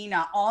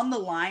vagina on the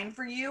line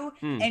for you,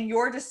 and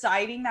you're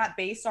deciding that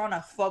based on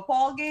a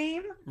football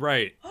game,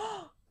 Right.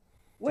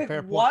 wait,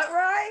 fair point. what,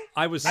 Rye?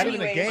 I was Not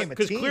even a Anyways, game, a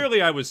because team.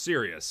 clearly I was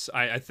serious.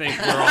 I think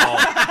we're all.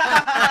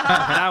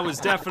 That was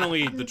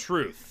definitely the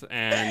truth,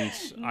 and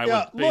I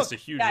Yeah, would base look, a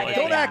huge. Yeah, life yeah,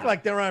 Don't on yeah. act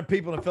like there aren't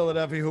people in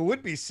Philadelphia who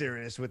would be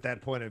serious with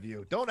that point of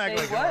view. Don't act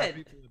They like there aren't would.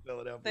 people in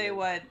Philadelphia. They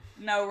would.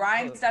 No,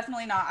 Ryan's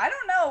definitely not. I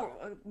don't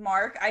know,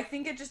 Mark. I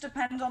think it just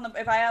depends on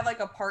if I have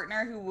like a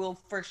partner who will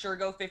for sure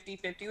go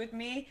 50-50 with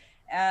me,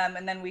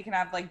 and then we can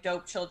have like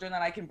dope children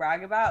that I can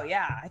brag about.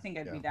 Yeah, I think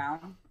I'd be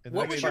down. And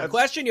What then was we- your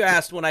question you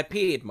asked when I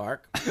peed,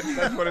 Mark?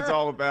 That's what it's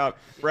all about.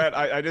 Brett,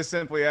 I just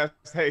simply asked,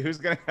 hey, who's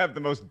going to have the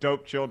most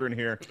dope children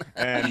here?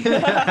 And raise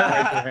your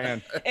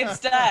hand. It's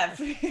Steph.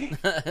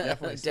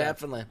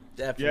 Definitely.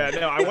 Yeah,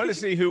 no, I wanted to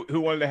see who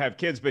wanted to have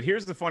kids. But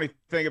here's the funny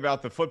thing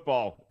about the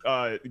football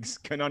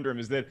conundrum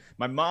is that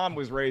my mom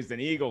was raised an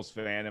Eagles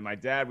fan, and my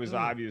dad was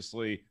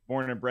obviously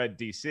born and bred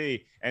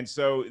DC. And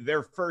so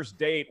their first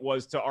date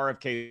was to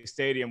RFK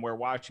Stadium where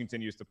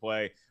Washington used to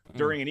play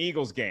during an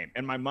Eagles game.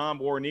 And my mom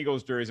wore an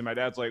Eagles jersey, and my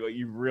dad's like,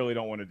 you really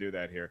don't want to do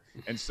that here.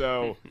 And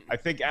so I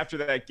think after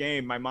that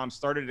game, my mom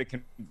started to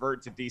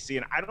convert to DC.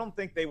 And I don't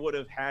think they would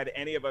have had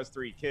any of us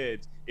 3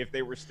 kids if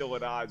they were still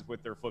at odds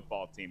with their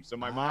football team. So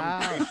my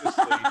mom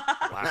graciously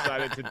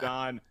decided to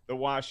don the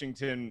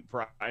Washington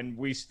pride, and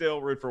we still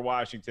root for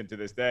Washington to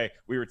this day.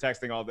 We were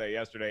texting all day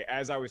yesterday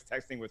as I was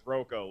texting with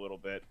Rocco a little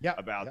bit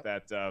about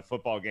that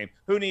football game.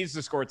 Who needs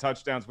to score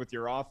touchdowns with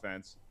your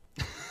offense?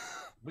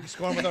 We can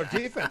score them with our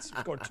defense. We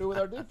scored 2 with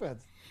our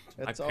defense.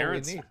 That's all we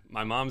need.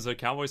 My mom's a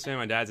Cowboys fan,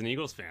 my dad's an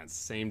Eagles fan.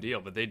 Same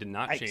deal, but they did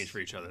not change for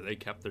each other. They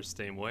kept their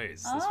same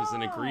ways. This was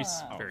in a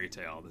Grease fairy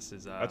tale. This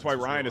is that's why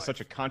Ryan is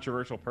such a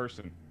controversial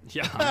person.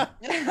 Yeah.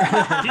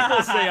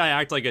 People say I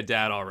act like a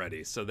dad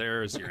already, so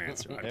there's your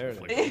answer.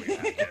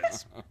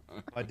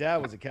 My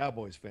dad was a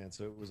Cowboys fan,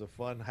 so it was a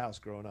fun house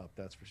growing up.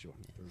 That's for sure.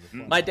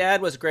 My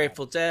dad was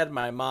Grateful Dead.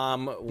 My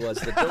mom was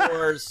The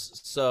Doors,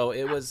 so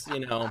it was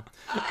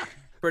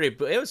pretty.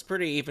 It was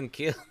pretty even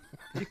keel.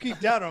 You keep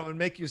down, I'm gonna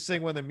make you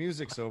sing when the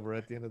music's over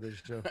at the end of the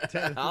show.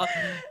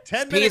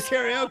 10-minute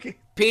karaoke.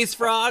 Peace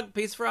Frog.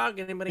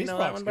 Anybody know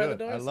that one by The good.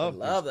 Doors? I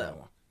love that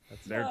one.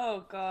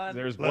 Oh God.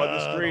 There's blood in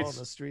the streets. On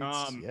the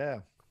streets. Yeah.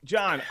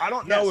 John, I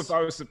don't know if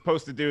I was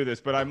supposed to do this,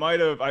 but I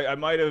might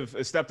have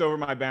stepped over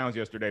my bounds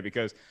yesterday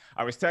because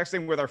I was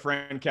texting with our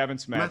friend Kevin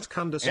Smith.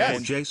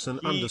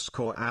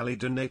 Matt_Jason_Ali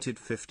donated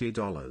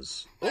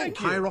 $50.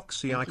 Hi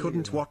Roxy, I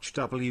couldn't watch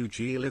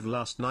WG Live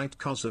last night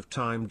cause of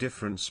time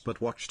difference, but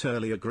watched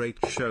earlier. Great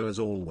show as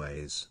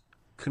always.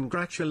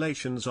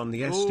 Congratulations on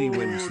the SD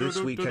wins this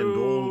weekend.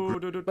 All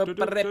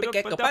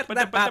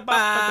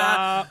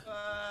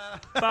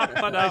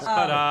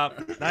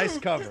Nice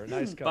cover.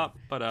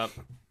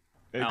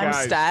 Hey, I'm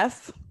guys,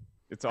 Steph.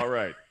 It's all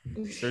right.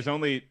 There's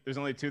only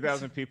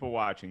 2,000 people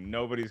watching.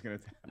 Nobody's gonna.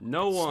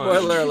 No one.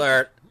 Spoiler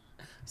alert.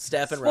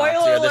 Steph and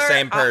Roxy are the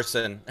same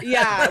person.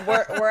 Yeah,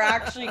 we're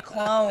actually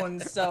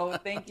clones. So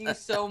thank you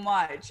so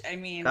much. I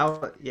mean,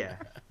 that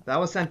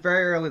was sent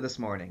very early this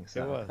morning.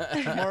 So. It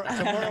was.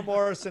 Tamara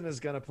Morrison is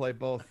gonna play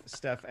both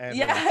Steph and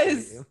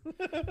yes.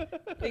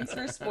 Thanks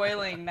for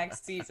spoiling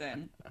next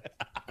season.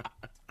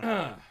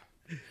 I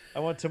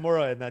want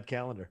Tamura in that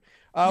calendar.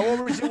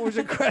 What was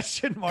your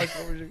question, Mark?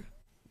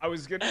 I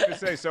was going to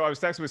say, so I was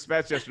texting with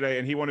Spets yesterday,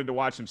 and he wanted to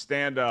watch some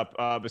stand-up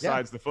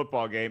besides the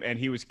football game, and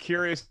he was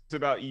curious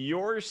about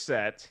your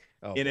set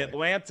in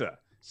Atlanta.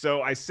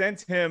 So I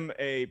sent him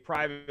a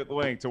private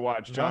link to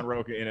watch John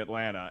Roca in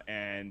Atlanta,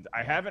 and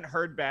I haven't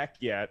heard back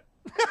yet.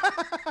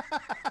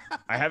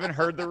 I haven't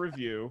heard the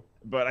review,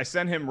 but I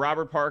sent him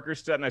Robert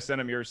Parker's set, and I sent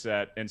him your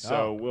set, and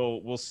so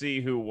we'll see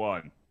who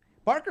won.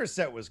 Parker's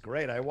set was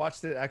great. I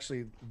watched it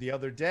actually the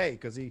other day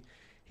because he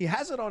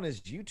has it on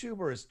his YouTube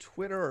or his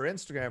Twitter or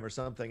Instagram or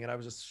something. And I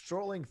was just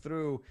strolling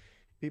through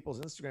people's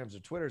Instagrams or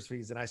Twitter's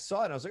feeds, and I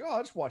saw it. And I was like,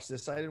 I'll just watch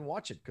this. I didn't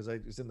watch it because I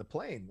was in the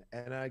plane,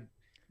 and I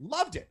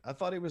loved it. I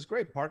thought he was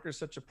great. Parker's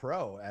such a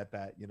pro at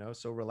that,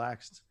 so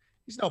relaxed.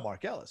 He's no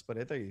Mark Ellis, but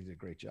I think he did a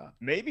great job.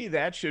 Maybe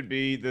that should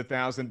be the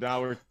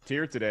 $1,000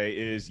 tier today.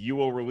 Is you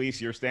will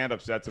release your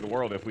stand-up set to the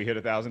world if we hit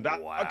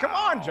 $1,000. Wow. Come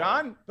on,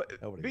 John.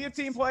 Be a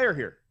team player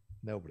here.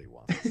 Nobody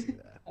wants to see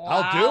that. Wow.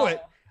 I'll do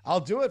it. I'll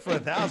do it for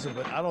 $1,000,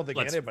 but I don't think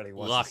anybody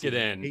wants lock to see it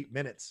in 8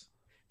 minutes.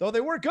 Though they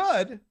were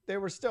good, they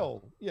were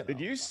still, Did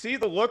you see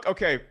the look?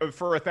 Okay,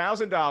 for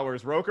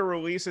 $1,000, Roca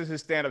releases his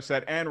stand-up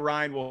set, and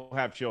Ryan will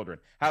have children.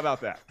 How about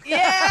that?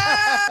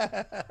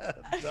 Yeah.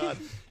 Done.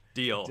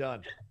 Deal.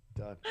 Done.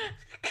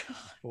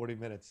 40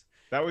 minutes.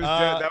 That was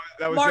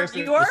that was Mark, just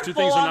you are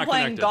full on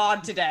playing connected.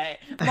 God today.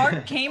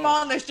 Mark came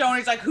on the show and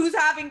he's like, "Who's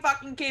having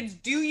fucking kids?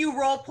 Do you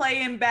role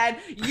play in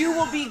bed? You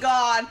will be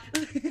God."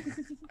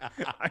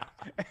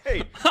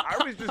 Hey, I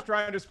was just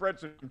trying to spread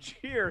some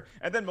cheer,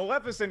 and then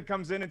Maleficent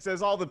comes in and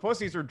says all the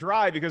pussies are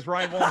dry because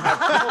Ryan won't have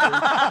children.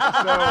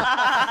 So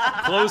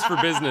closed for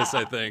business,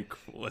 I think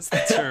was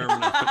the term.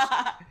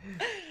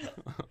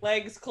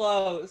 Legs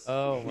closed.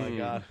 Oh my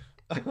God.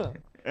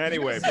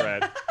 Anyway,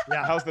 Brad,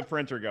 how's the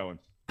printer going?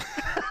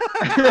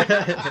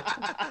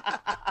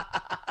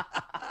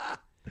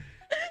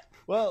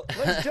 Well,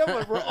 ladies and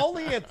gentlemen, we're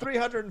only at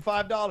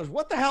 $305.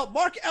 What the hell?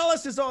 Mark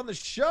Ellis is on the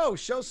show.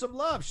 Show some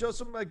love.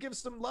 Give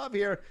some love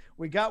here.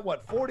 We got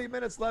 40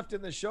 minutes left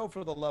in the show,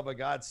 for the love of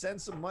God.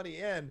 Send some money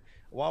in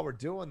while we're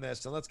doing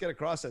this, and let's get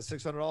across that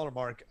 $600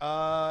 mark.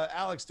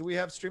 Alex, do we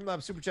have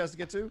Streamlabs Super Chats to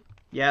get to?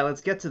 Yeah,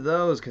 let's get to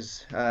those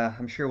because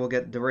I'm sure we'll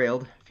get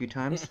derailed a few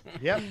times.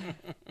 Yep.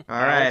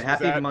 All right,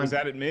 happy Monday. Was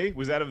that at me?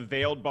 Was that a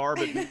veiled barb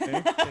at me?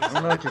 I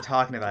don't know what you're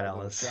talking about,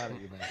 Ellis.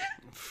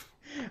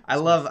 I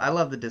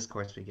love the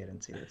discourse we get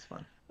into. It's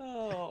fun.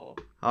 Oh.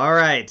 All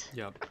right.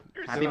 Yep.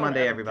 Happy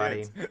Monday,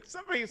 everybody.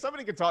 Somebody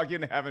could talk you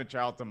into having a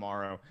child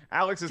tomorrow.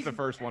 Alex is the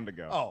first one to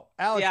go. Oh,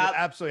 Alex will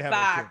absolutely have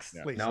facts. a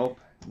kid. Please. Nope.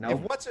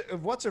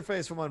 If what's her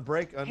face from on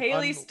break?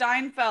 Haley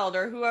Steinfeld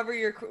or whoever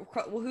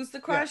who's the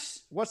crush?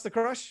 Yeah. What's the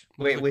crush?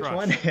 Wait, which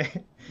one?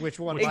 Which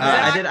one?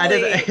 Exactly.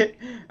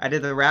 I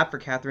did the rap for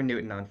Catherine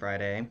Newton on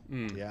Friday.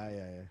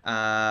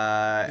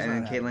 Yeah. And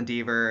then Caitlin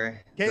Deaver.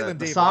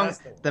 The song,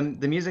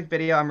 the music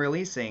video I'm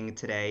releasing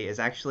today is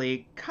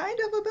actually kind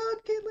of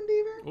about Caitlin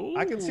Deaver. Ooh.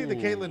 I can see the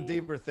Caitlin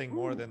Deaver thing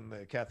more than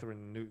the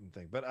Catherine Newton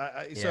thing, but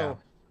I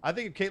think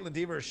if Caitlin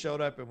Deaver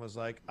showed up and was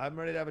like, "I'm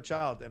ready to have a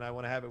child and I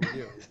want to have it with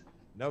you,"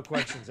 no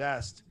questions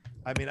asked.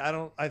 I mean,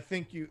 I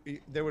think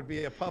there would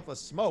be a puff of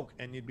smoke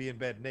and you'd be in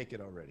bed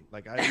naked already.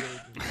 Like I really.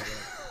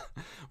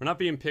 We're not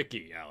being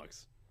picky,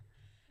 Alex.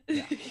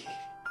 Yeah.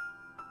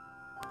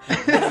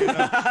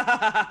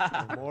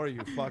 The more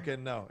you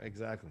fucking know.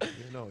 Exactly.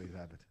 You know you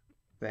have it.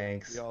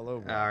 Thanks. Be all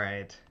over. All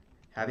right.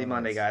 Happy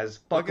Monday, guys.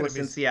 Buckless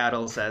in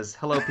Seattle says,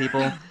 hello,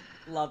 people.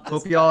 Love this.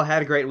 Hope you all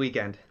had a great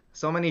weekend.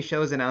 So many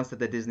shows announced at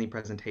the Disney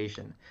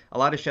presentation. A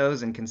lot of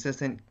shows and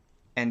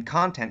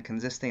content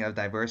consisting of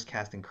diverse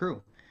cast and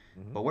crew.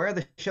 But where are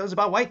the shows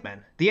about white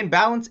men? The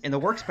imbalance in the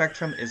work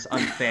spectrum is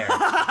unfair.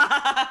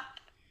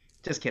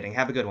 Just kidding.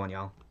 Have a good one,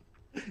 y'all.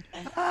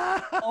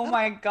 Oh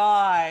my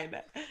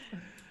god.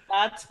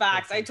 That's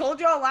facts. I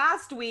told y'all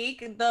last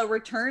week the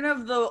return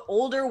of the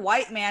older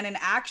white man in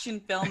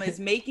action film is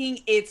making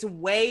its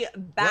way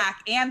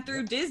back and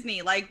through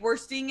Disney. Like, we're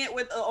seeing it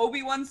with the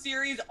Obi-Wan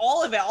series,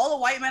 all of it. All the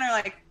white men are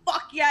like,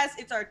 fuck yes,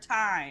 it's our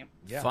time.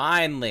 Yeah.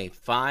 Finally.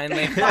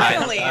 Finally.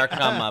 Our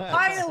come up.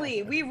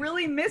 Finally. We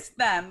really missed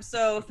them.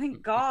 So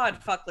thank God,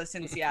 fuckless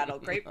in Seattle.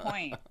 Great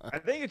point. I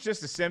think it's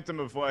just a symptom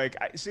of like,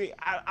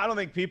 I don't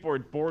think people are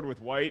bored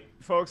with white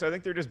folks. I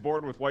think they're just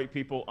bored with white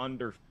people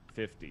under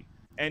 50.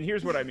 And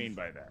here's what I mean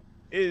by that.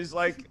 Is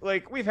like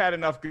we've had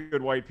enough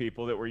good white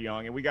people that were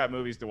young and we got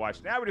movies to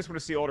watch. Now we just want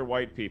to see older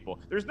white people.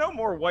 There's no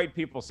more white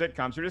people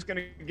sitcoms. We're just going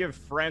to give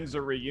Friends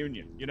a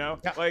reunion, you know?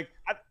 Yeah. Like,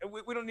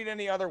 we don't need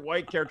any other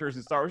white characters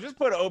in Star Wars. Just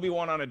put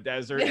Obi-Wan on a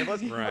desert. And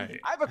let's, right.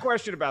 I have a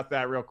question about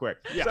that real quick.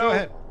 Yeah. So, go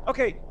ahead.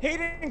 Okay,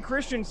 Hayden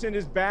Christensen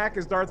is back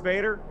as Darth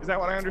Vader. Is that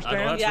what I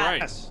understand? That's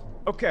right. Yes.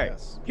 Okay,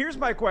 here's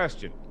my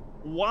question.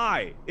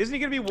 Why? Isn't he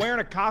going to be wearing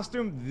a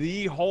costume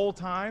the whole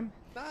time?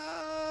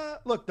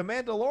 Look, The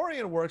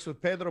Mandalorian works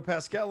with Pedro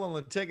Pascal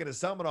and taking his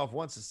helmet off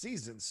once a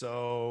season,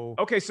 so...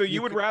 Okay, so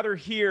you would rather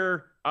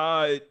hear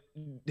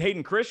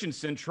Hayden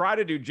Christensen try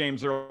to do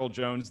James Earl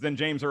Jones than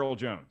James Earl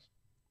Jones?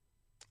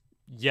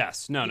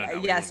 Yes. No.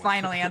 Yes,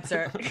 final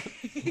answer.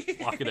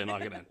 Lock it in.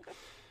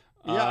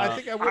 Yeah, I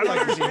think I would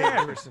like to see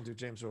Hayden Christensen do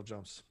James Earl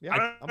Jones. Yeah, I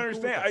don't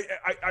understand.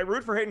 I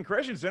root for Hayden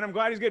Christensen. I'm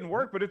glad he's getting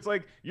work, but it's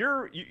like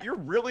you're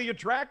really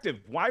attractive.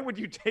 Why would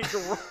you take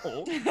a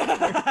role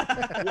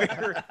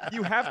where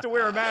you have to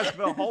wear a mask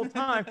the whole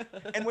time,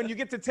 and when you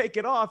get to take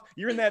it off,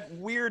 you're in that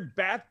weird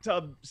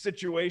bathtub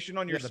situation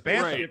on your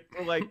spaceship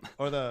for like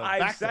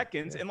 5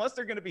 seconds, unless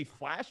they're going to be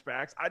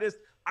flashbacks.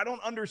 I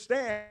don't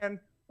understand.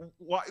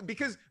 Why?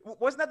 Because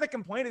wasn't that the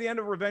complaint at the end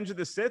of Revenge of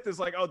the Sith? Is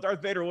like, oh,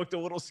 Darth Vader looked a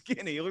little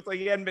skinny. He looked like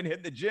he hadn't been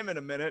hitting the gym in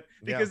a minute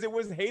because it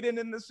was Hayden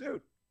in the suit.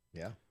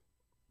 Yeah.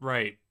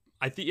 Right.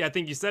 I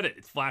think you said it.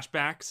 It's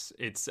flashbacks.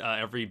 It's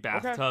every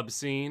bathtub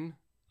scene.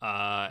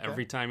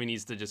 Every time he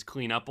needs to just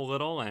clean up a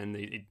little and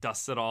he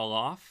dusts it all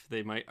off.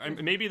 They might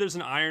maybe there's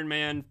an Iron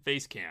Man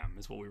face cam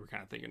is what we were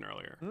kind of thinking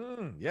earlier.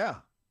 Yeah.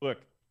 Look.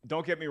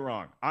 Don't get me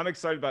wrong. I'm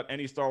excited about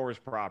any Star Wars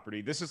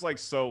property. This is like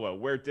Solo,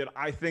 where did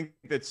I think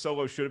that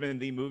Solo should have been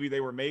the movie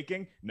they were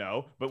making?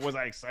 No. But was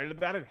I excited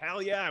about it?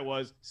 Hell yeah, I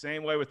was.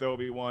 Same way with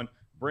Obi-Wan.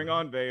 Bring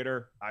on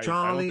Vader.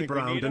 Charlie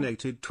Brown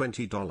donated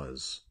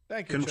 $20.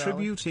 Thank you,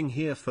 Contributing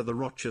here for the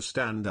Rocher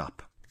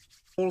stand-up.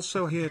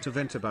 Also here to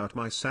vent about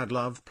my sad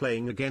love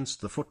playing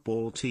against the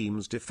football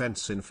team's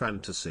defense in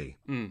fantasy.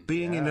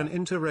 Being in an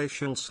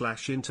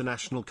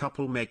interracial/international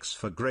couple makes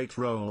for great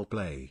role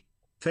play.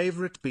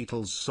 Favorite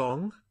Beatles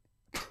song?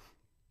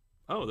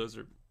 Oh, those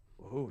are...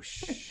 Oh,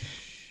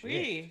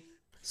 shit.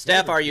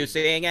 Steph, are you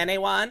seeing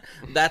anyone?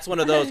 That's one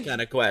of those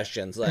kind of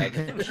questions. Like,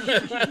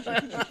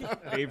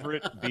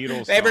 favorite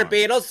Beatles song.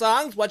 Beatles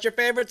songs? What's your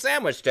favorite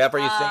sandwich? Steph, are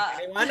you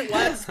seeing anyone?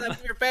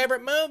 What's your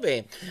favorite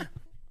movie?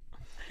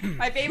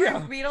 My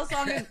favorite Beatles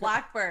song is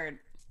Blackbird.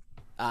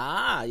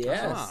 Ah,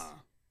 yes.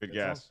 Good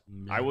guess.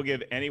 I will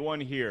give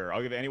anyone here,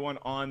 I'll give anyone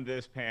on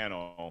this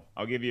panel,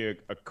 I'll give you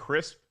a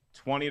crisp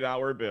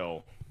 $20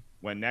 bill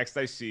when next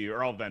I see you,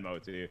 or I'll Venmo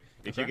it to you,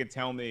 if you could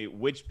tell me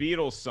which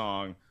Beatles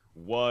song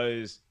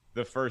was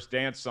the first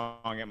dance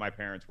song at my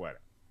parents'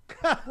 wedding.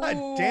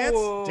 Dance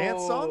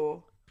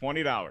song?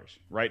 $20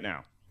 right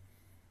now.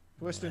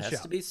 Twist and shout.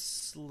 Shout. To be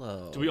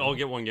slow. Do we all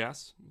get one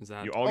guess? Is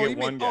that you all get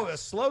one guess? Oh, a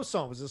slow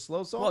song. Was it a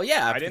slow song? Well,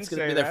 yeah. I didn't it's going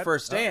to say be that. their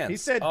first dance. He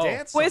said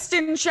dance song. Twist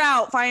and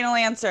Shout. Final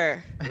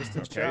answer. Twist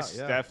and Okay, Shout,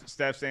 yeah.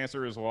 Steph's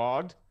answer is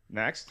logged.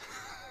 Next.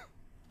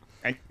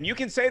 And you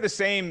can say the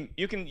same.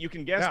 You can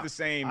guess the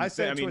same. I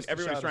mean,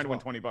 everybody's trying to win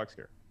 $20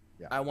 here.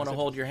 Yeah, I want to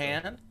hold your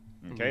hand.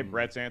 Okay,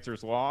 Brett's answer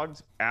is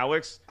logged.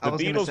 Alex, the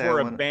Beatles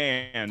were a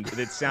band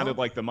that sounded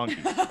like the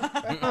Monkees.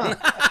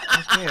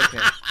 Okay.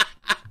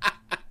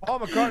 Paul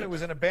McCartney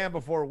was in a band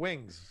before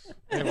Wings.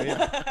 Anyway,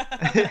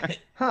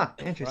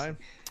 interesting.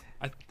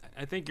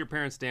 I think your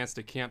parents danced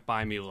to "Can't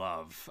Buy Me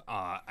Love"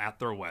 at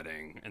their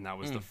wedding, and that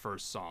was the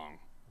first song.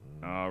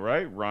 All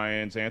right,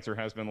 Ryan's answer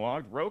has been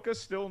logged. Roka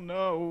still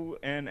no,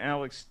 and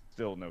Alex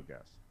still no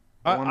guess.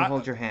 I want to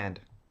hold your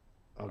hand.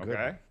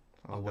 Okay.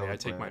 Wait, I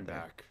take mine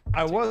back.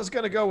 I was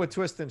going to go with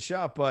Twist and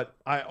Shout, but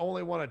I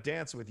Only Want to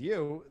Dance with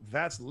You.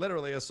 That's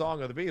literally a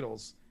song of the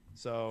Beatles.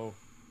 So.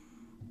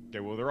 Okay,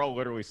 well, they're all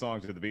literally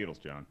songs of the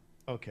Beatles, John.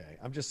 Okay,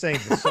 I'm just saying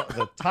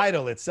the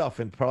title itself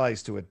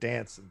implies to a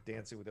dance and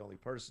dancing with the only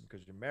person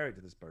because you're married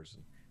to this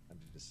person. I'm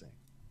just saying.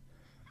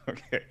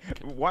 Okay.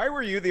 Why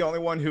were you the only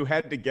one who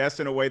had to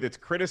guess in a way that's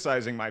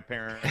criticizing my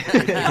parents?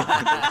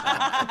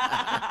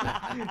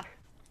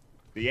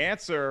 The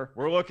answer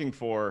we're looking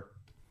for,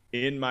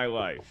 In My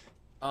Life.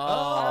 Oh.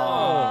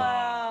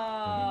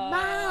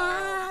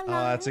 I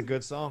that's a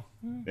good song.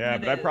 Yeah,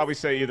 but I'd probably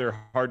say either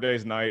Hard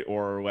Day's Night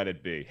or Let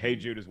It Be. Hey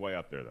Jude is way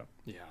up there, though.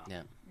 Yeah.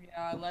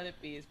 Yeah, Let It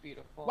Be is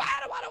beautiful.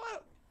 I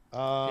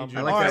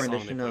like that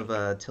rendition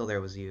of Till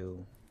There Was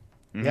You.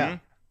 Yeah,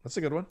 that's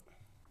a good one.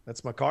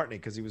 That's McCartney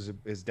because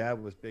his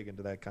dad was big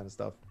into that kind of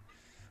stuff.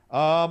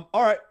 All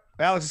right,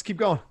 Alex, let's keep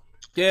going.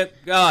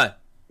 Keep going.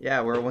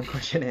 Yeah, we're one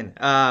question in.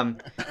 Cunt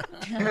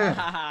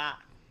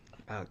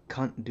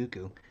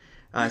Dooku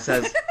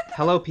says,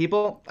 "Hello,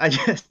 people. I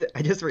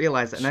just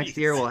realized that next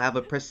year we'll have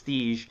a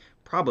prestige,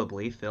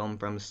 probably film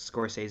from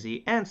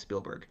Scorsese and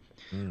Spielberg,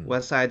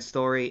 West Side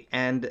Story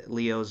and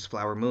Leo's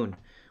Flower Moon.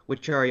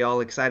 Which are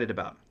y'all excited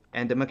about?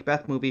 And a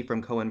Macbeth movie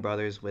from Coen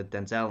Brothers with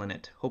Denzel in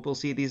it. Hope we'll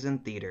see these in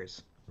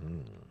theaters."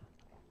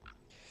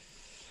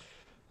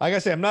 I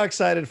gotta say, I'm not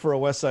excited for a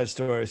West Side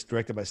Story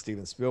directed by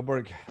Steven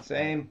Spielberg.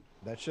 Same.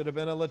 That should have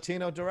been a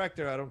Latino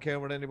director. I don't care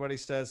what anybody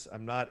says.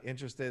 I'm not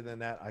interested in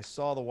that. I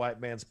saw the white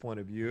man's point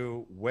of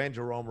view when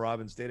Jerome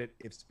Robbins did it.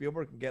 If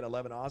Spielberg can get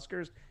 11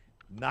 Oscars,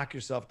 knock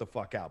yourself the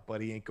fuck out,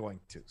 but he ain't going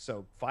to.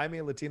 So find me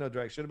a Latino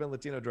director. Should have been a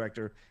Latino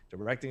director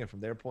directing it from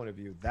their point of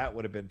view. That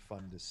would have been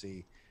fun to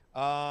see.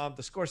 The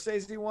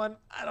Scorsese one,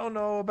 I don't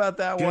know about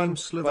that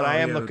James one, but I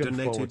am Lavario looking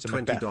forward donated to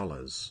Macbeth.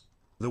 $20.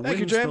 The Thank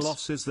you, wins, the James.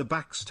 losses, the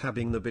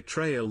backstabbing, the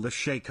betrayal, the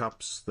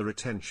shake-ups, the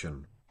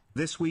retention.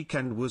 This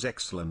weekend was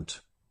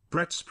excellent.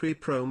 Brett's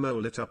pre-promo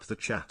lit up the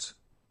chat.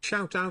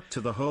 Shout out to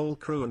the whole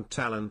crew and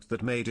talent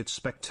that made it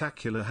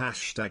spectacular.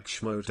 Hashtag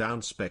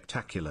Schmodown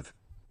Spectacular.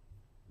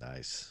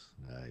 Nice.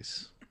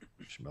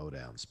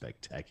 Schmodown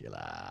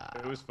Spectacular.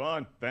 It was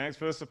fun. Thanks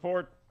for the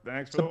support.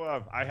 Thanks for the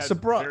love. I had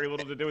very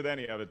little to do with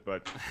any of it,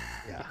 but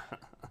yeah.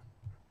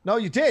 No,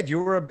 you did.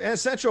 You were an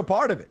essential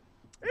part of it.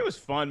 It was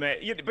fun, man.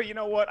 But you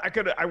know what?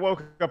 I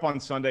woke up on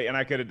Sunday and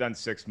I could have done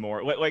 6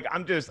 more. Like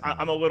I'm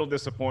a little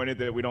disappointed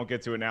that we don't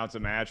get to announce a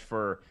match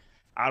for,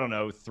 I don't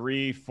know,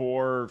 3,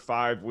 4,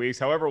 5 weeks,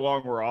 however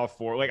long we're off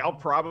for. Like, I'll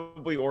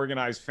probably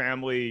organize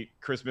family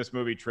Christmas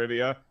movie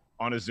trivia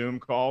on a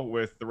Zoom call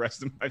with the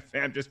rest of my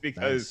fam, just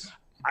because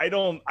I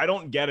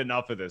don't get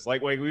enough of this.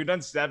 Like we've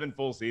done 7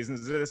 full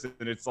seasons of this,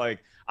 and it's like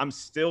I'm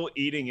still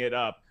eating it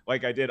up.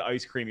 Like I did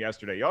ice cream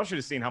yesterday. Y'all should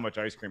have seen how much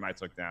ice cream I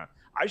took down.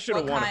 I should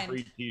have won a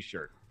free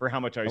T-shirt for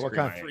how much ice cream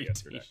I ate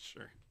yesterday.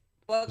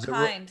 What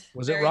kind?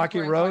 Was it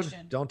Rocky Road?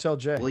 Don't tell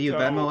Jay. Will you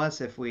Venmo us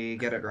if we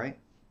get it right?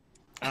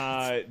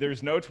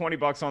 There's no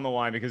 $20 on the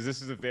line because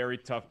this is a very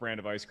tough brand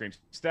of ice cream.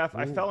 Steph,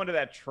 I fell into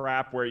that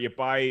trap where you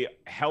buy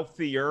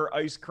healthier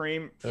ice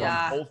cream from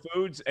Whole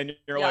Foods and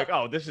you're like,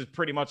 oh, this is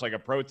pretty much like a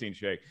protein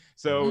shake.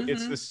 So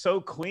it's the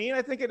So Clean,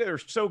 I think it is, or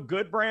So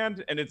Good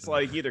brand, and it's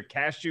like either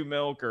cashew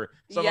milk or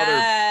some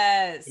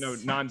other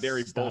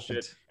non-dairy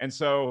bullshit. And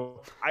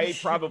so I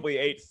probably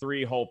ate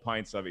 3 whole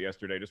pints of it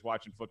yesterday just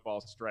watching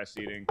football, stress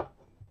eating.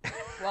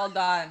 Well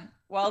done.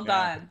 Well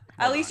done.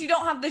 At least you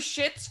don't have the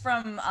shits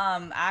from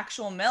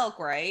actual milk,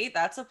 right?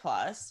 That's a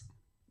plus.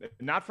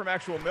 Not from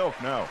actual milk,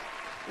 no.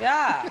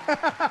 Yeah.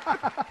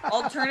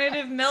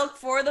 Alternative milk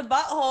for the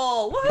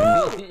butthole.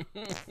 Woohoo!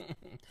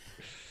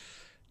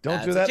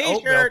 Don't do that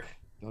oat milk.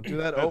 Don't do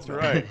that oat That's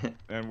milk. right.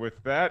 And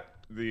with that,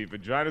 the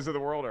vaginas of the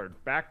world are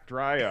back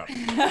dry up.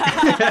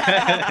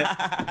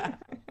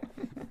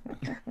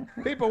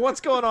 People, what's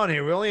going on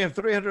here? We only have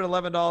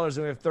 $311 and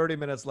we have 30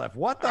 minutes left.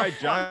 What the fuck?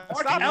 John,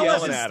 stop Ellis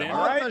yelling is at him, on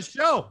all right? the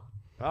show.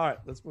 All right,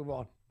 let's move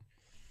on.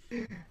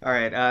 All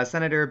right,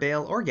 Senator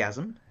Bale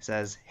Orgasm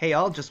says, "Hey,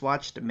 y'all, just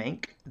watched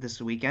Mank this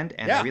weekend,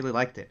 and I really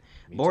liked it.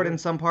 Bored in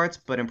some parts,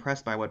 but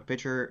impressed by what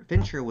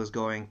Fincher was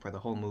going for the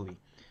whole movie.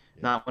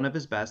 Not one of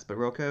his best, but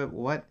Roka,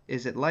 what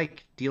is it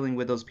like dealing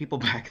with those people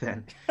back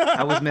then?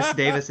 How was Miss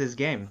Davis's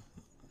game?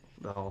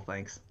 The whole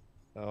thanks."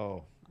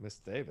 Oh, Miss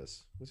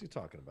Davis. What's he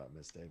talking about,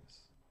 Miss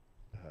Davis?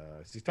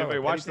 Anybody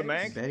watch the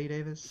Mank? Betty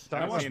Davis?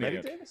 Betty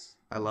Davis?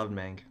 I loved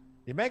Mank.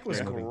 Yeah, Mank was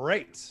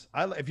great.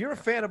 If you're a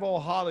fan of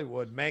old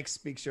Hollywood, Mank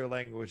speaks your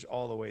language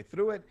all the way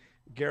through it.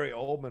 Gary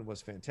Oldman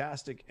was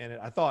fantastic, and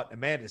I thought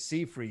Amanda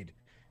Seyfried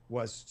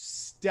was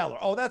stellar.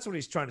 Oh, that's what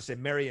he's trying to say.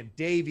 Marion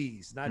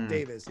Davies, not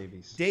Davis.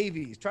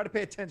 Davies. Try to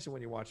pay attention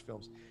when you watch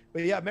films.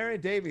 But yeah, Marion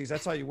Davies,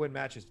 that's how you win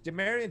matches.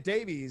 Marion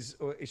Davies,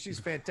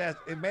 she's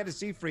fantastic. Amanda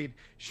Seyfried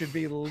should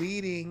be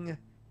leading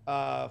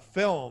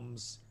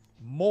films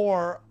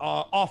more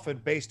often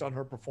based on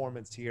her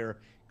performance here.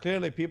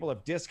 Clearly, people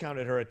have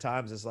discounted her at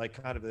times as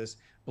like kind of this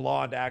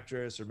blonde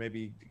actress or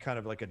maybe kind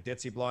of like a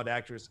ditzy blonde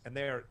actress, and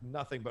they are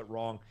nothing but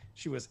wrong.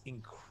 She was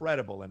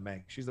incredible in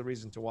Mank. She's the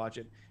reason to watch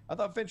it. I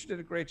thought Fincher did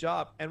a great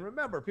job. And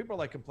remember, people are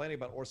like complaining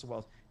about Orson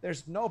Welles.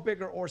 There's no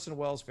bigger Orson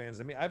Welles fans.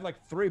 I mean, I have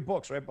like 3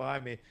 books right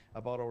behind me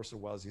about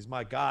Orson Welles. He's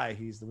my guy.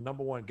 He's the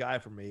 #1 guy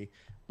for me.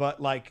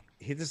 But like,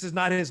 this is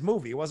not his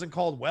movie. It wasn't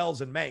called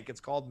Welles and Mank.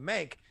 It's called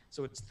Mank.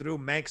 So it's through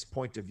Mank's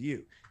point of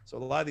view. So a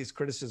lot of these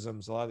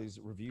criticisms, a lot of these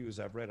reviews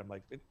I've read, I'm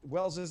like,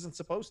 Wells isn't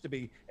supposed to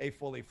be a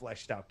fully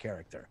fleshed out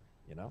character,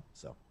 you know?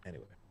 So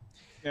anyway.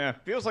 Yeah,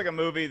 feels like a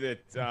movie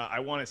that I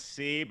want to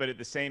see, but at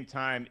the same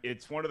time,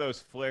 it's one of those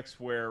flicks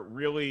where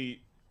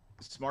really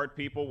smart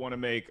people want to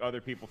make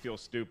other people feel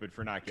stupid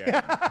for not getting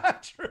it.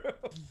 True.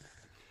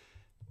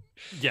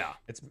 Yeah.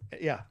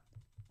 Yeah.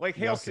 Like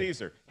Hail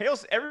Caesar.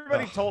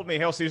 Everybody told me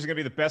Hail Caesar is gonna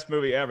be the best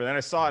movie ever. Then I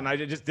saw it and I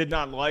just did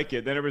not like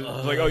it. Then it was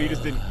like, oh, you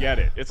just didn't get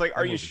it. It's like,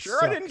 are you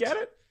sure I didn't get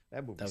it?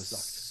 That movie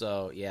sucked.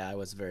 So yeah, I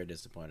was very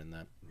disappointed in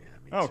that.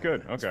 Oh,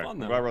 good. Okay. I'm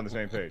glad we're on the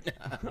same page.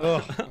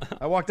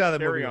 I walked out of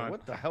the Carry movie. on.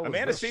 What the hell?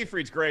 Amanda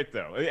Seyfried's great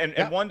though,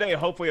 and one day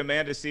hopefully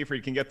Amanda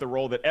Seyfried can get the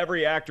role that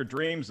every actor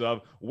dreams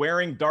of,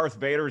 wearing Darth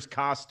Vader's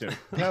costume.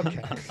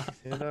 Okay.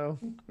 You know.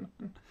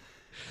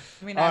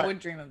 I mean, I would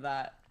dream of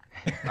that.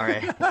 All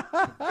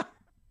right.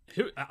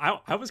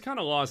 I was kind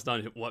of lost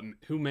on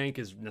who Mank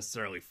is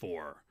necessarily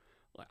for.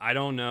 Like, I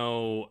don't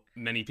know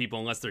many people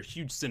unless they're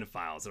huge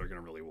cinephiles that are going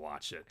to really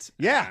watch it.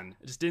 Yeah, and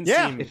it just didn't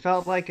seem. It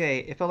felt like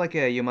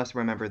a You Must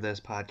Remember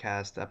This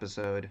podcast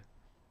episode,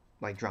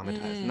 like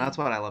dramatized, and that's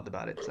what I loved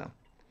about it. So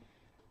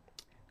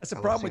that's the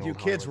problem with you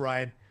kids,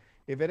 Ryan.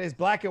 If it is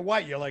black and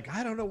white, you're like,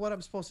 I don't know what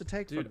I'm supposed to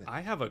take from it.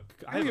 I have a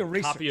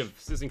copy of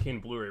Citizen Kane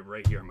Blu-ray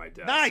right here on my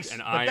desk. Nice,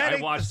 and but that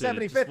ain't watched the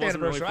 75th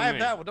anniversary. Really I have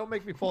that one. Don't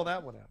make me pull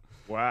that one out.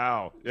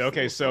 Wow.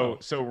 Okay, so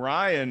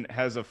Ryan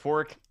has a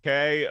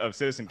 4K of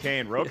Citizen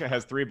Kane. Roka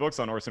has 3 books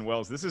on Orson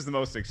Welles. This is the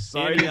most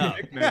exciting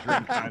dick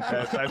measuring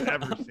contest I've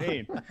ever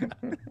seen.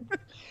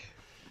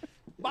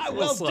 My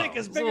Wells dick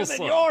is bigger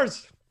than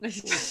yours.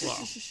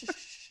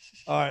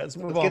 All right, let's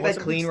move on. Get that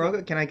clean,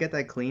 Roka. Can I get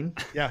that clean?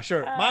 Yeah,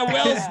 sure.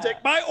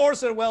 My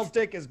Orson Welles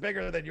dick is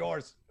bigger than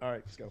yours. All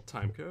right, let's go.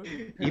 Time code.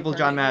 Evil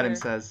John Madden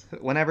says,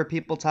 whenever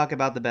people talk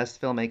about the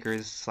best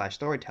filmmakers /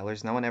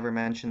 storytellers, no one ever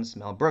mentions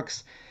Mel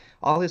Brooks.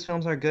 All his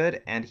films are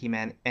good, and he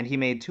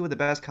made 2 of the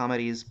best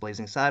comedies,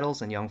 Blazing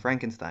Saddles and Young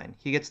Frankenstein.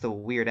 He gets the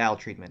Weird Al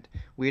treatment.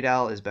 Weird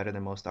Al is better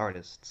than most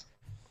artists.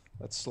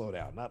 Let's slow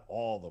down. Not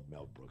all of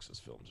Mel Brooks'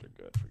 films are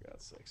good, for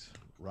God's sakes.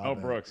 Mel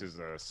Brooks is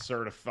a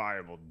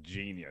certifiable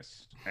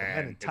genius.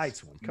 And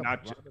Tights one. Come on,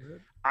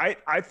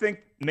 I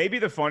think maybe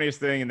the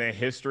funniest thing in the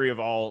history of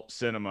all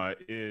cinema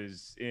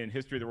is in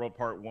History of the World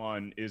Part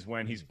 1 is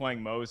when he's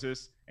playing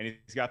Moses and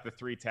he's got the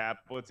 3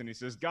 tablets and he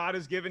says, God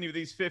has given you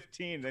these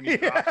 15. Then he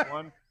drops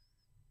one.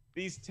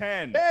 These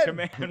 10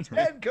 commandments.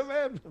 10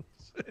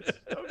 commandments. It's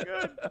so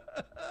good.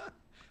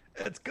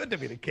 It's good to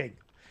be the king.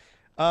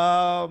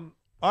 All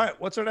right,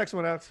 what's our next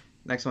one, Alex?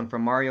 Next one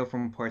from Mario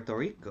from Puerto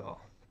Rico.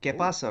 ¿Qué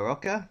pasa,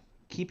 Roca?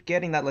 Keep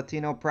getting that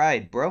Latino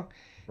pride, bro.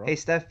 Hey,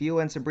 Steph, you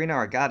and Sabrina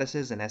are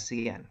goddesses in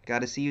SEN.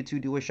 Gotta see you two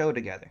do a show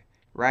together.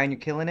 Ryan, you're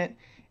killing it.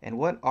 And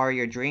what are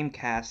your dream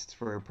casts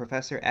for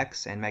Professor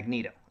X and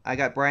Magneto? I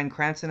got Bryan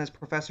Cranston as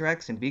Professor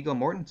X and Viggo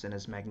Mortensen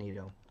as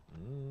Magneto.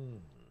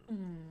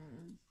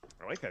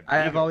 I like that.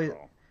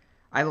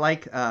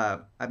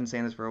 I've been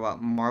saying this for a while.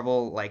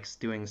 Marvel likes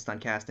doing stunt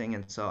casting,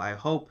 and so I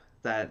hope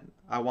that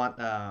I want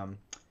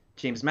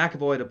James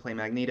McAvoy to play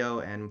Magneto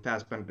and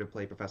Fassbender to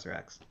play Professor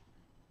X.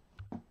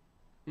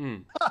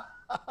 That'd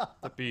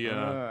be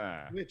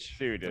which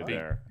dude did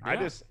there?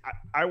 Yeah.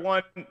 I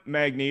want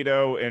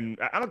Magneto, and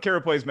I don't care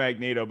who plays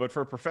Magneto, but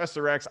for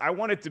Professor X, I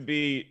want it to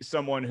be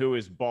someone who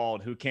is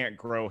bald, who can't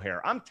grow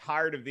hair. I'm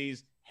tired of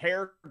these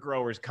hair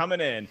growers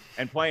coming in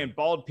and playing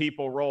bald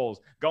people roles,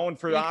 going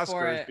for the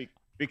Oscars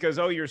because,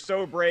 oh, you're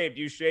so brave,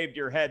 you shaved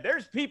your head.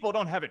 There's people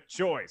don't have a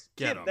choice.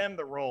 Give them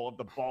the role of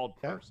the bald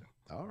person.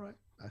 All right.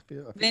 I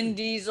feel Vin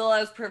Diesel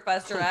as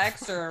Professor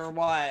X, or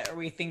what? Are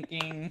we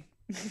thinking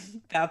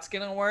that's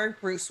going to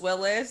work? Bruce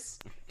Willis?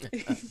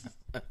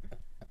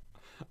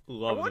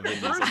 Love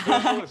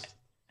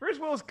Bruce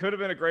Willis could have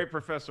been a great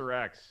Professor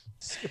X.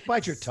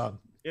 Bite your tongue.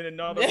 In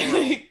another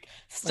world.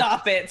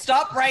 Stop it.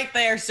 Stop right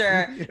there,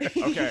 sir.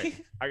 Okay.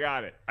 I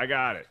got it.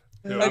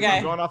 So okay.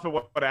 I'm going off of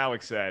what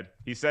Alex said.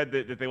 He said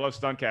that they love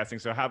stunt casting.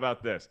 So how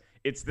about this?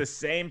 It's the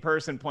same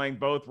person playing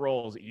both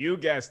roles. You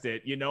guessed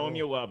it. You know him.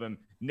 You love him.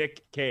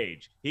 Nick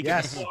Cage. He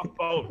can do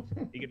both.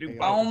 He can do both.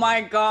 Oh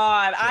my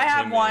God. I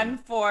have one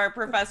for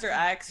Professor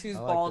X who's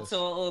bald,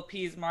 so it'll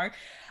appease Mark.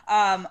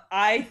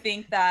 I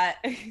think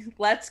that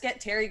let's get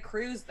Terry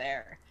Crews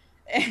there.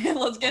 And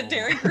let's get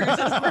Terry Crews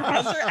as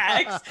Professor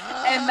X,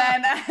 and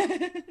then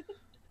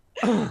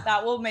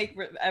that will make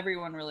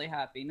everyone really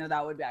happy. No,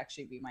 that would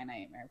actually be my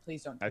nightmare.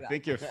 Please don't do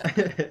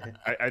that.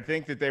 I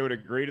think that they would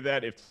agree to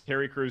that if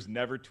Terry Crews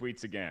never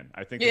tweets again.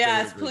 I think.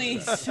 Yes,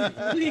 please,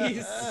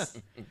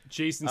 please.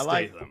 Jason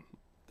Statham.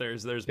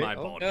 There's my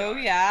bald guy. Oh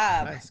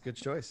yeah. Nice, good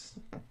choice.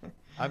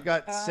 I've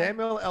got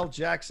Samuel L.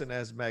 Jackson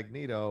as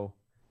Magneto.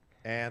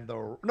 And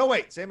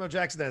Samuel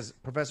Jackson as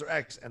Professor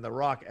X and The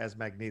Rock as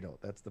Magneto.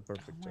 That's the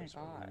perfect choice.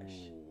 Oh my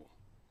gosh.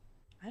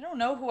 I don't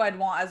know who I'd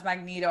want as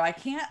Magneto.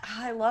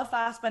 I love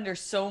Fassbender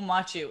so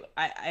much.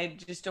 I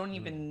just don't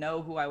even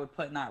know who I would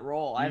put in that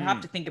role. I'd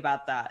have to think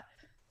about that.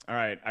 All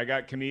right. I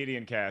got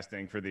comedian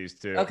casting for these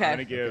two. Okay. I'm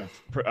going to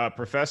give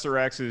Professor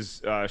X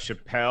is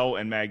Chappelle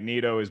and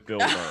Magneto is Bill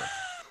Burr.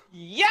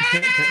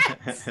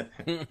 Yes!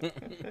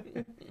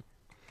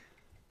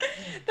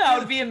 That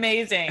would be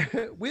amazing.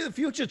 We're the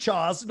future,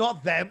 Charles,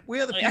 not them.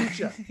 We're the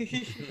future.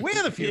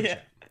 We're the future.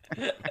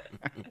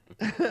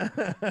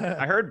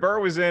 I heard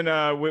Burr was in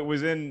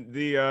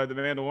the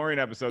Mandalorian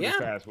episode this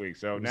past week,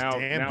 so now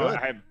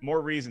I have more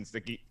reasons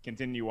to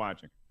continue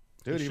watching.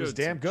 Dude, he was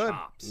damn good.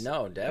 Chops.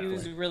 No, He definitely.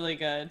 was really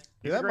good.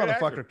 Dude, that a great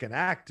motherfucker actor. can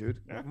act, dude.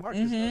 Yeah. Mark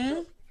is he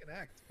can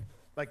act.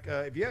 Like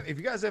if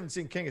you guys haven't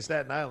seen King of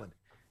Staten Island,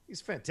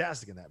 he's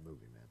fantastic in that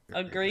movie,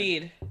 man.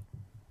 Agreed.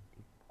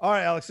 All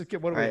right, Alex, let's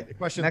get what are we? Right.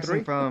 Question Next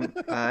 3. one from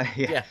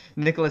Yeah.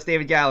 Nicholas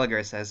David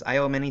Gallagher says, I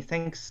owe many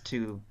thanks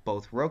to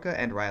both Roca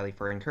and Riley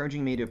for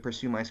encouraging me to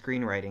pursue my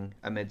screenwriting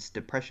amidst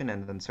depression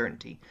and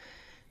uncertainty.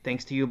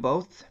 Thanks to you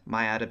both,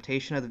 my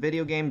adaptation of the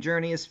video game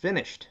Journey is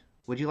finished.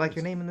 Would you like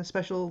your name in the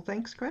special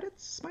thanks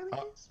credits? Smiley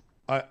face?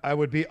 I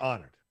would be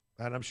honored,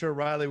 and I'm sure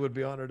Riley would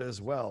be honored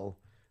as well.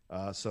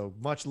 So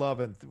much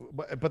love,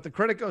 but the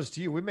credit goes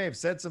to you. We may have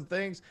said some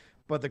things,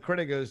 but the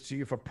credit goes to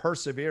you for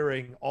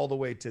persevering all the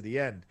way to the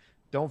end.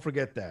 Don't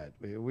forget that.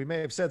 We may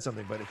have said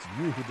something, but it's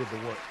you who did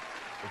the work.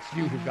 It's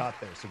you who got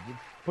there. So you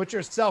put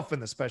yourself in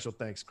the special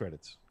thanks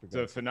credits. It's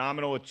a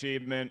phenomenal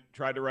achievement.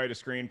 Tried to write a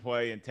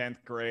screenplay in 10th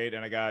grade,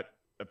 and I got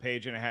a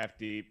page and a half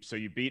deep. So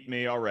you beat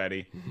me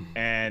already.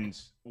 And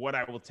what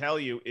I will tell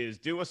you is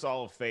do us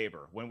all a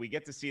favor. When we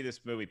get to see this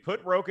movie,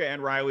 put Roca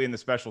and Riley in the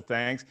special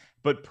thanks,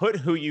 but put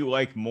who you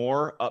like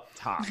more up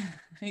top.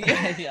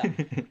 Yeah.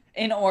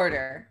 In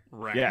order.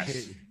 Right.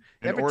 Yes.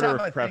 In Every order time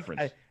of I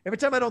preference. every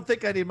time I don't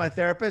think I need my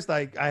therapist,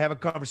 I have a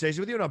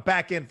conversation with you, and I'm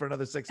back in for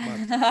another 6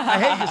 months. I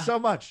hate you so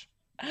much.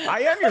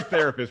 I am your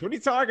therapist. What are you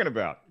talking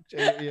about?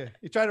 Yeah,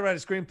 you try to write a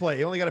screenplay.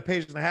 You only got a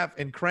page and a half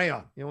in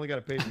crayon. You only got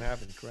a page and a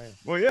half in crayon.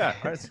 Well, yeah.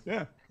 Right.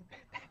 Yeah.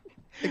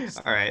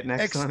 All right,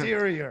 next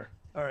Exterior.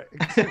 All right.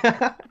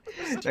 one.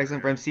 Next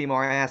one from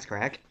Seymour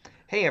Asscrack.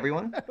 Hey,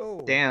 everyone. Oh.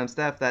 Damn,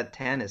 Steph, that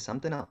tan is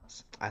something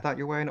else. I thought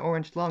you were wearing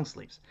orange long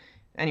sleeves.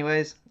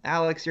 Anyways,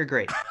 Alex, you're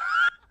great.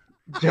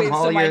 Wait,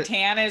 Jamal, so my you're-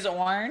 tan is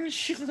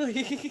orange?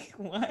 Like,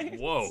 what?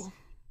 Whoa.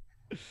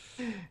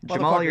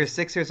 Jamal, your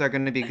Sixers are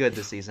going to be good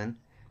this season.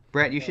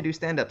 Brett, you should do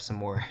stand-up some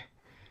more.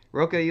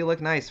 Roca, you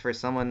look nice for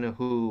someone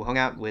who hung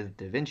out with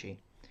Da Vinci.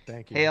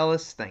 Thank you. Hey,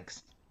 Ellis,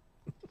 thanks.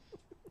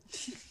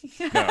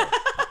 No.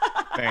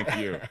 Thank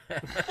you.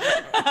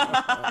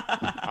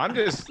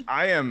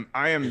 I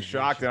am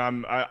shocked,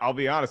 and I'll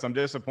be honest, I'm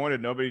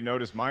disappointed nobody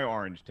noticed my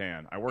orange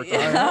tan. I worked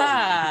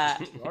Yeah.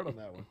 Hard on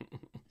that one.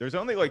 There's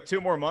only like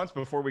 2 more months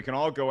before we can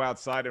all go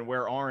outside and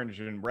wear orange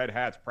and red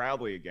hats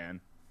proudly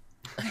again.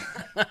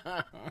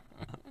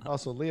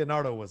 Also,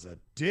 Leonardo was a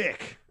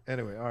dick.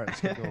 Anyway, all right, let's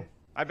keep going.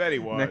 I bet he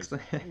was. Next,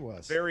 He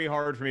was. Very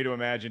hard for me to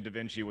imagine Da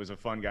Vinci was a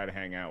fun guy to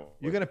hang out with.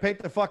 You gonna paint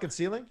the fucking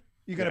ceiling?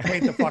 You gotta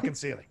paint the fucking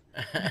ceiling.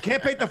 You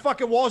can't paint the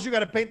fucking walls. You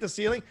gotta paint the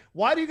ceiling.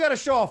 Why do you gotta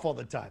show off all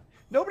the time?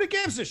 Nobody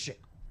gives a shit.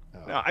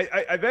 No,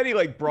 I bet he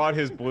like brought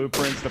his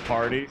blueprints to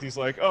parties. He's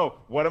like, "Oh,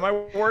 what am I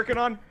working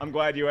on? I'm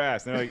glad you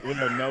asked." And they're like, "Well,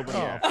 no, nobody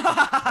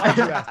asked." Why'd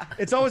you ask?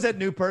 It's always that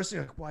new person.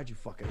 You're like, why'd you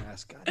fucking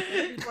ask? God,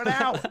 for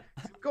now.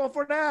 Go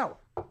for now.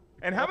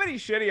 And how many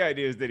shitty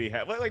ideas did he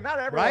have? Like not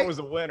everyone Right? was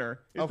a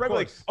winner. He's Of probably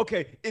like, course.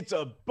 "Okay, it's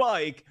a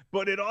bike,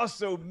 but it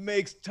also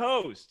makes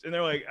toast." And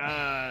they're like,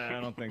 "I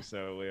don't think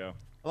so, Leo."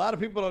 A lot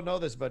of people don't know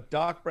this, but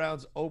Doc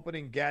Brown's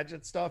opening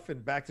gadget stuff in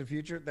Back to the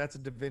Future, that's a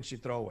Da Vinci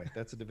throwaway.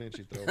 That's a Da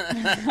Vinci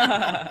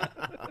throwaway.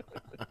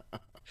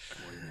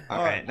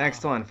 All right,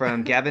 next one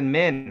from Gavin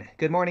Min.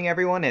 Good morning,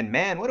 everyone, and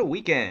man, what a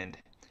weekend!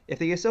 If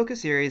the Ahsoka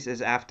series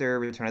is after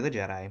Return of the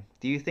Jedi,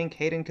 do you think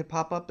Hayden could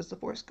pop up as the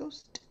Force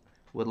Ghost?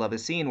 Would love a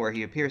scene where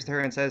he appears to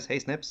her and says, "Hey,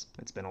 Snips,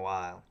 it's been a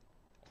while."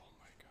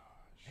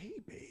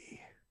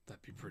 Maybe.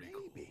 That'd be pretty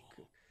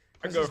cool.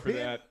 I'd go for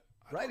that.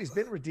 Right, he's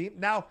been redeemed.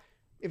 Now,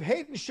 if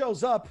Hayden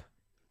shows up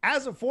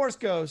as a Force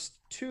Ghost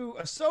to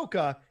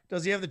Ahsoka,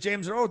 does he have the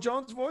James Earl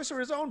Jones voice or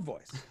his own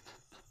voice?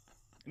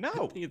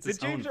 No, it's the his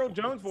James own Earl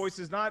Jones voice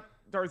is not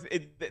Darth.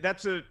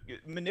 That's a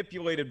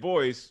manipulated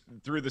voice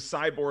through the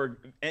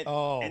cyborg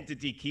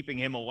entity keeping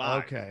him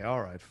alive. Okay,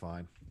 all right,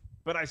 fine.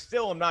 But I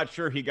still am not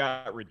sure he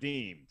got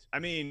redeemed. I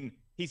mean,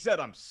 he said,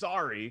 "I'm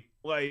sorry."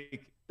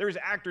 Like, there's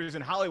actors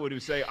in Hollywood who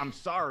say, "I'm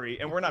sorry,"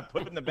 and we're not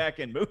putting them back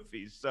in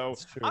movies. So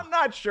I'm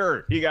not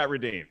sure he got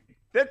redeemed.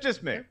 That's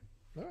just me.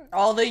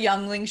 All the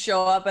younglings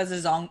show up as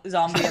a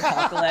zombie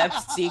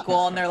apocalypse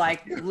sequel, and they're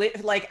like,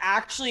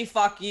 actually,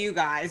 fuck you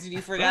guys. Did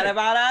you forget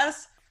about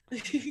us?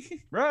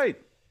 Right.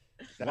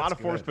 A lot That's of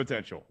force good.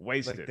 potential.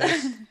 Wasted.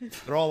 This.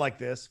 They're all like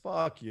this.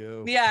 Fuck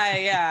you.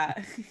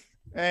 Yeah.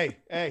 Hey.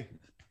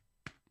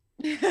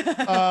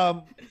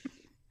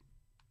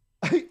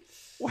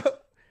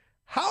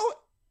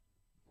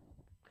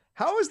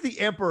 How is the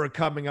Emperor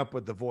coming up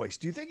with the voice?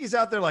 Do you think he's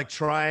out there like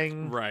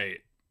trying? Right.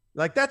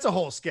 Like that's a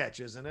whole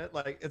sketch, isn't it?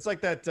 Like it's like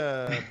that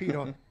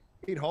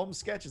Pete Holmes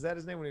sketch. Is that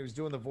his name when he was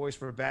doing the voice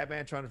for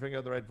Batman, trying to figure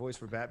out the right voice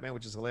for Batman,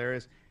 which is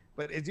hilarious.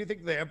 But do you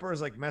think the Emperor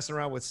is like messing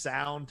around with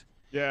sound?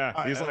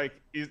 Yeah, he's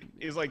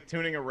like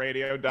tuning a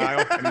radio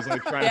dial, and he's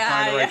like trying to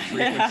find the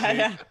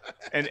right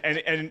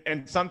frequency.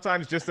 And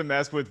sometimes just to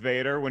mess with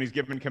Vader, when he's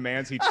giving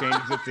commands, he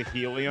changes it to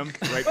helium.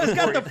 Right. He's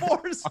got the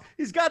Force.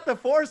 He's got the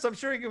Force. I'm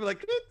sure he could be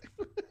like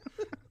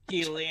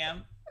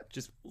helium.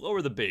 Just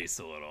lower the bass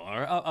a little,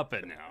 or up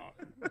it now.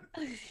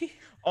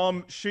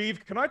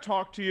 Sheev, can I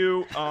talk to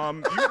you?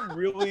 You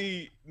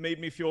really made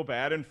me feel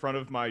bad in front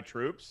of my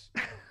troops.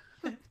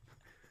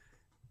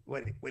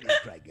 What are you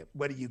crying?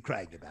 What are you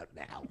crying about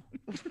now?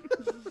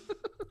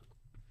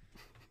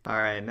 All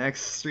right,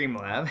 next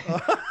Streamlab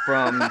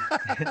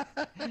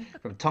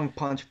from Tongue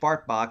Punch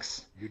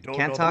Fartbox.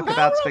 Can't talk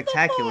about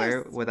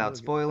Spectacular without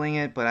spoiling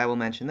it, but I will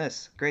mention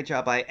this. Great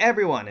job by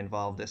everyone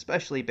involved,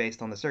 especially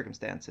based on the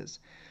circumstances.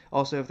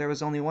 Also, if there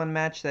was only one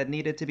match that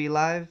needed to be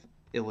live,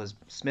 it was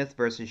Smith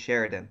versus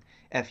Sheridan.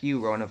 F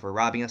you, Rona, for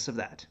robbing us of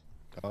that.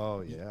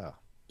 Oh, yeah.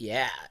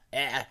 Yeah,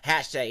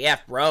 hashtag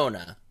F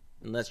Rona,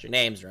 unless your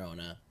name's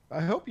Rona. I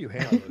hope you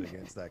handled it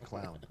against that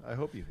clown. I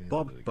hope you handled it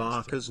Bob against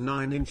Barker's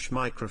 9-inch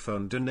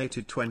microphone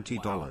donated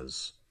 $20. Wow.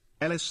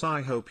 Ellis,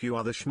 I hope you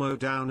are the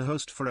Schmodown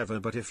host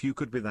forever, but if you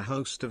could be the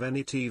host of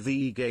any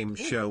TV game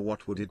show,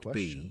 what would it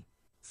be?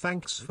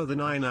 Thanks for the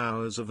 9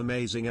 hours of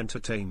amazing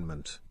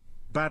entertainment.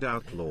 Bad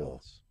Outlaw.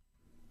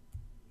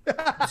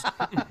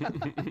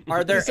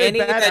 Are there any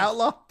bad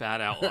outlaw? Bad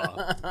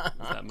outlaw.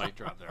 That mic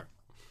drop there.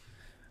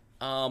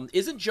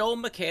 Isn't Joel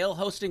McHale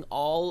hosting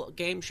all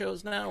game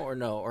shows now, or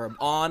no, or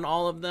on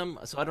all of them?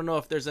 So I don't know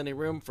if there's any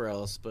room for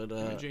us, but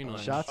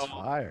shots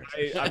fired.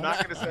 I'm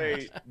not going to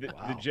say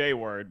the J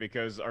word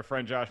because our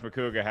friend Josh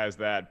McCouga has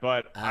that,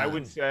 but I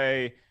would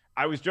say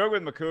I was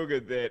joking with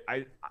McCouga that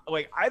I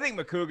think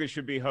McCouga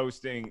should be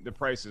hosting The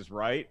Price is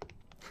Right,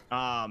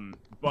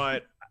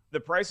 but The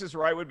Price is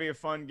Right would be a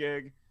fun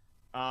gig.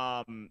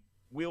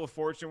 Wheel of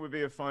Fortune would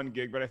be a fun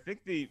gig, but I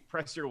think the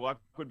Press Your Luck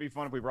would be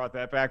fun if we brought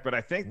that back. But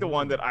I think the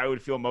one that I would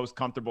feel most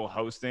comfortable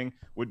hosting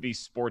would be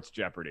Sports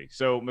Jeopardy.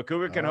 So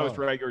McCouga can host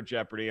regular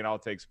Jeopardy, and I'll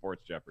take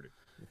Sports Jeopardy.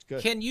 That's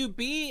good. Can you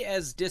be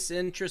as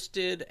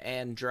disinterested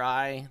and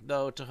dry,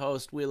 though, to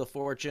host Wheel of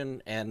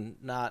Fortune and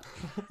not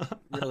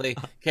really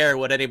care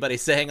what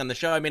anybody's saying on the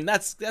show? I mean,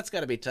 that's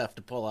got to be tough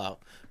to pull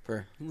out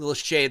for a little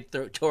shade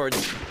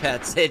towards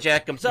pets. Hey,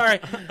 Jack, I'm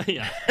sorry.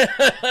 Yeah.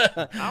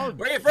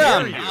 Where are you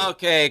from?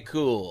 Okay,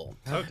 cool.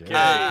 Okay.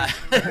 I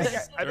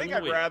think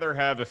I'd rather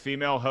have a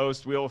female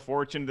host Wheel of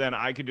Fortune than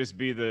I could just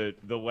be the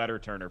letter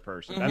turner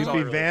person. That's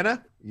You'd be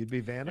Vanna? You'd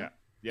be Vanna?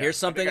 Yeah. Here's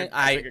something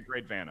I think a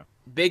great Vanna.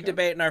 Big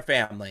debate in our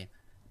family.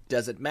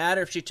 Does it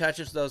matter if she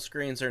touches those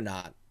screens or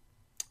not?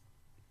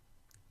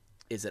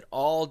 Is it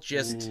all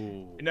just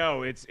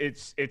no?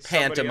 It's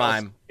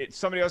pantomime. It's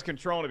somebody else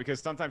controlling it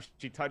because sometimes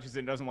she touches it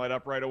and doesn't light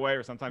up right away,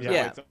 or sometimes it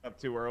lights up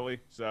too early.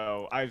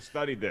 So I've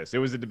studied this. It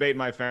was a debate in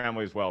my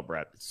family as well,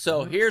 Brett.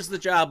 So here's the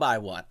job I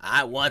want.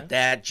 I want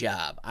that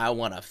job. I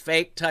want a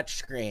fake touch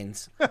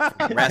screens for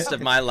the rest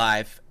of my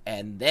life,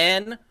 and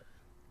then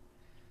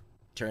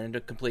turn into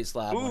a complete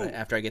slob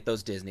after I get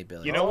those Disney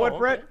bills. You know what,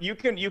 Brett? You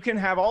can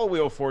have all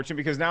Wheel of Fortune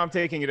because now I'm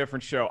taking a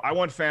different show. I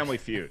want Family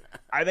Feud.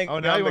 I think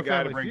I'm the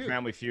guy to bring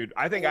Family Feud.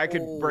 I think I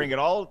could bring it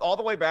all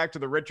the way back to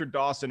the Richard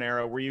Dawson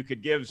era where you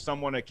could give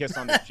someone a kiss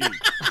on the cheek.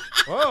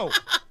 Whoa.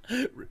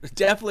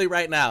 Definitely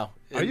right now.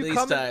 Are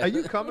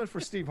you coming for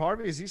Steve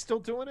Harvey? Is he still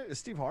doing it? Is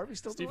Steve Harvey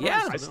still doing it?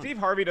 Yeah. Steve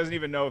Harvey doesn't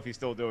even know if he's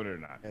still doing it or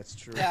not. That's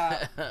true.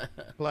 Yeah.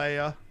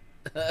 Playa.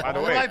 By the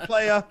way,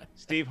 playa.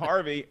 Steve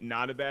Harvey,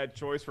 not a bad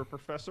choice for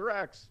Professor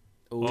X.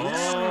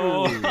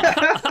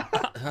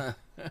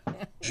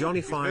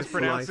 Johnny Five for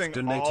Life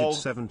donated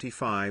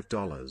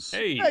 $75.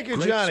 Hey, thank you,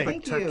 Great Johnny.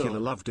 Spectacular,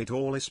 loved it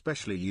all,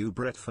 especially you,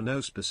 Brett, for no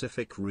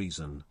specific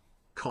reason.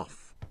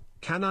 Cough.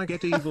 Can I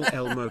get Evil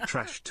Elmo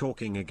trash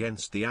talking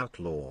against the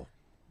outlaw?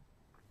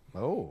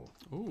 Oh.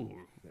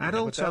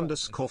 Adult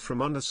underscore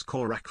from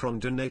underscore Akron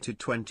donated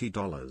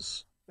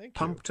 $20.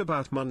 Pumped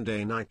about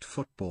Monday Night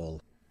Football.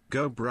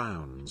 Go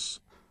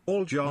Browns.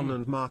 All John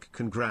and Mark,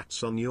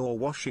 congrats on your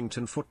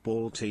Washington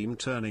football team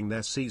turning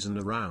their season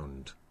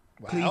around.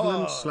 Wow.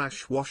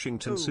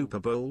 Cleveland/Washington Super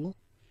Bowl?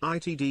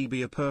 ITD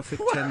be a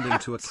perfect ending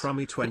to a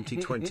crummy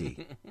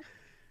 2020.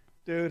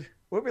 Dude,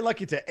 we'll be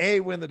lucky to A,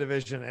 win the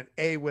division, and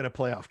A, win a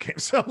playoff game.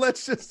 So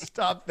let's just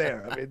stop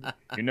there. I mean,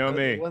 you know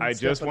me. I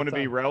just want to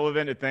be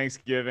relevant at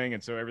Thanksgiving,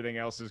 and so everything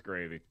else is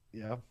gravy.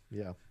 Yeah.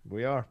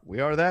 We are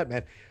that,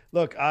 man.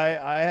 Look,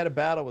 I had a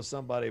battle with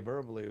somebody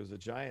verbally who's a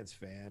Giants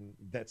fan.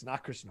 That's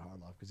not Christian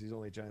Harloff because he's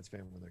only a Giants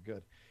fan when they're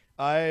good.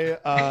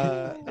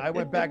 I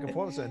went back and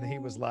forth, and he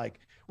was like,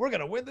 "We're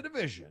gonna win the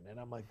division," and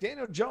I'm like,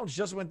 "Daniel Jones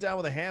just went down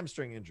with a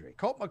hamstring injury.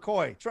 Colt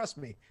McCoy, trust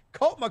me,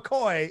 Colt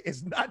McCoy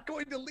is not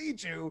going to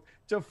lead you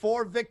to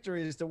 4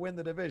 victories to win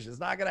the division.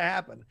 It's not going to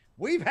happen.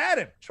 We've had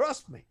him,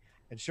 trust me."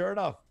 And sure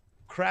enough,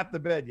 crapped the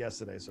bed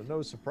yesterday, so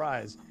no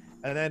surprise.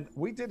 And then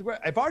we did.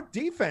 If our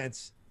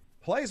defense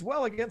plays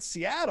well against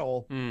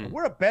Seattle, and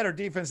we're a better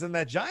defense than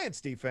that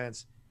Giants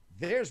defense,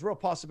 there's real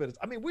possibilities.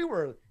 I mean, we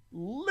were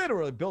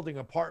literally building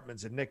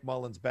apartments in Nick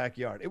Mullen's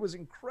backyard. It was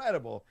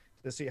incredible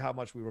to see how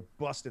much we were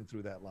busting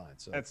through that line.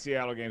 So that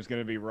Seattle game is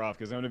going to be rough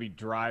because I'm going to be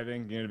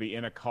driving, going to be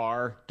in a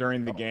car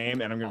during the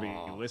game, and I'm going to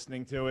be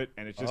listening to it,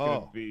 and it's just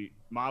going to be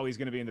Molly's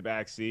going to be in the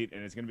back seat,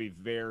 and it's going to be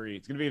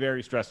a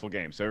very stressful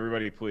game. So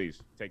everybody,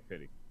 please take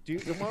pity.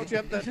 Don't you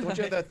have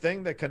that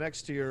thing that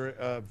connects to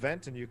your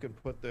vent, and you can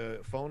put the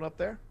phone up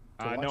there?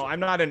 No, I'm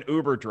not an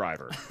Uber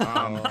driver.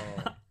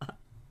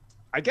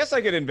 I guess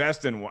I could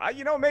invest in one.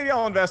 Maybe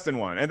I'll invest in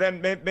one, and then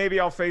maybe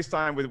I'll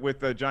FaceTime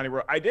with Johnny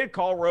Roca. I did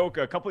call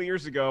Roca a couple of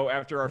years ago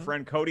after our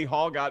friend Cody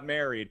Hall got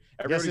married.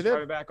 Everybody's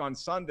driving back on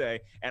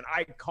Sunday, and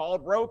I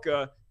called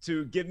Roca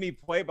to give me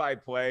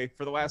play-by-play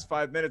for the last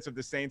 5 minutes of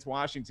the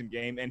Saints-Washington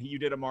game, and you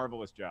did a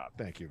marvelous job.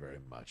 Thank you very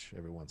much.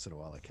 Every once in a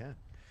while I can.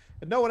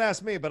 And no one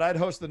asked me, but I'd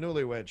host the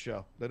Newlywed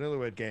Show, the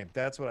Newlywed Game.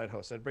 That's what I'd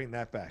host. I'd bring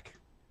that back.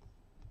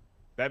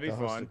 That'd be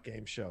fun.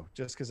 Game show,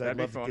 just because I'd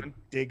love to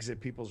get digs at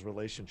people's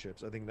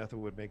relationships. I think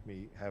nothing would make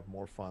me have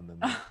more fun than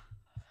that.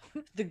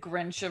 The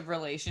Grinch of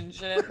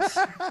relationships.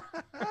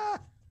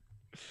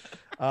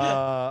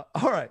 All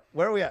right,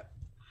 where are we at?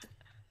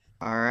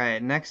 All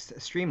right, next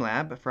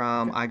Streamlab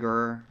from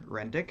Igor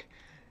Rendick.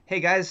 Hey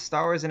guys,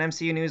 Star Wars and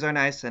MCU news are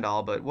nice and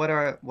all, but what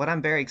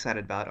I'm very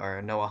excited about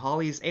are Noah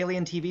Hawley's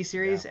Alien TV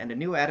series and a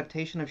new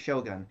adaptation of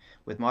Shogun.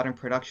 With modern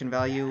production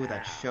value,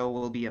 that show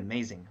will be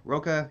amazing.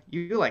 Roca,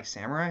 you like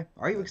samurai?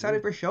 Are you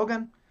excited for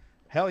Shogun?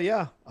 Hell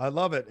yeah, I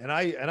love it. And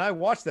I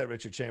watched that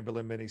Richard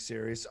Chamberlain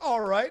miniseries. All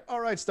right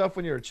stuff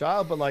when you're a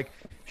child, but like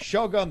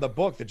Shogun, the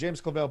book, the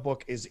James Clavell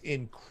book, is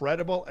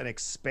incredible and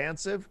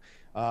expansive.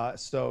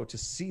 So to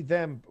see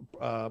them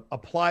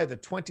apply the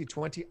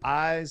 2020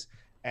 eyes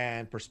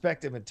and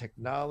perspective and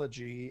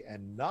technology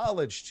and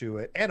knowledge to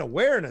it and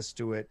awareness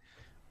to it,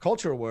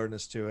 cultural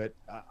awareness to it,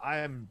 I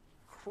am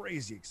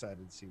crazy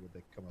excited to see what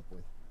they come up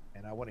with.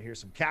 And I want to hear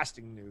some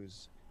casting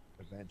news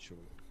eventually.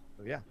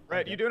 So yeah.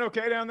 Brett, you doing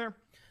okay down there?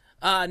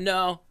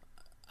 No.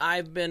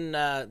 I've been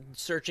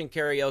searching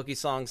karaoke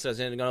songs, so I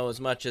didn't know as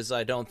much as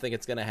I don't think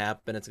it's going to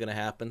happen. It's going to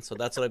happen. So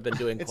that's what I've been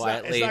doing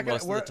quietly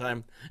most of the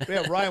time.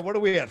 Yeah, Ryan, what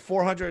are we at?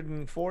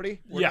 440?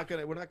 We're Yeah.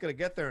 We're not gonna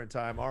get there in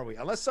time, are we?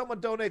 Unless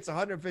someone donates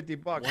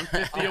 $150.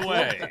 150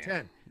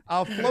 away.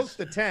 I'll float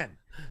the 10.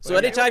 So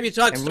anytime you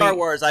talk Star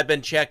Wars, I've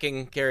been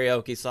checking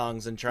karaoke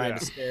songs and trying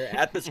to stare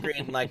at the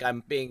screen like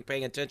I'm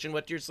paying attention to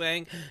what you're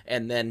saying,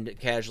 and then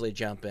casually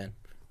jump in.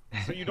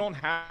 So you don't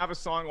have a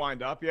song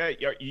lined up yet?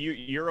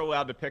 You're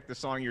allowed to pick the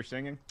song you're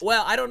singing?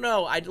 Well, I don't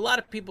know. A lot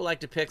of people like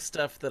to pick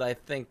stuff that I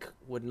think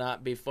would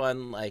not be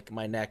fun, like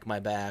My Neck, My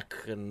Back,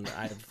 and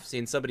I've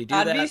seen somebody do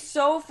that. That'd be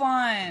so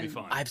fun.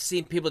 I've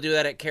seen people do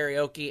that at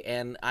karaoke,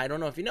 and I don't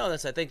know if you know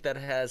this. I think that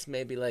has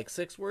maybe like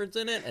 6 words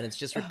in it, and it's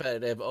just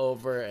repetitive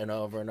over and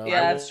over and over.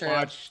 Yeah, that's true.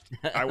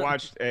 I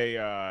watched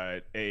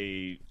I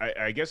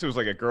guess it was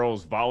like a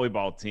girls'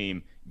 volleyball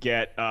team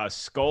get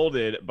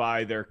scolded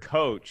by their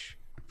coach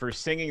for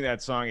singing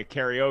that song at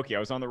karaoke. I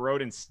was on the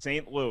road in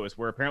St. Louis,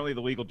 where apparently the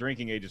legal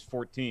drinking age is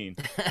 14.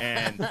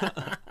 And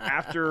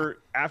after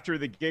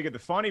the gig at the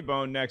Funny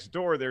Bone next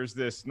door, there's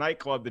this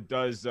nightclub that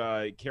does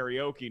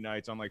karaoke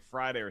nights on like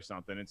Friday or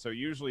something. And so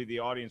usually the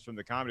audience from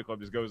the comedy club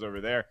just goes over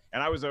there.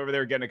 And I was over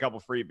there getting a couple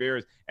free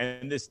beers.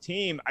 And this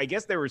team, I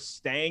guess they were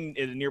staying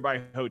at a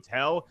nearby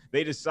hotel.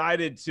 They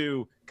decided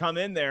to come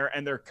in there,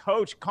 and their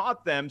coach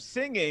caught them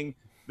singing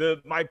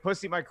the My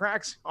Pussy, My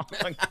Crack song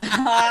walked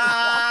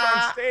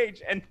on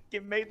stage and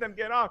made them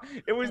get off.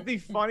 It was the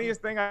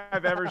funniest thing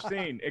I've ever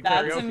seen at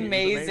That's karaoke.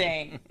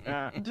 amazing.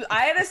 Yeah.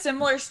 I had a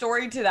similar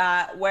story to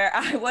that where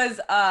I was,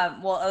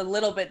 a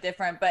little bit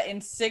different, but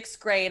in 6th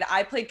grade,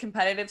 I played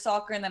competitive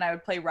soccer, and then I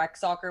would play rec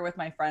soccer with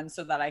my friends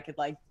so that I could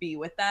like be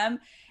with them.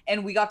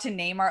 And we got to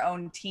name our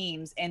own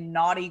teams, and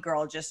Naughty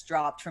Girl just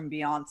dropped from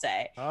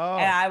Beyonce. Oh.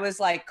 And I was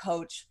like,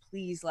 Coach,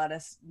 please let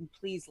us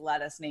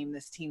name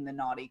this team the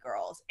Naughty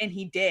Girls. And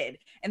he did.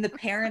 And the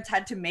parents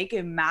had to make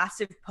a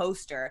massive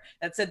poster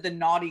that said the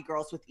Naughty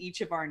Girls with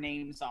each of our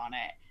names on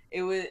it.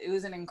 It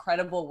was an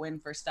incredible win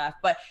for Steph.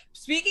 But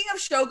speaking of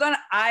Shogun,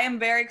 I am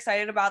very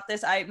excited about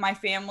this. My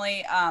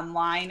family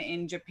line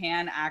in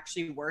Japan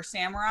actually were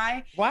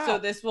samurai. Wow. So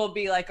this will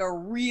be like a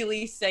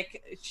really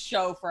sick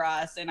show for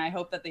us, and I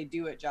hope that they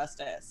do it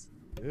justice.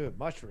 Dude,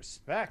 much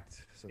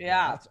respect. So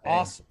Yeah. That's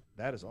awesome.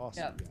 That is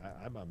awesome. Yeah.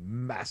 I'm a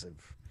massive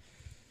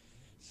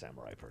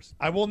samurai person.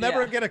 I will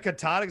never get a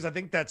katana because I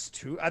think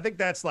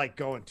that's like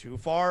going too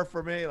far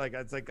for me. Like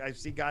it's like I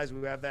see guys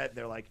who have that, and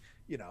they're like,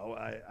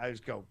 I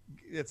just go,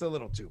 it's a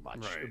little too much.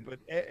 Right. But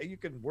you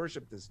can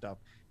worship this stuff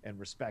and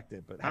respect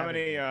it. But How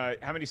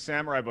many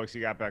samurai books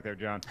you got back there,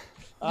 John?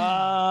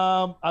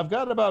 I've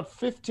got about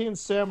 15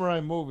 samurai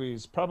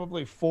movies,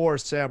 probably 4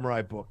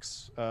 samurai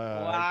books.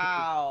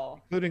 Wow.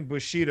 Including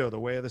Bushido, The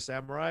Way of the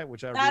Samurai,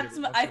 which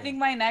I think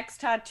my next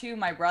tattoo,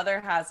 my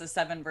brother has the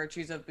 7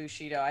 Virtues of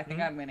Bushido. I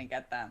think I'm going to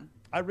get them.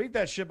 I read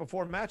that shit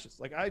before matches.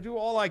 Like I do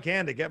all I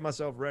can to get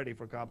myself ready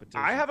for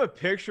competition. I have a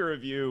picture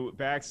of you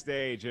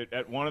backstage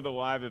at one of the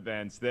live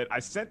events that I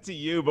sent to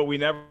you, but we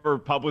never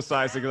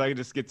publicized it because I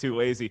just get too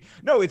lazy.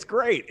 No, it's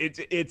great.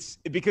 It's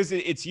because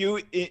it's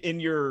you in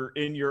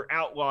your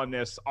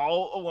outlawness,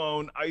 all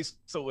alone,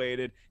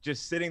 isolated,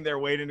 just sitting there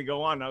waiting to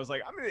go on. And I was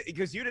like,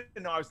 because you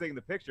didn't know I was taking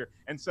the picture,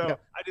 and so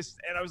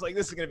I was like,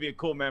 this is gonna be a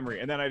cool memory,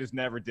 and then I just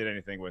never did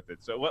anything with it.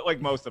 So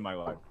like most of my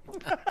life.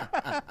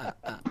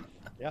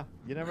 Yeah,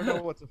 you never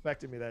know what's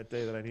affecting me that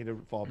day that I need to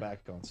fall back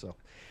on. So,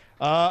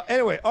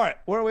 anyway, all right,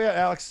 where are we at,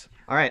 Alex?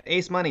 All right,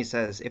 Ace Money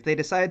says, if they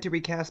decide to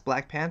recast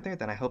Black Panther,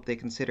 then I hope they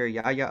consider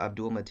Yahya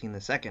Abdul-Mateen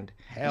II.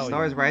 Hell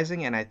Star is yeah.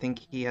 rising, and I think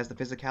he has the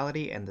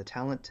physicality and the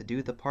talent to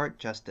do the part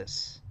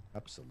justice.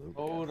 Absolutely.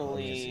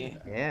 Totally.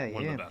 Yeah,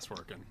 One yeah. of the best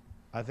working.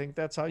 I think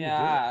that's how you do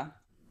Yeah. it.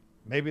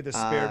 Maybe the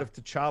spirit of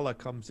T'Challa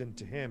comes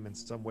into him in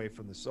some way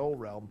from the soul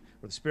realm,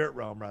 or the spirit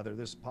realm, rather.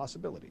 There's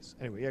possibilities.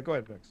 Anyway, yeah, go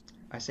ahead, Max.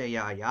 I say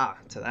yeah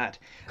to that.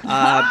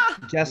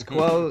 Jess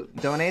Quo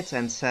donates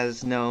and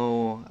says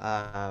no,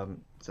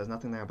 says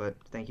nothing there, but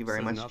thank you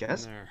very much,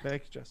 Jess.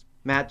 Thanks, Jess.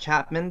 Matt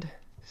Chapman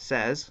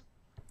says,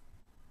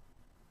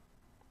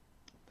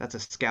 that's a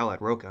scowl at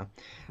Roka.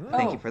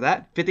 Thank you for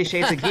that. 50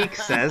 Shades of Geek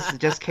says,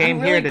 just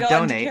came here to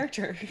donate.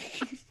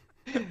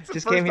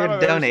 Just came here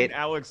to donate.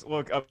 Alex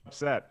look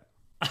upset.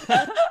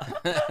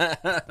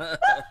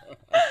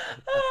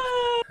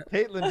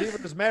 Caitlin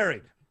Deaver is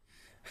married.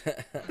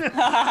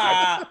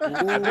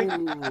 I think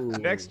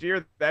next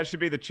year that should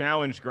be the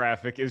challenge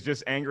graphic. Is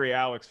just angry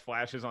Alex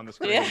flashes on the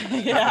screen.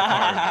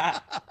 Yeah.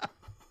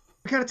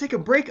 We gotta take a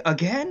break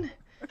again?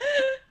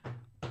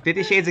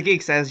 50 Shades of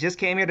Geek says, just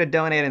came here to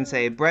donate and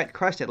say, Brett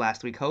crushed it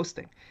last week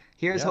hosting.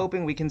 Here's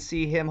hoping we can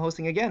see him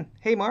hosting again.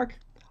 Hey, Mark.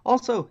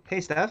 Also, hey,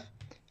 Steph.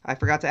 I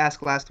forgot to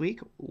ask last week,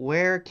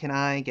 where can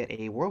I get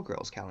a World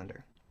Girls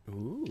calendar?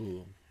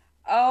 Ooh.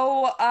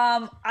 Oh,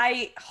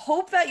 I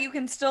hope that you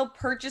can still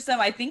purchase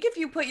them. I think if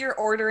you put your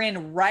order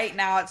in right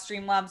now at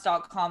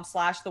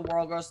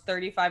streamlabs.com/theworldgrows,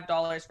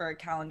 $35 for a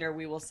calendar,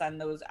 we will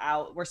send those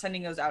out. We're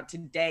sending those out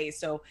today.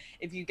 So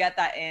if you get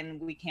that in,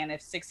 we can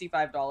have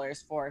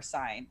 $65 for a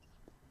sign.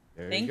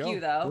 Thank you,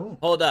 though.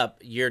 Hold up.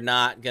 You're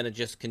not going to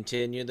just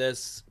continue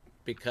this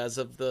because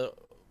of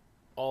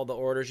all the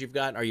orders you've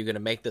gotten? Are you going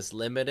to make this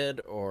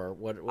limited or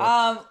what?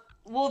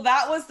 Well,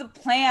 that was the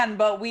plan,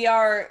 but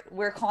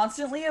we're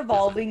constantly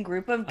evolving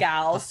group of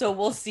gals, so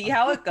we'll see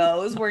how it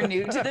goes. We're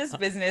new to this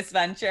business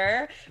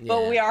venture,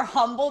 but we are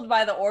humbled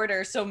by the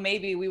order, so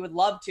maybe we would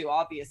love to,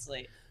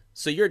 obviously.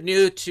 So you're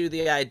new to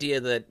the idea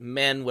that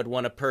men would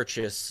want to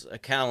purchase a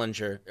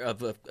calendar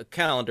of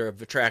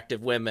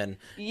attractive women,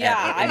 in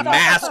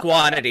mass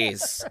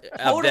quantities.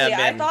 Totally,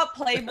 I thought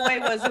Playboy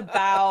was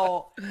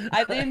about.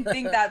 I didn't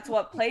think that's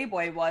what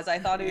Playboy was. I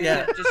thought it was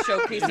just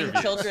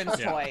showcasing children's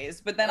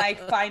toys. But then I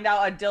find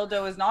out a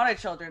dildo is not a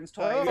children's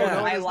toy. Oh, so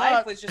no, my it's life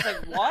not. was just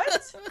like,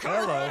 what?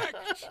 Correct.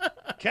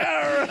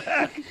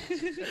 I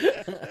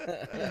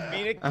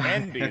mean, it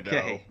can be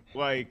though.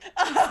 Like.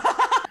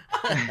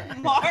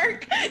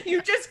 Mark,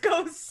 you just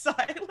go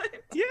silent.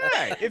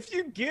 Yeah, if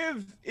you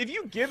give a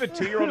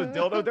 2-year-old a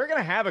dildo, they're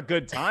gonna have a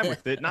good time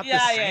with it. Not the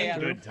same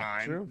good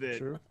time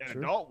that an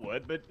adult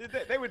would, but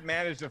they would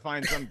manage to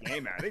find some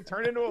game out. They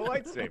turn into a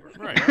lightsaber.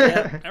 Right.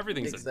 Yeah.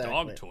 Everything's a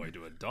dog toy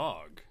to a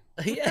dog.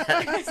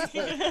 Yeah.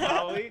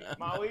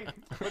 Molly,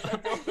 put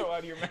that dildo out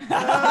of your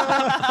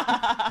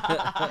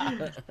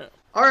mouth.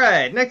 All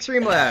right, next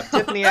Streamlab.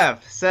 Tiffany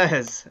F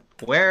says,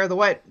 where are the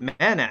white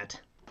men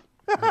at?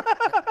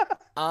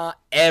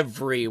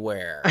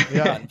 Everywhere.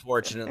 Yeah.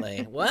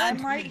 Unfortunately. What?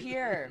 I'm right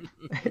here.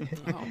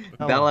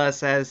 Bella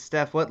says,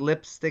 Steph, what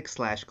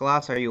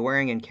lipstick/gloss are you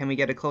wearing, and can we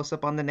get a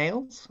close-up on the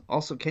nails?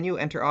 Also, can you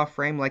enter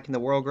off-frame like in the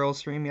World Girls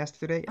stream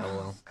yesterday?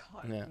 LOL.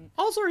 Yeah.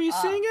 Also, are you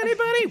seeing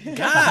anybody?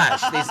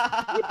 Gosh, these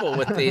people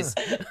with these.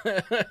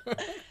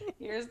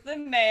 Here's the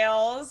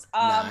nails. Nice.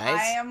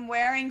 I am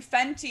wearing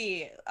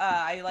Fenty.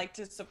 I like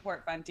to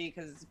support Fenty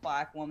because it's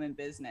Black woman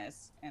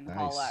business, and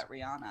holla at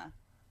Rihanna.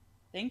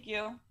 Thank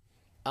you.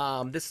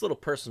 This is a little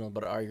personal,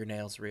 but are your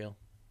nails real?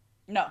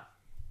 No.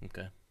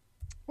 Okay.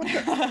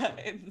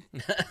 Kind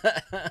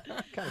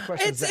of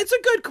question it's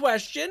a good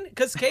question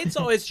because Kate's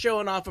always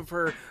showing off of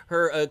her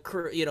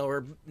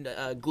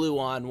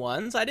glue-on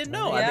ones. I didn't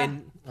know. Yeah. I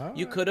mean,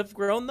 you could have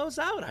grown those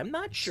out. I'm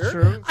not sure.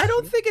 True. I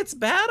don't think it's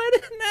bad. I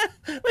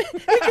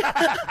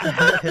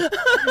didn't.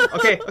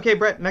 Okay,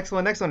 Brett. Next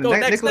one. Next.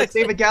 Nicholas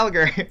David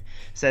Gallagher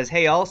says,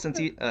 "Hey all, since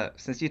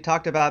you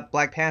talked about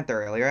Black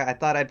Panther earlier, I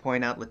thought I'd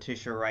point out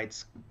Letitia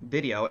Wright's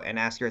video and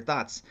ask your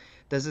thoughts.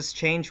 Does this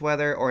change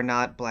whether or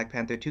not Black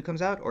Panther 2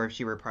 comes out, or if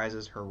she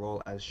reprises her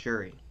role as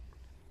Shuri?"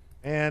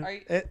 And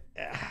I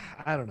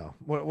don't know.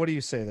 What do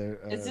you say there?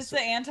 Is this the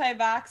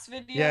anti-vax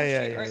video?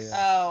 Yeah.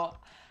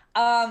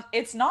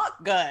 It's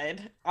not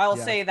good. I'll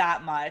say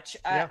that much.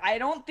 I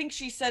don't think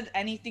she said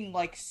anything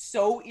like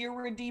so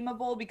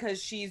irredeemable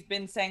because she's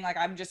been saying like,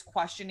 I'm just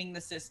questioning the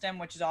system,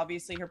 which is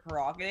obviously her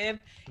prerogative.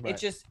 Right.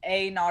 It's just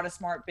A, not a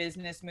smart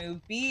business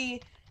move.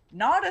 B,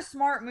 not a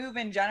smart move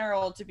in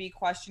general to be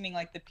questioning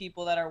like the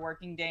people that are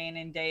working day in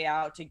and day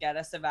out to get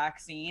us a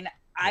vaccine.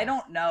 I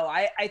don't know.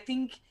 I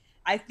think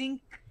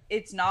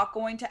it's not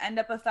going to end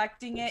up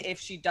affecting it if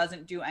she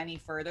doesn't do any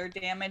further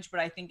damage,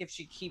 but I think if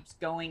she keeps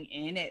going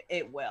in,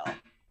 it will.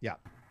 Yeah,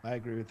 I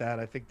agree with that.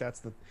 I think that's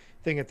the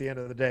thing at the end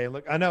of the day.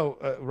 Look, I know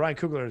Ryan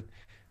Coogler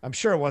I'm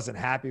sure wasn't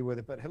happy with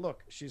it, but hey,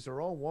 look, she's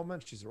her own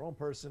woman. She's her own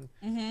person.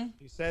 Mm-hmm.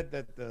 She said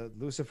that the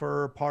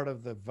Lucifer part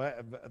of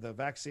the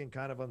vaccine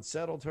kind of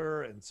unsettled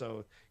her, and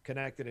so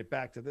connected it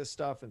back to this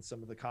stuff. And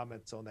some of the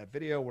comments on that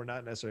video were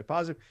not necessarily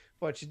positive,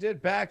 but she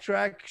did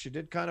backtrack. She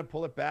did kind of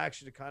pull it back.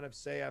 She did kind of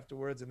say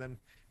afterwards, and then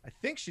I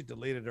think she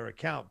deleted her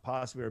account,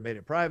 possibly, or made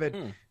it private.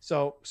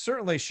 So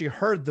certainly she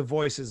heard the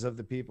voices of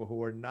the people who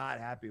were not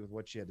happy with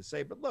what she had to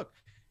say. But look,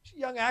 she's a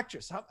young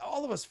actress.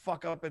 All of us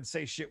fuck up and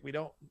say shit we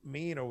don't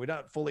mean, or we're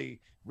not fully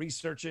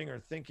researching or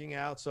thinking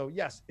out. So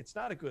yes, it's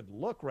not a good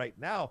look right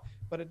now,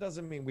 but it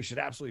doesn't mean we should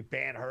absolutely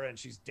ban her and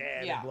she's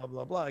dead and blah,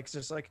 blah, blah. It's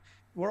just like,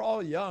 we're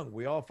all young.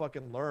 We all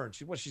fucking learn.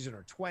 She's in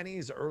her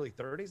 20s, early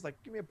 30s. Like,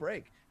 give me a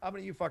break. How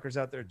many of you fuckers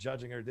out there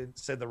judging her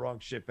said the wrong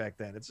shit back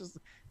then? It's just,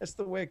 that's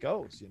the way it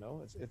goes, you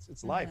know?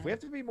 It's life. We have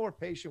to be more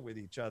patient with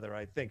each other,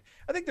 I think.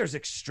 I think there's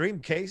extreme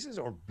cases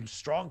or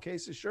strong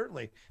cases,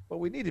 certainly, but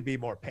we need to be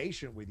more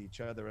patient with each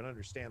other and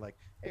understand, like,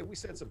 hey, we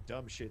said some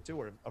dumb shit too,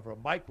 or if a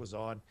mic was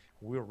on,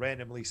 we were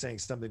randomly saying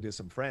something to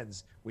some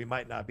friends, we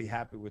might not be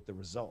happy with the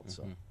results.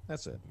 So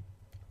that's it.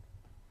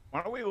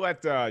 Why don't we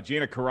let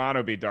Gina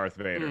Carano be Darth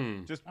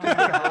Vader? Just oh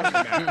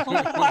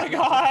my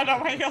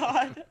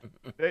god.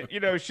 You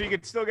know, she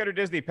could still get her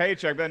Disney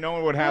paycheck, but no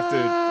one would have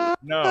to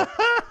know.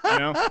 You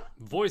know,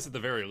 voice at the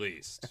very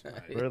least.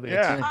 Right? Really?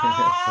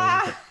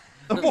 Yeah.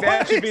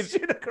 That should be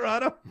Gina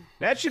Carano.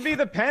 That should be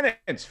the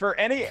penance for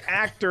any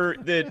actor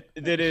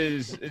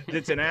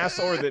that's an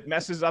asshole or that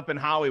messes up in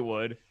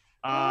Hollywood.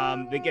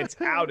 That gets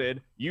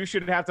outed, you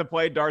should have to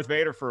play Darth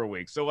Vader for a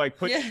week. So, like,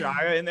 put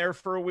Shia in there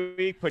for a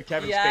week, put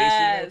Kevin Spacey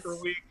in there for a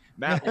week.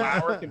 Matt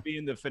Lauer can be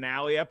in the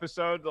finale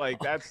episode. Like,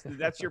 that's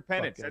your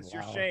penance. That's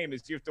your shame,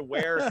 is you have to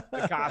wear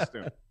the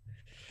costume.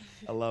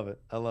 I love it.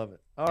 I love it.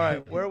 All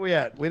right, where are we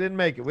at? We didn't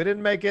make it.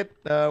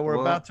 We're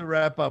about to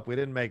wrap up. We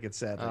didn't make it,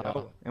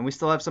 sadly. And we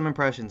still have some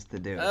impressions to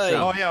do.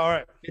 Oh, yeah, all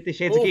right. 50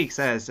 Shades of Geek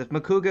says, if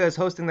Makuga is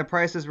hosting The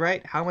Price is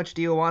Right, how much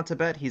do you want to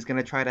bet he's going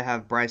to try to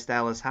have Bryce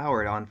Dallas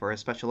Howard on for a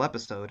special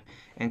episode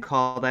and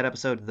call that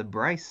episode The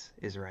Bryce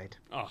is Right?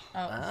 Love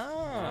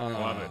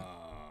it.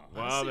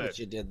 Love it. What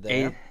you did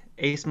there.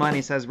 Ace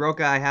Money says,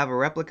 Roka, I have a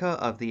replica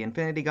of the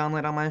Infinity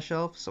Gauntlet on my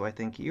shelf, so I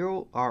think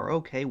you are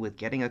okay with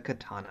getting a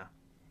katana.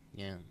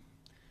 Yeah.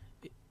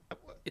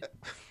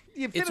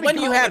 It's when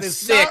you have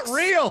 6. Not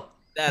real.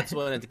 That's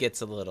when it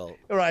gets a little.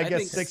 Or I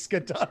guess 6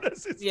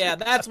 katanas.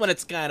 That's when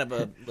it's kind of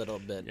a little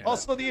bit. Yeah.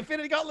 Also, the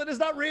Infinity Gauntlet is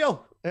not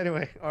real.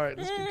 Anyway, all right,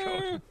 let's keep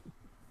going.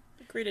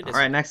 All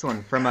right, next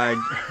one from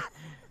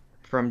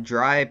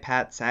Dry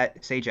Pat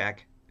Sajak.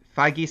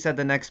 Feige said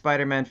the next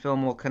Spider-Man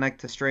film will connect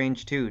to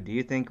Strange 2. Do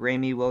you think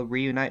Raimi will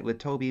reunite with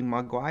Tobey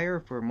Maguire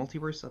for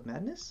Multiverse of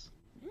Madness?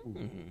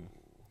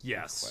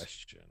 Yes.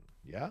 Question.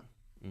 Yeah.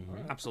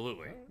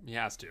 Absolutely, he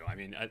has to. I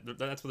mean,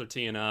 that's what they're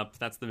teeing up.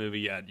 That's the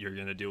movie you're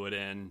gonna do it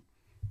in.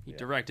 He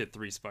directed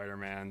 3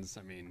 Spider-Mans.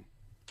 I mean,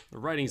 the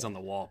writing's on the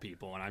wall,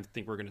 people, and I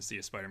think we're gonna see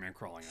a Spider-Man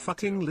crawling.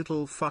 Fucking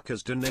little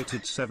fuckers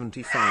donated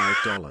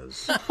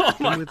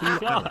 $75. I'm with you,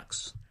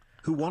 Alex.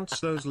 Who wants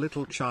those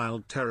little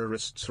child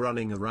terrorists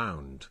running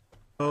around?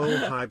 Oh,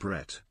 hi,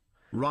 Brett.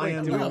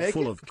 Ryan, you're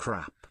full of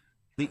crap.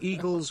 The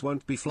Eagles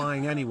won't be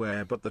flying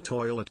anywhere but the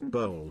toilet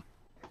bowl.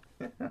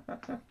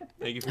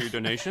 Thank you for your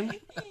donation.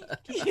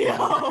 Shit.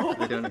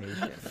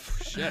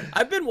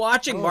 I've been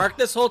watching Mark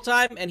this whole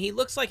time, and he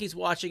looks like he's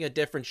watching a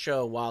different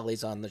show while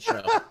he's on the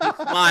show. He's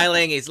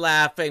smiling, he's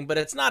laughing, but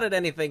it's not at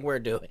anything we're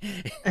doing.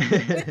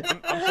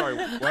 I'm sorry,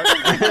 what?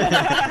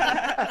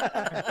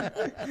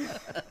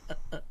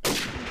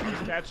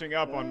 I'm catching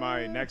up on my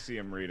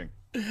Nexium reading.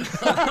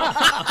 It's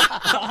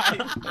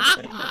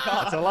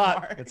a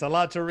lot. It's a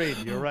lot to read.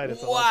 You're right.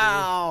 It's a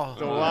lot.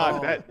 It's a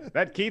lot.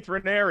 That Keith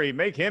Raniere,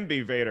 make him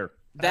be Vader.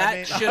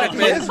 That should have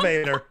been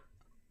Vader.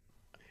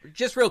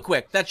 Just real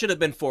quick, that should have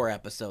been 4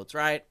 episodes,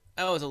 right?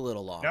 That was a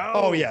little long. No,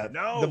 oh yeah,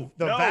 no.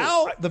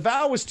 The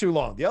vow was too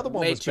long. The other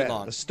one was too better.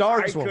 long. The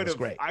Stars one was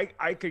great.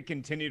 I could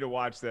continue to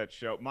watch that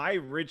show. My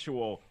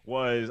ritual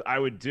was I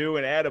would do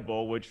an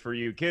edible, which for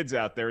you kids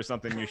out there is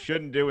something you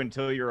shouldn't do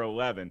until you're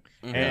 11,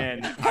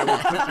 and I would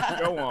put the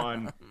show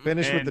on.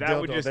 Finish with the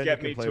that would dildo, just then get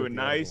you me can play to a with the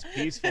nice,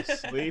 edible. peaceful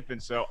sleep,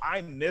 and so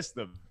I missed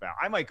the vow.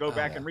 I might go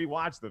back and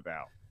rewatch the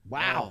vow.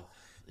 Wow.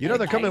 You know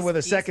they're coming with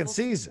a second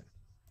season.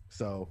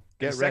 So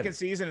get ready. Second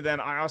season, and then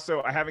I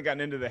haven't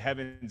gotten into the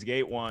Heaven's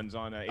Gate ones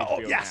on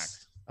HBO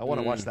Max. I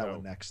want to watch that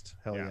one next.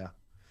 Hell yeah.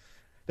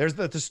 There's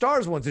the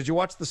Stars ones. Did you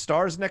watch the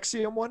Stars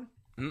Nexium one?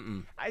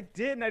 I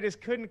did, and I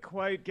just couldn't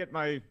quite wrap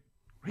my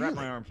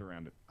arms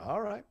around it.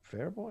 All right,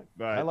 fair point.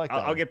 But I like that.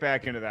 I'll get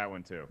back into that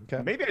one too.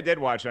 Okay. Maybe I did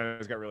watch it and I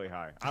just got really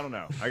high. I don't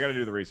know. I got to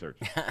do the research.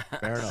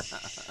 Fair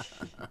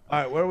enough.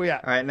 All right, where are we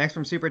at? All right, next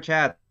from Super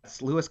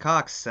Chats, Lewis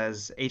Cox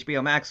says,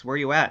 HBO Max, where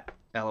you at?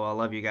 LOL,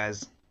 love you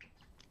guys.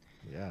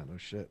 Yeah, no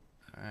shit.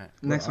 All right.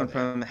 Next one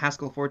from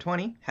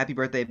Haskell420. Happy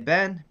birthday,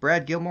 Ben,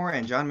 Brad Gilmore,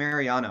 and John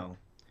Mariano.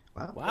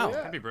 Wow.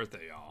 Yeah. Happy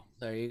birthday, y'all.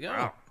 There you go.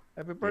 Wow.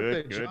 Happy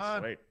birthday, Good,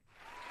 John. sweet.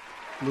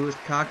 Lewis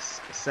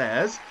Cox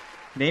says,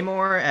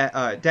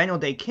 Namor, Daniel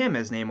Day Kim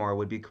as Namor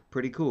would be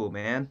pretty cool,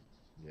 man.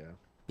 Yeah.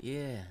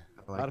 Yeah.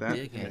 I like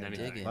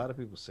that. A lot of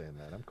people saying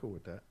that. I'm cool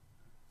with that.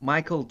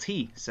 Michael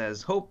T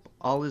says, "Hope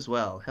all is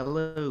well.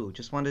 Hello.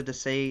 Just wanted to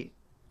say,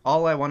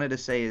 all I wanted to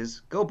say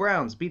is, go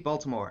Browns, beat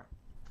Baltimore."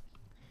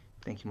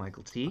 Thank you,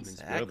 Michael T.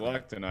 Good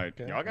luck tonight.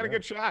 Okay, y'all got a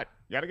good shot.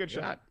 You got a good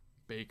shot.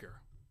 Baker.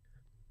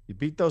 You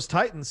beat those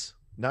Titans.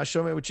 Now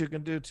show me what you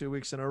can do 2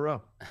 weeks in a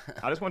row.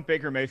 I just want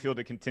Baker Mayfield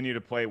to continue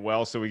to play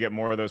well so we get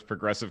more of those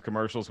progressive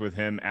commercials with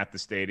him at the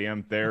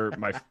stadium. They're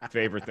my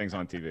favorite things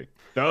on TV.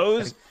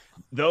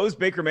 Those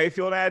Baker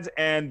Mayfield ads,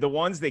 and the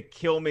ones that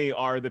kill me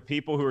are the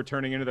people who are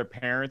turning into their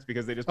parents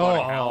because they just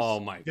bought a house. Oh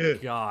my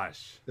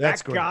gosh.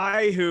 That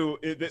guy who,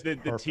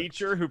 the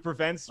teacher who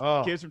prevents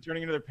kids from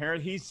turning into their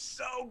parents, he's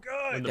so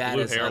good. And the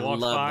blue hair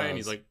walks by and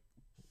he's like,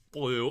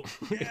 blue.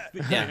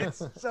 Yeah.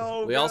 It's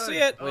so We all see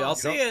it. We all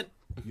see it.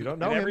 You don't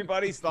know and him.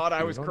 Everybody's thought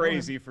I was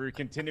crazy for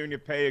continuing to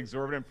pay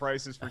exorbitant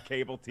prices for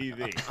cable TV.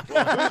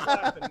 Well, who's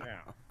laughing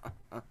now?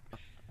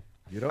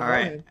 You don't know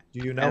him. Do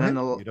you know him?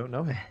 You don't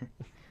know him.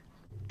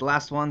 The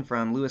last one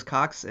from Lewis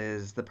Cox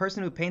is, the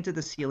person who painted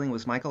the ceiling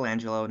was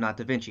Michelangelo, not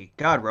Da Vinci.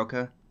 God,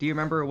 Roca, do you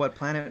remember what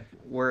planet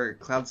were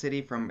Cloud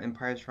City from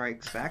Empire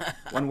Strikes Back?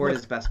 One word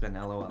is Bespin,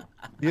 LOL.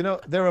 You know,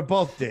 they were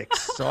both dicks,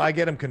 so I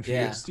get them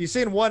confused. You've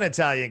seen one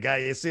Italian guy,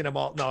 you've seen them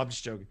all. No, I'm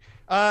just joking.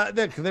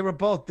 They were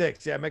both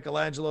dicks. Yeah,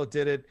 Michelangelo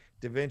did it.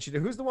 Da Vinci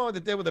did. Who's the one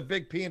that did with a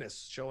big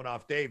penis showing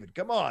off David?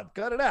 Come on,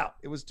 cut it out.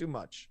 It was too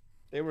much.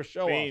 They were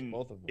show-offs,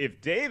 both of them. If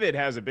David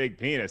has a big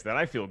penis, then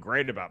I feel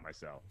great about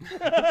myself.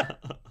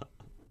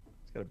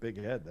 He's got a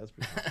big head. That's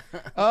pretty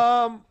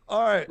cool.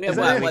 All right. We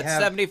have what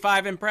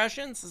 75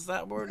 impressions? Is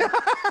that word?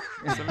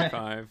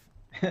 75.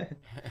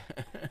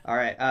 All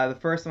right. The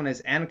first one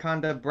is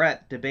Anaconda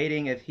Brett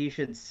debating if he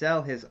should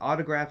sell his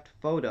autographed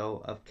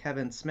photo of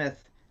Kevin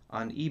Smith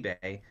on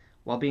eBay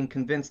while being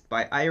convinced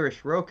by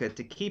Irish Roca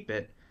to keep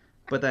it,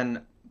 but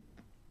then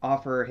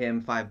offer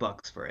him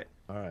 $5 for it.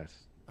 All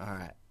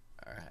right.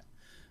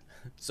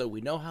 So we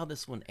know how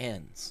this one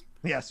ends.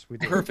 Yes, we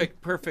do.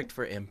 Perfect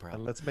for improv.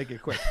 Let's make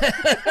it quick.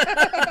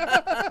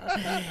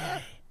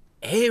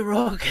 Hey,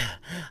 Roca.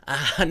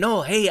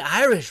 Hey,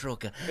 Irish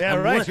Roca. Yeah,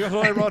 right. You're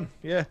the one.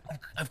 Yeah.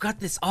 I've got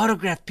this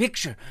autographed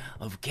picture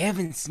of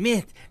Kevin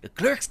Smith, the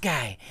Clerks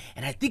guy,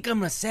 and I think I'm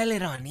going to sell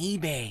it on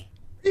eBay.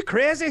 You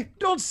crazy?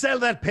 Don't sell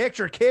that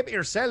picture. Keep it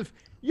yourself.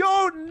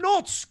 You're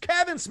nuts.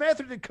 Kevin Smith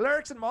who did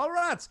Clerks and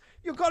Mallrats.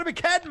 You've got to be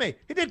kidding me.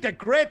 He did the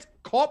great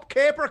cop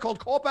caper called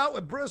Cop Out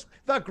with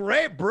the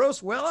great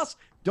Bruce Willis.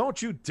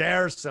 Don't you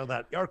dare sell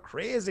that. You're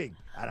crazy.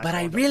 But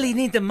I really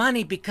need the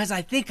money because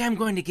I think I'm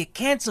going to get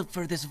canceled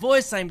for this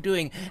voice I'm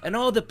doing and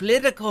all the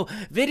political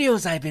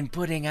videos I've been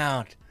putting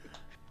out.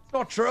 It's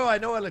not true. I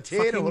know a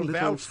Latino Fucking will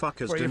little vouch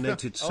fuckers for you.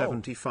 donated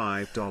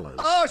 $75.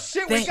 Oh,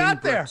 shit, we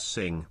got there.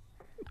 Sing.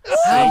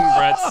 Sing,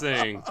 Brett,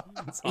 sing.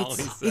 That's all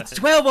he said. It's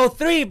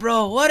 12:03,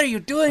 bro. What are you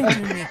doing to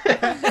me?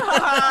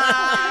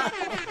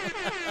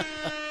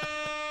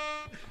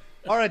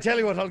 All right, tell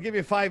you what, I'll give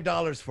you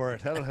 $5 for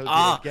it. That'll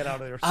help you get out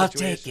of your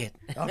situation.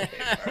 I'll take it.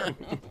 Okay.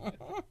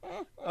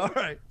 All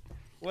right.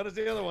 What is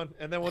the other one?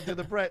 And then we'll do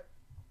the Brett.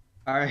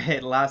 All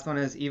right, last one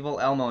is Evil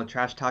Elmo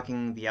trash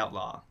talking the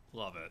outlaw.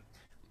 Love it.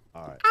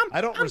 All right. I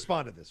don't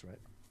respond to this, right?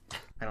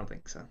 I don't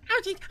think so.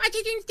 The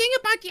thing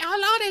about the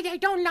outlaw that I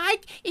don't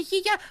like is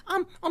the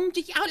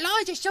outlaw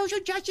is a social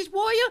justice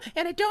warrior,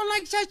 and I don't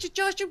like social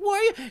justice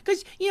warrior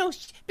because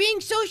being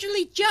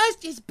socially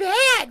just is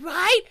bad,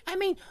 right? I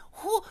mean,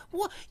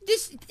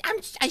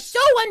 I so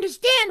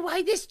understand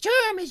why this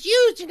term is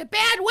used in a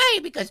bad way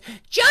because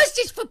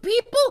justice for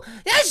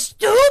people—that's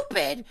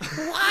stupid,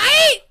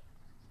 right?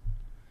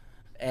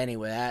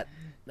 Anyway,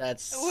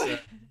 that's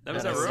that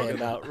was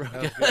about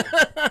Rogan.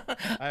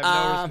 I have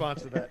no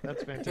response to that.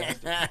 That's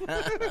fantastic.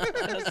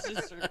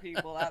 Justice for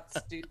people, that's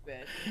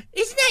stupid.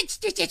 Isn't that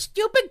just a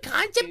stupid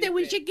concept that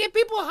we should give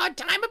people a hard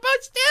time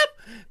about stuff?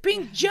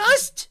 Being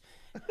just?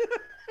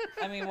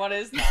 I mean, what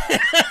is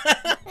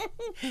that?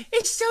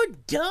 It's so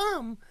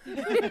dumb.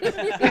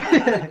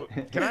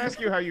 Can I ask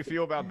you how you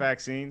feel about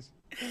vaccines?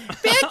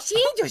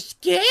 Vaccines are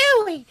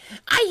scary.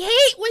 I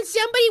hate when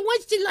somebody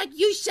wants to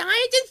use science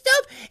and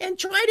stuff and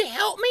try to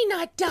help me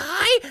not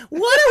die.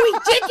 What a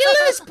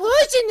ridiculous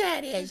person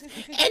that is.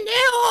 And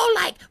they're all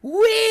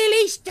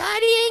really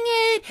studying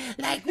it,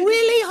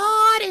 really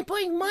hard and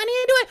putting money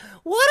into it.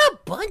 What a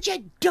bunch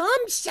of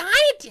dumb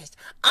scientists.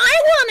 I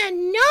want to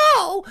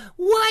know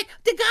what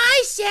the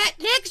guy sat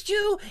next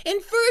to in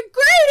third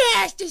grade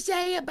has to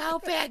say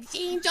about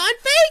vaccines on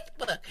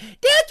Facebook.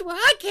 That's where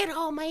I get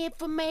all my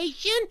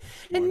information.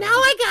 And now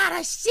I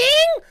gotta sing?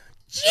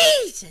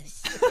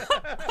 Jesus!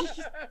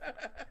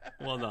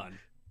 Well done.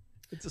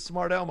 It's a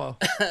smart Elmo.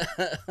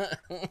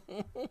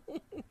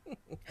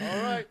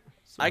 All right.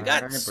 I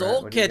got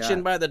Soul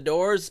Kitchen by the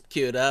Doors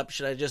queued up.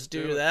 Should I just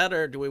do that,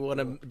 or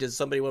does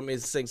somebody want me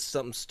to sing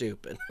something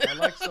stupid? I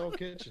like Soul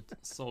Kitchen.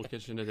 Soul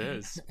Kitchen it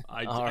is.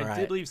 I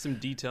did leave some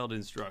detailed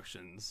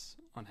instructions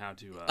on how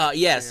to...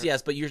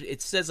 yes, but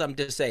it says I'm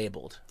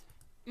disabled.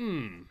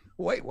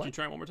 Wait, what? Can you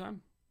try it one more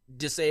time?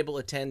 Disable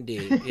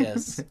attendee,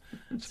 yes.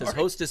 It says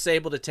host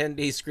disabled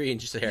attendee screen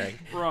sharing.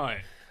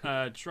 Right.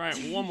 Try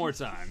it one more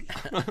time.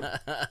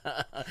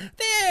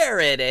 There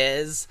it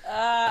is.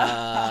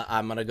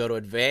 I'm going to go to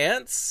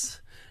advance.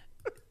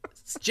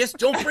 Just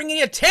don't bring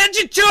any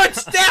attention to it,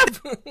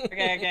 Steph!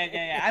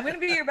 Okay. I'm going to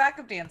be your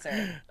backup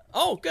dancer.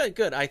 Oh,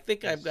 good. I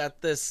think I've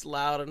got this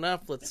loud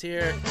enough. Let's hear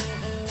it.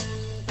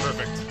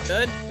 Perfect.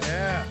 Good?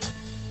 Yeah.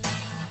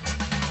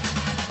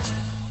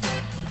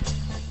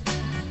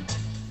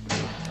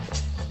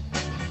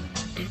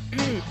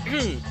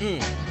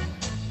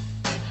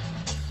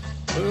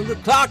 Well, the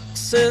clock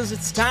says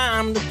it's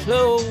time to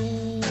close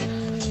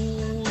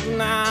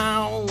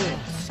now.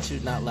 It's too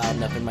not loud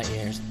enough in my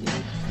ears.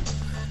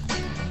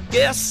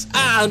 Guess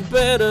I'd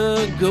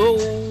better go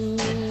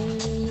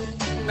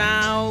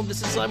now.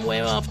 I'm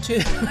way off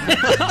too.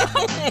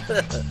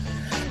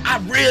 I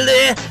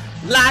really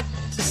like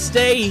to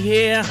stay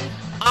here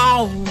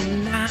all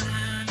night.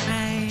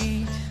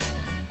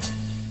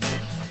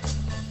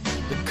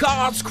 The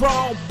cards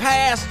crawl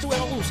past,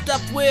 well,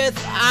 stuffed with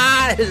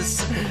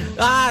eyes.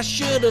 I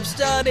should have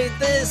studied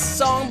this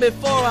song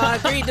before I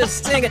agreed to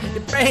sing it.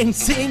 Your brain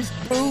seems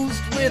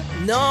bruised with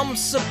numb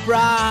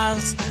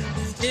surprise.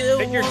 Still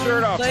Take your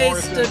shirt off,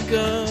 place to Morrison.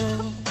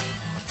 go.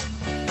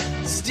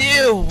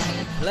 Still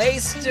one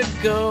place to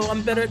go.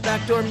 I'm better at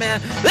backdoor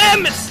man. Let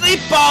me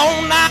sleep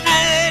all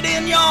night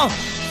in your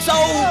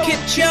soul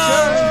kitchen.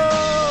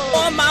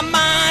 On my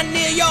mind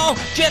near your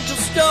gentle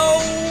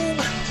stove.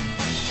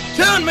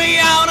 Turn me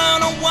out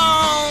on a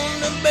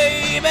wonder,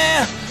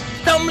 baby.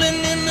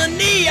 Stumbling in the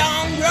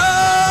neon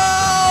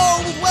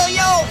grove. Well,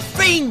 your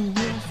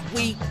fingers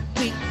weak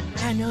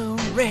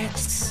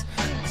minarets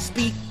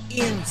speak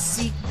in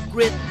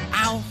secret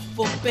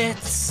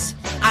alphabets.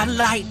 I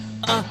light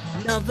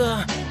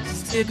another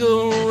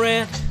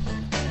cigarette.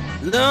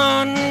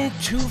 Learn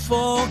to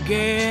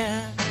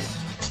forget.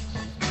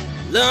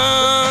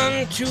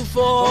 Learn to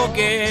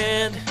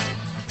forget.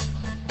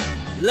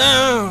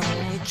 Learn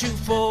to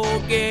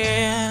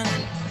forget.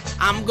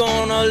 I'm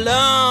gonna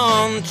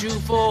learn to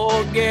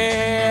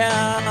forget.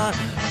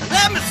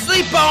 Let me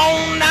sleep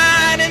all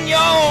night in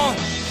your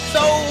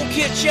soul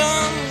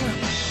kitchen.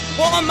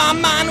 Warm my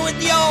mind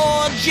with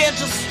your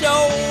gentle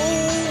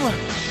stove.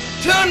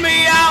 Turn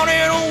me out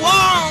in a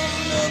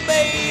wonder,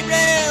 baby.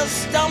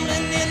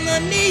 Stumbling in the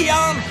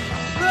neon.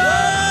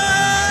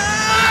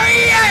 Yeah!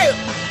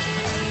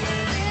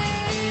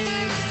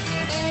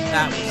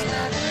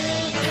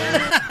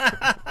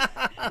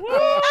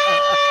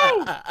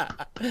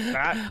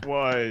 That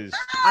was.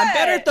 I'm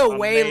better at the amazing.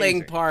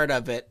 wailing part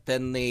of it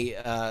than the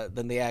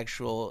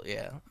actual.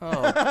 Yeah.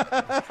 Oh.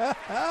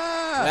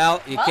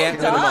 Well, you can't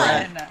do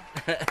done.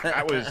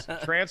 That was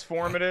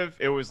transformative.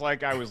 It was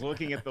like I was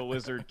looking at the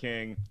Lizard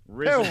King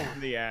risen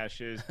from the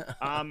ashes.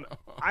 I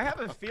have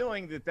a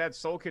feeling that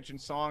Soul Kitchen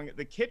song,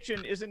 the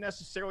kitchen isn't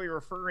necessarily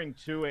referring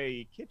to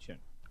a kitchen.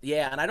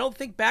 Yeah, and I don't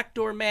think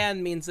backdoor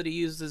man means that he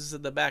uses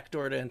the back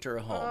door to enter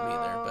a home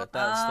either, but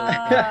that's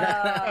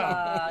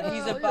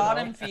He's a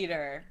bottom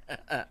feeder.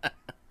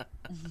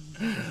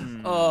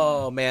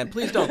 Oh man,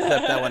 please don't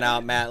clip that one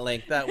out, Matt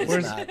Link. That was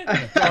Where's not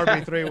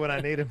RB3 when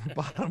I need him?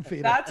 Bottom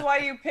feeder. That's why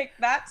you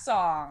picked that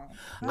song.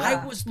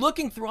 I was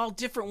looking through all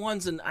different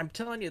ones, and I'm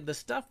telling you, the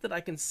stuff that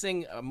I can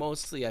sing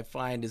mostly I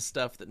find is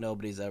stuff that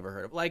nobody's ever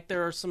heard of. Like,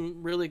 there are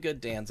some really good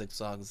Danzig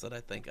songs that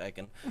I think I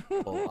can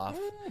pull off.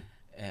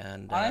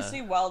 And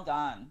honestly, well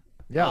done.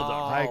 Yeah,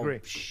 I agree.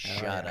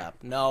 Shut up.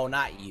 No,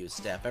 not you,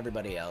 Steph.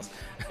 Everybody else.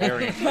 All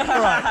right,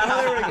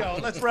 well, there we go.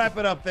 Let's wrap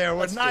it up there. We're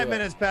Let's 9 do it.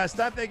 minutes past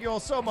time. Thank you all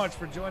so much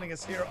for joining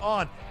us here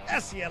on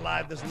SEN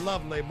Live this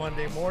lovely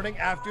Monday morning,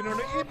 afternoon,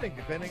 or evening,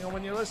 depending on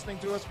when you're listening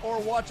to us or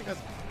watching us.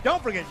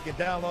 Don't forget you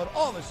can download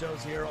all the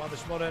shows here on the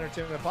Shimoda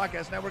Entertainment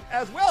Podcast Network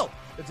as well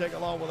to take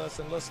along with us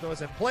and listen to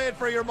us and play it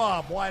for your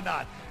mom. Why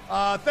not?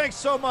 Thanks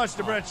so much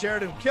to Brett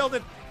Sheridan, who killed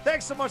it.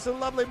 Thanks so much to the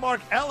lovely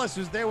Mark Ellis,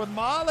 who's there with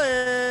Molly.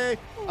 And,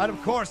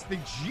 of course, the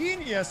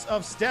genius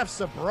of Steph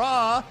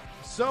Sabra.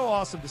 So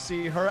awesome to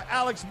see her.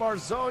 Alex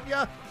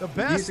Marzonia, the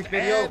best. Music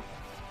video. And,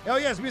 oh,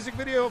 yes, music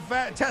video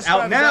test Out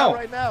drive is now. out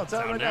right now. It's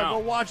out right now. Go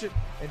watch it.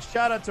 And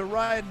shout out to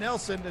Ryan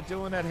Nelson to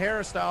doing that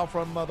hairstyle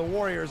from the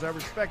Warriors. I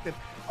respect it.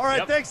 All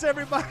right, thanks,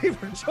 everybody,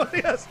 for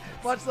joining us.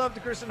 Much love to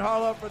Christian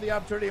Harlow for the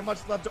opportunity, and much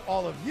love to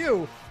all of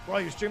you for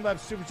all your Streamlabs,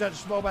 Super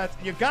Chats, and Schmobats.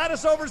 You got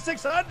us over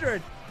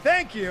 600.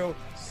 Thank you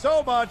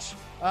so much.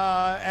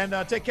 And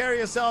take care of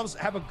yourselves.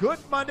 Have a good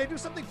Monday. Do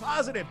something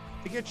positive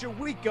to get your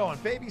week going.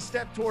 Baby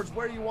step towards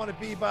where you want to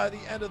be by the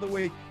end of the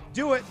week.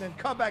 Do it, and then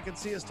come back and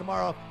see us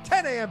tomorrow,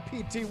 10 a.m.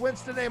 PT.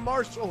 Winston A.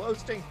 Marshall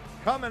hosting.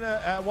 Come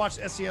and watch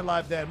SEN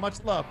Live then.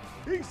 Much love.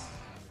 Peace.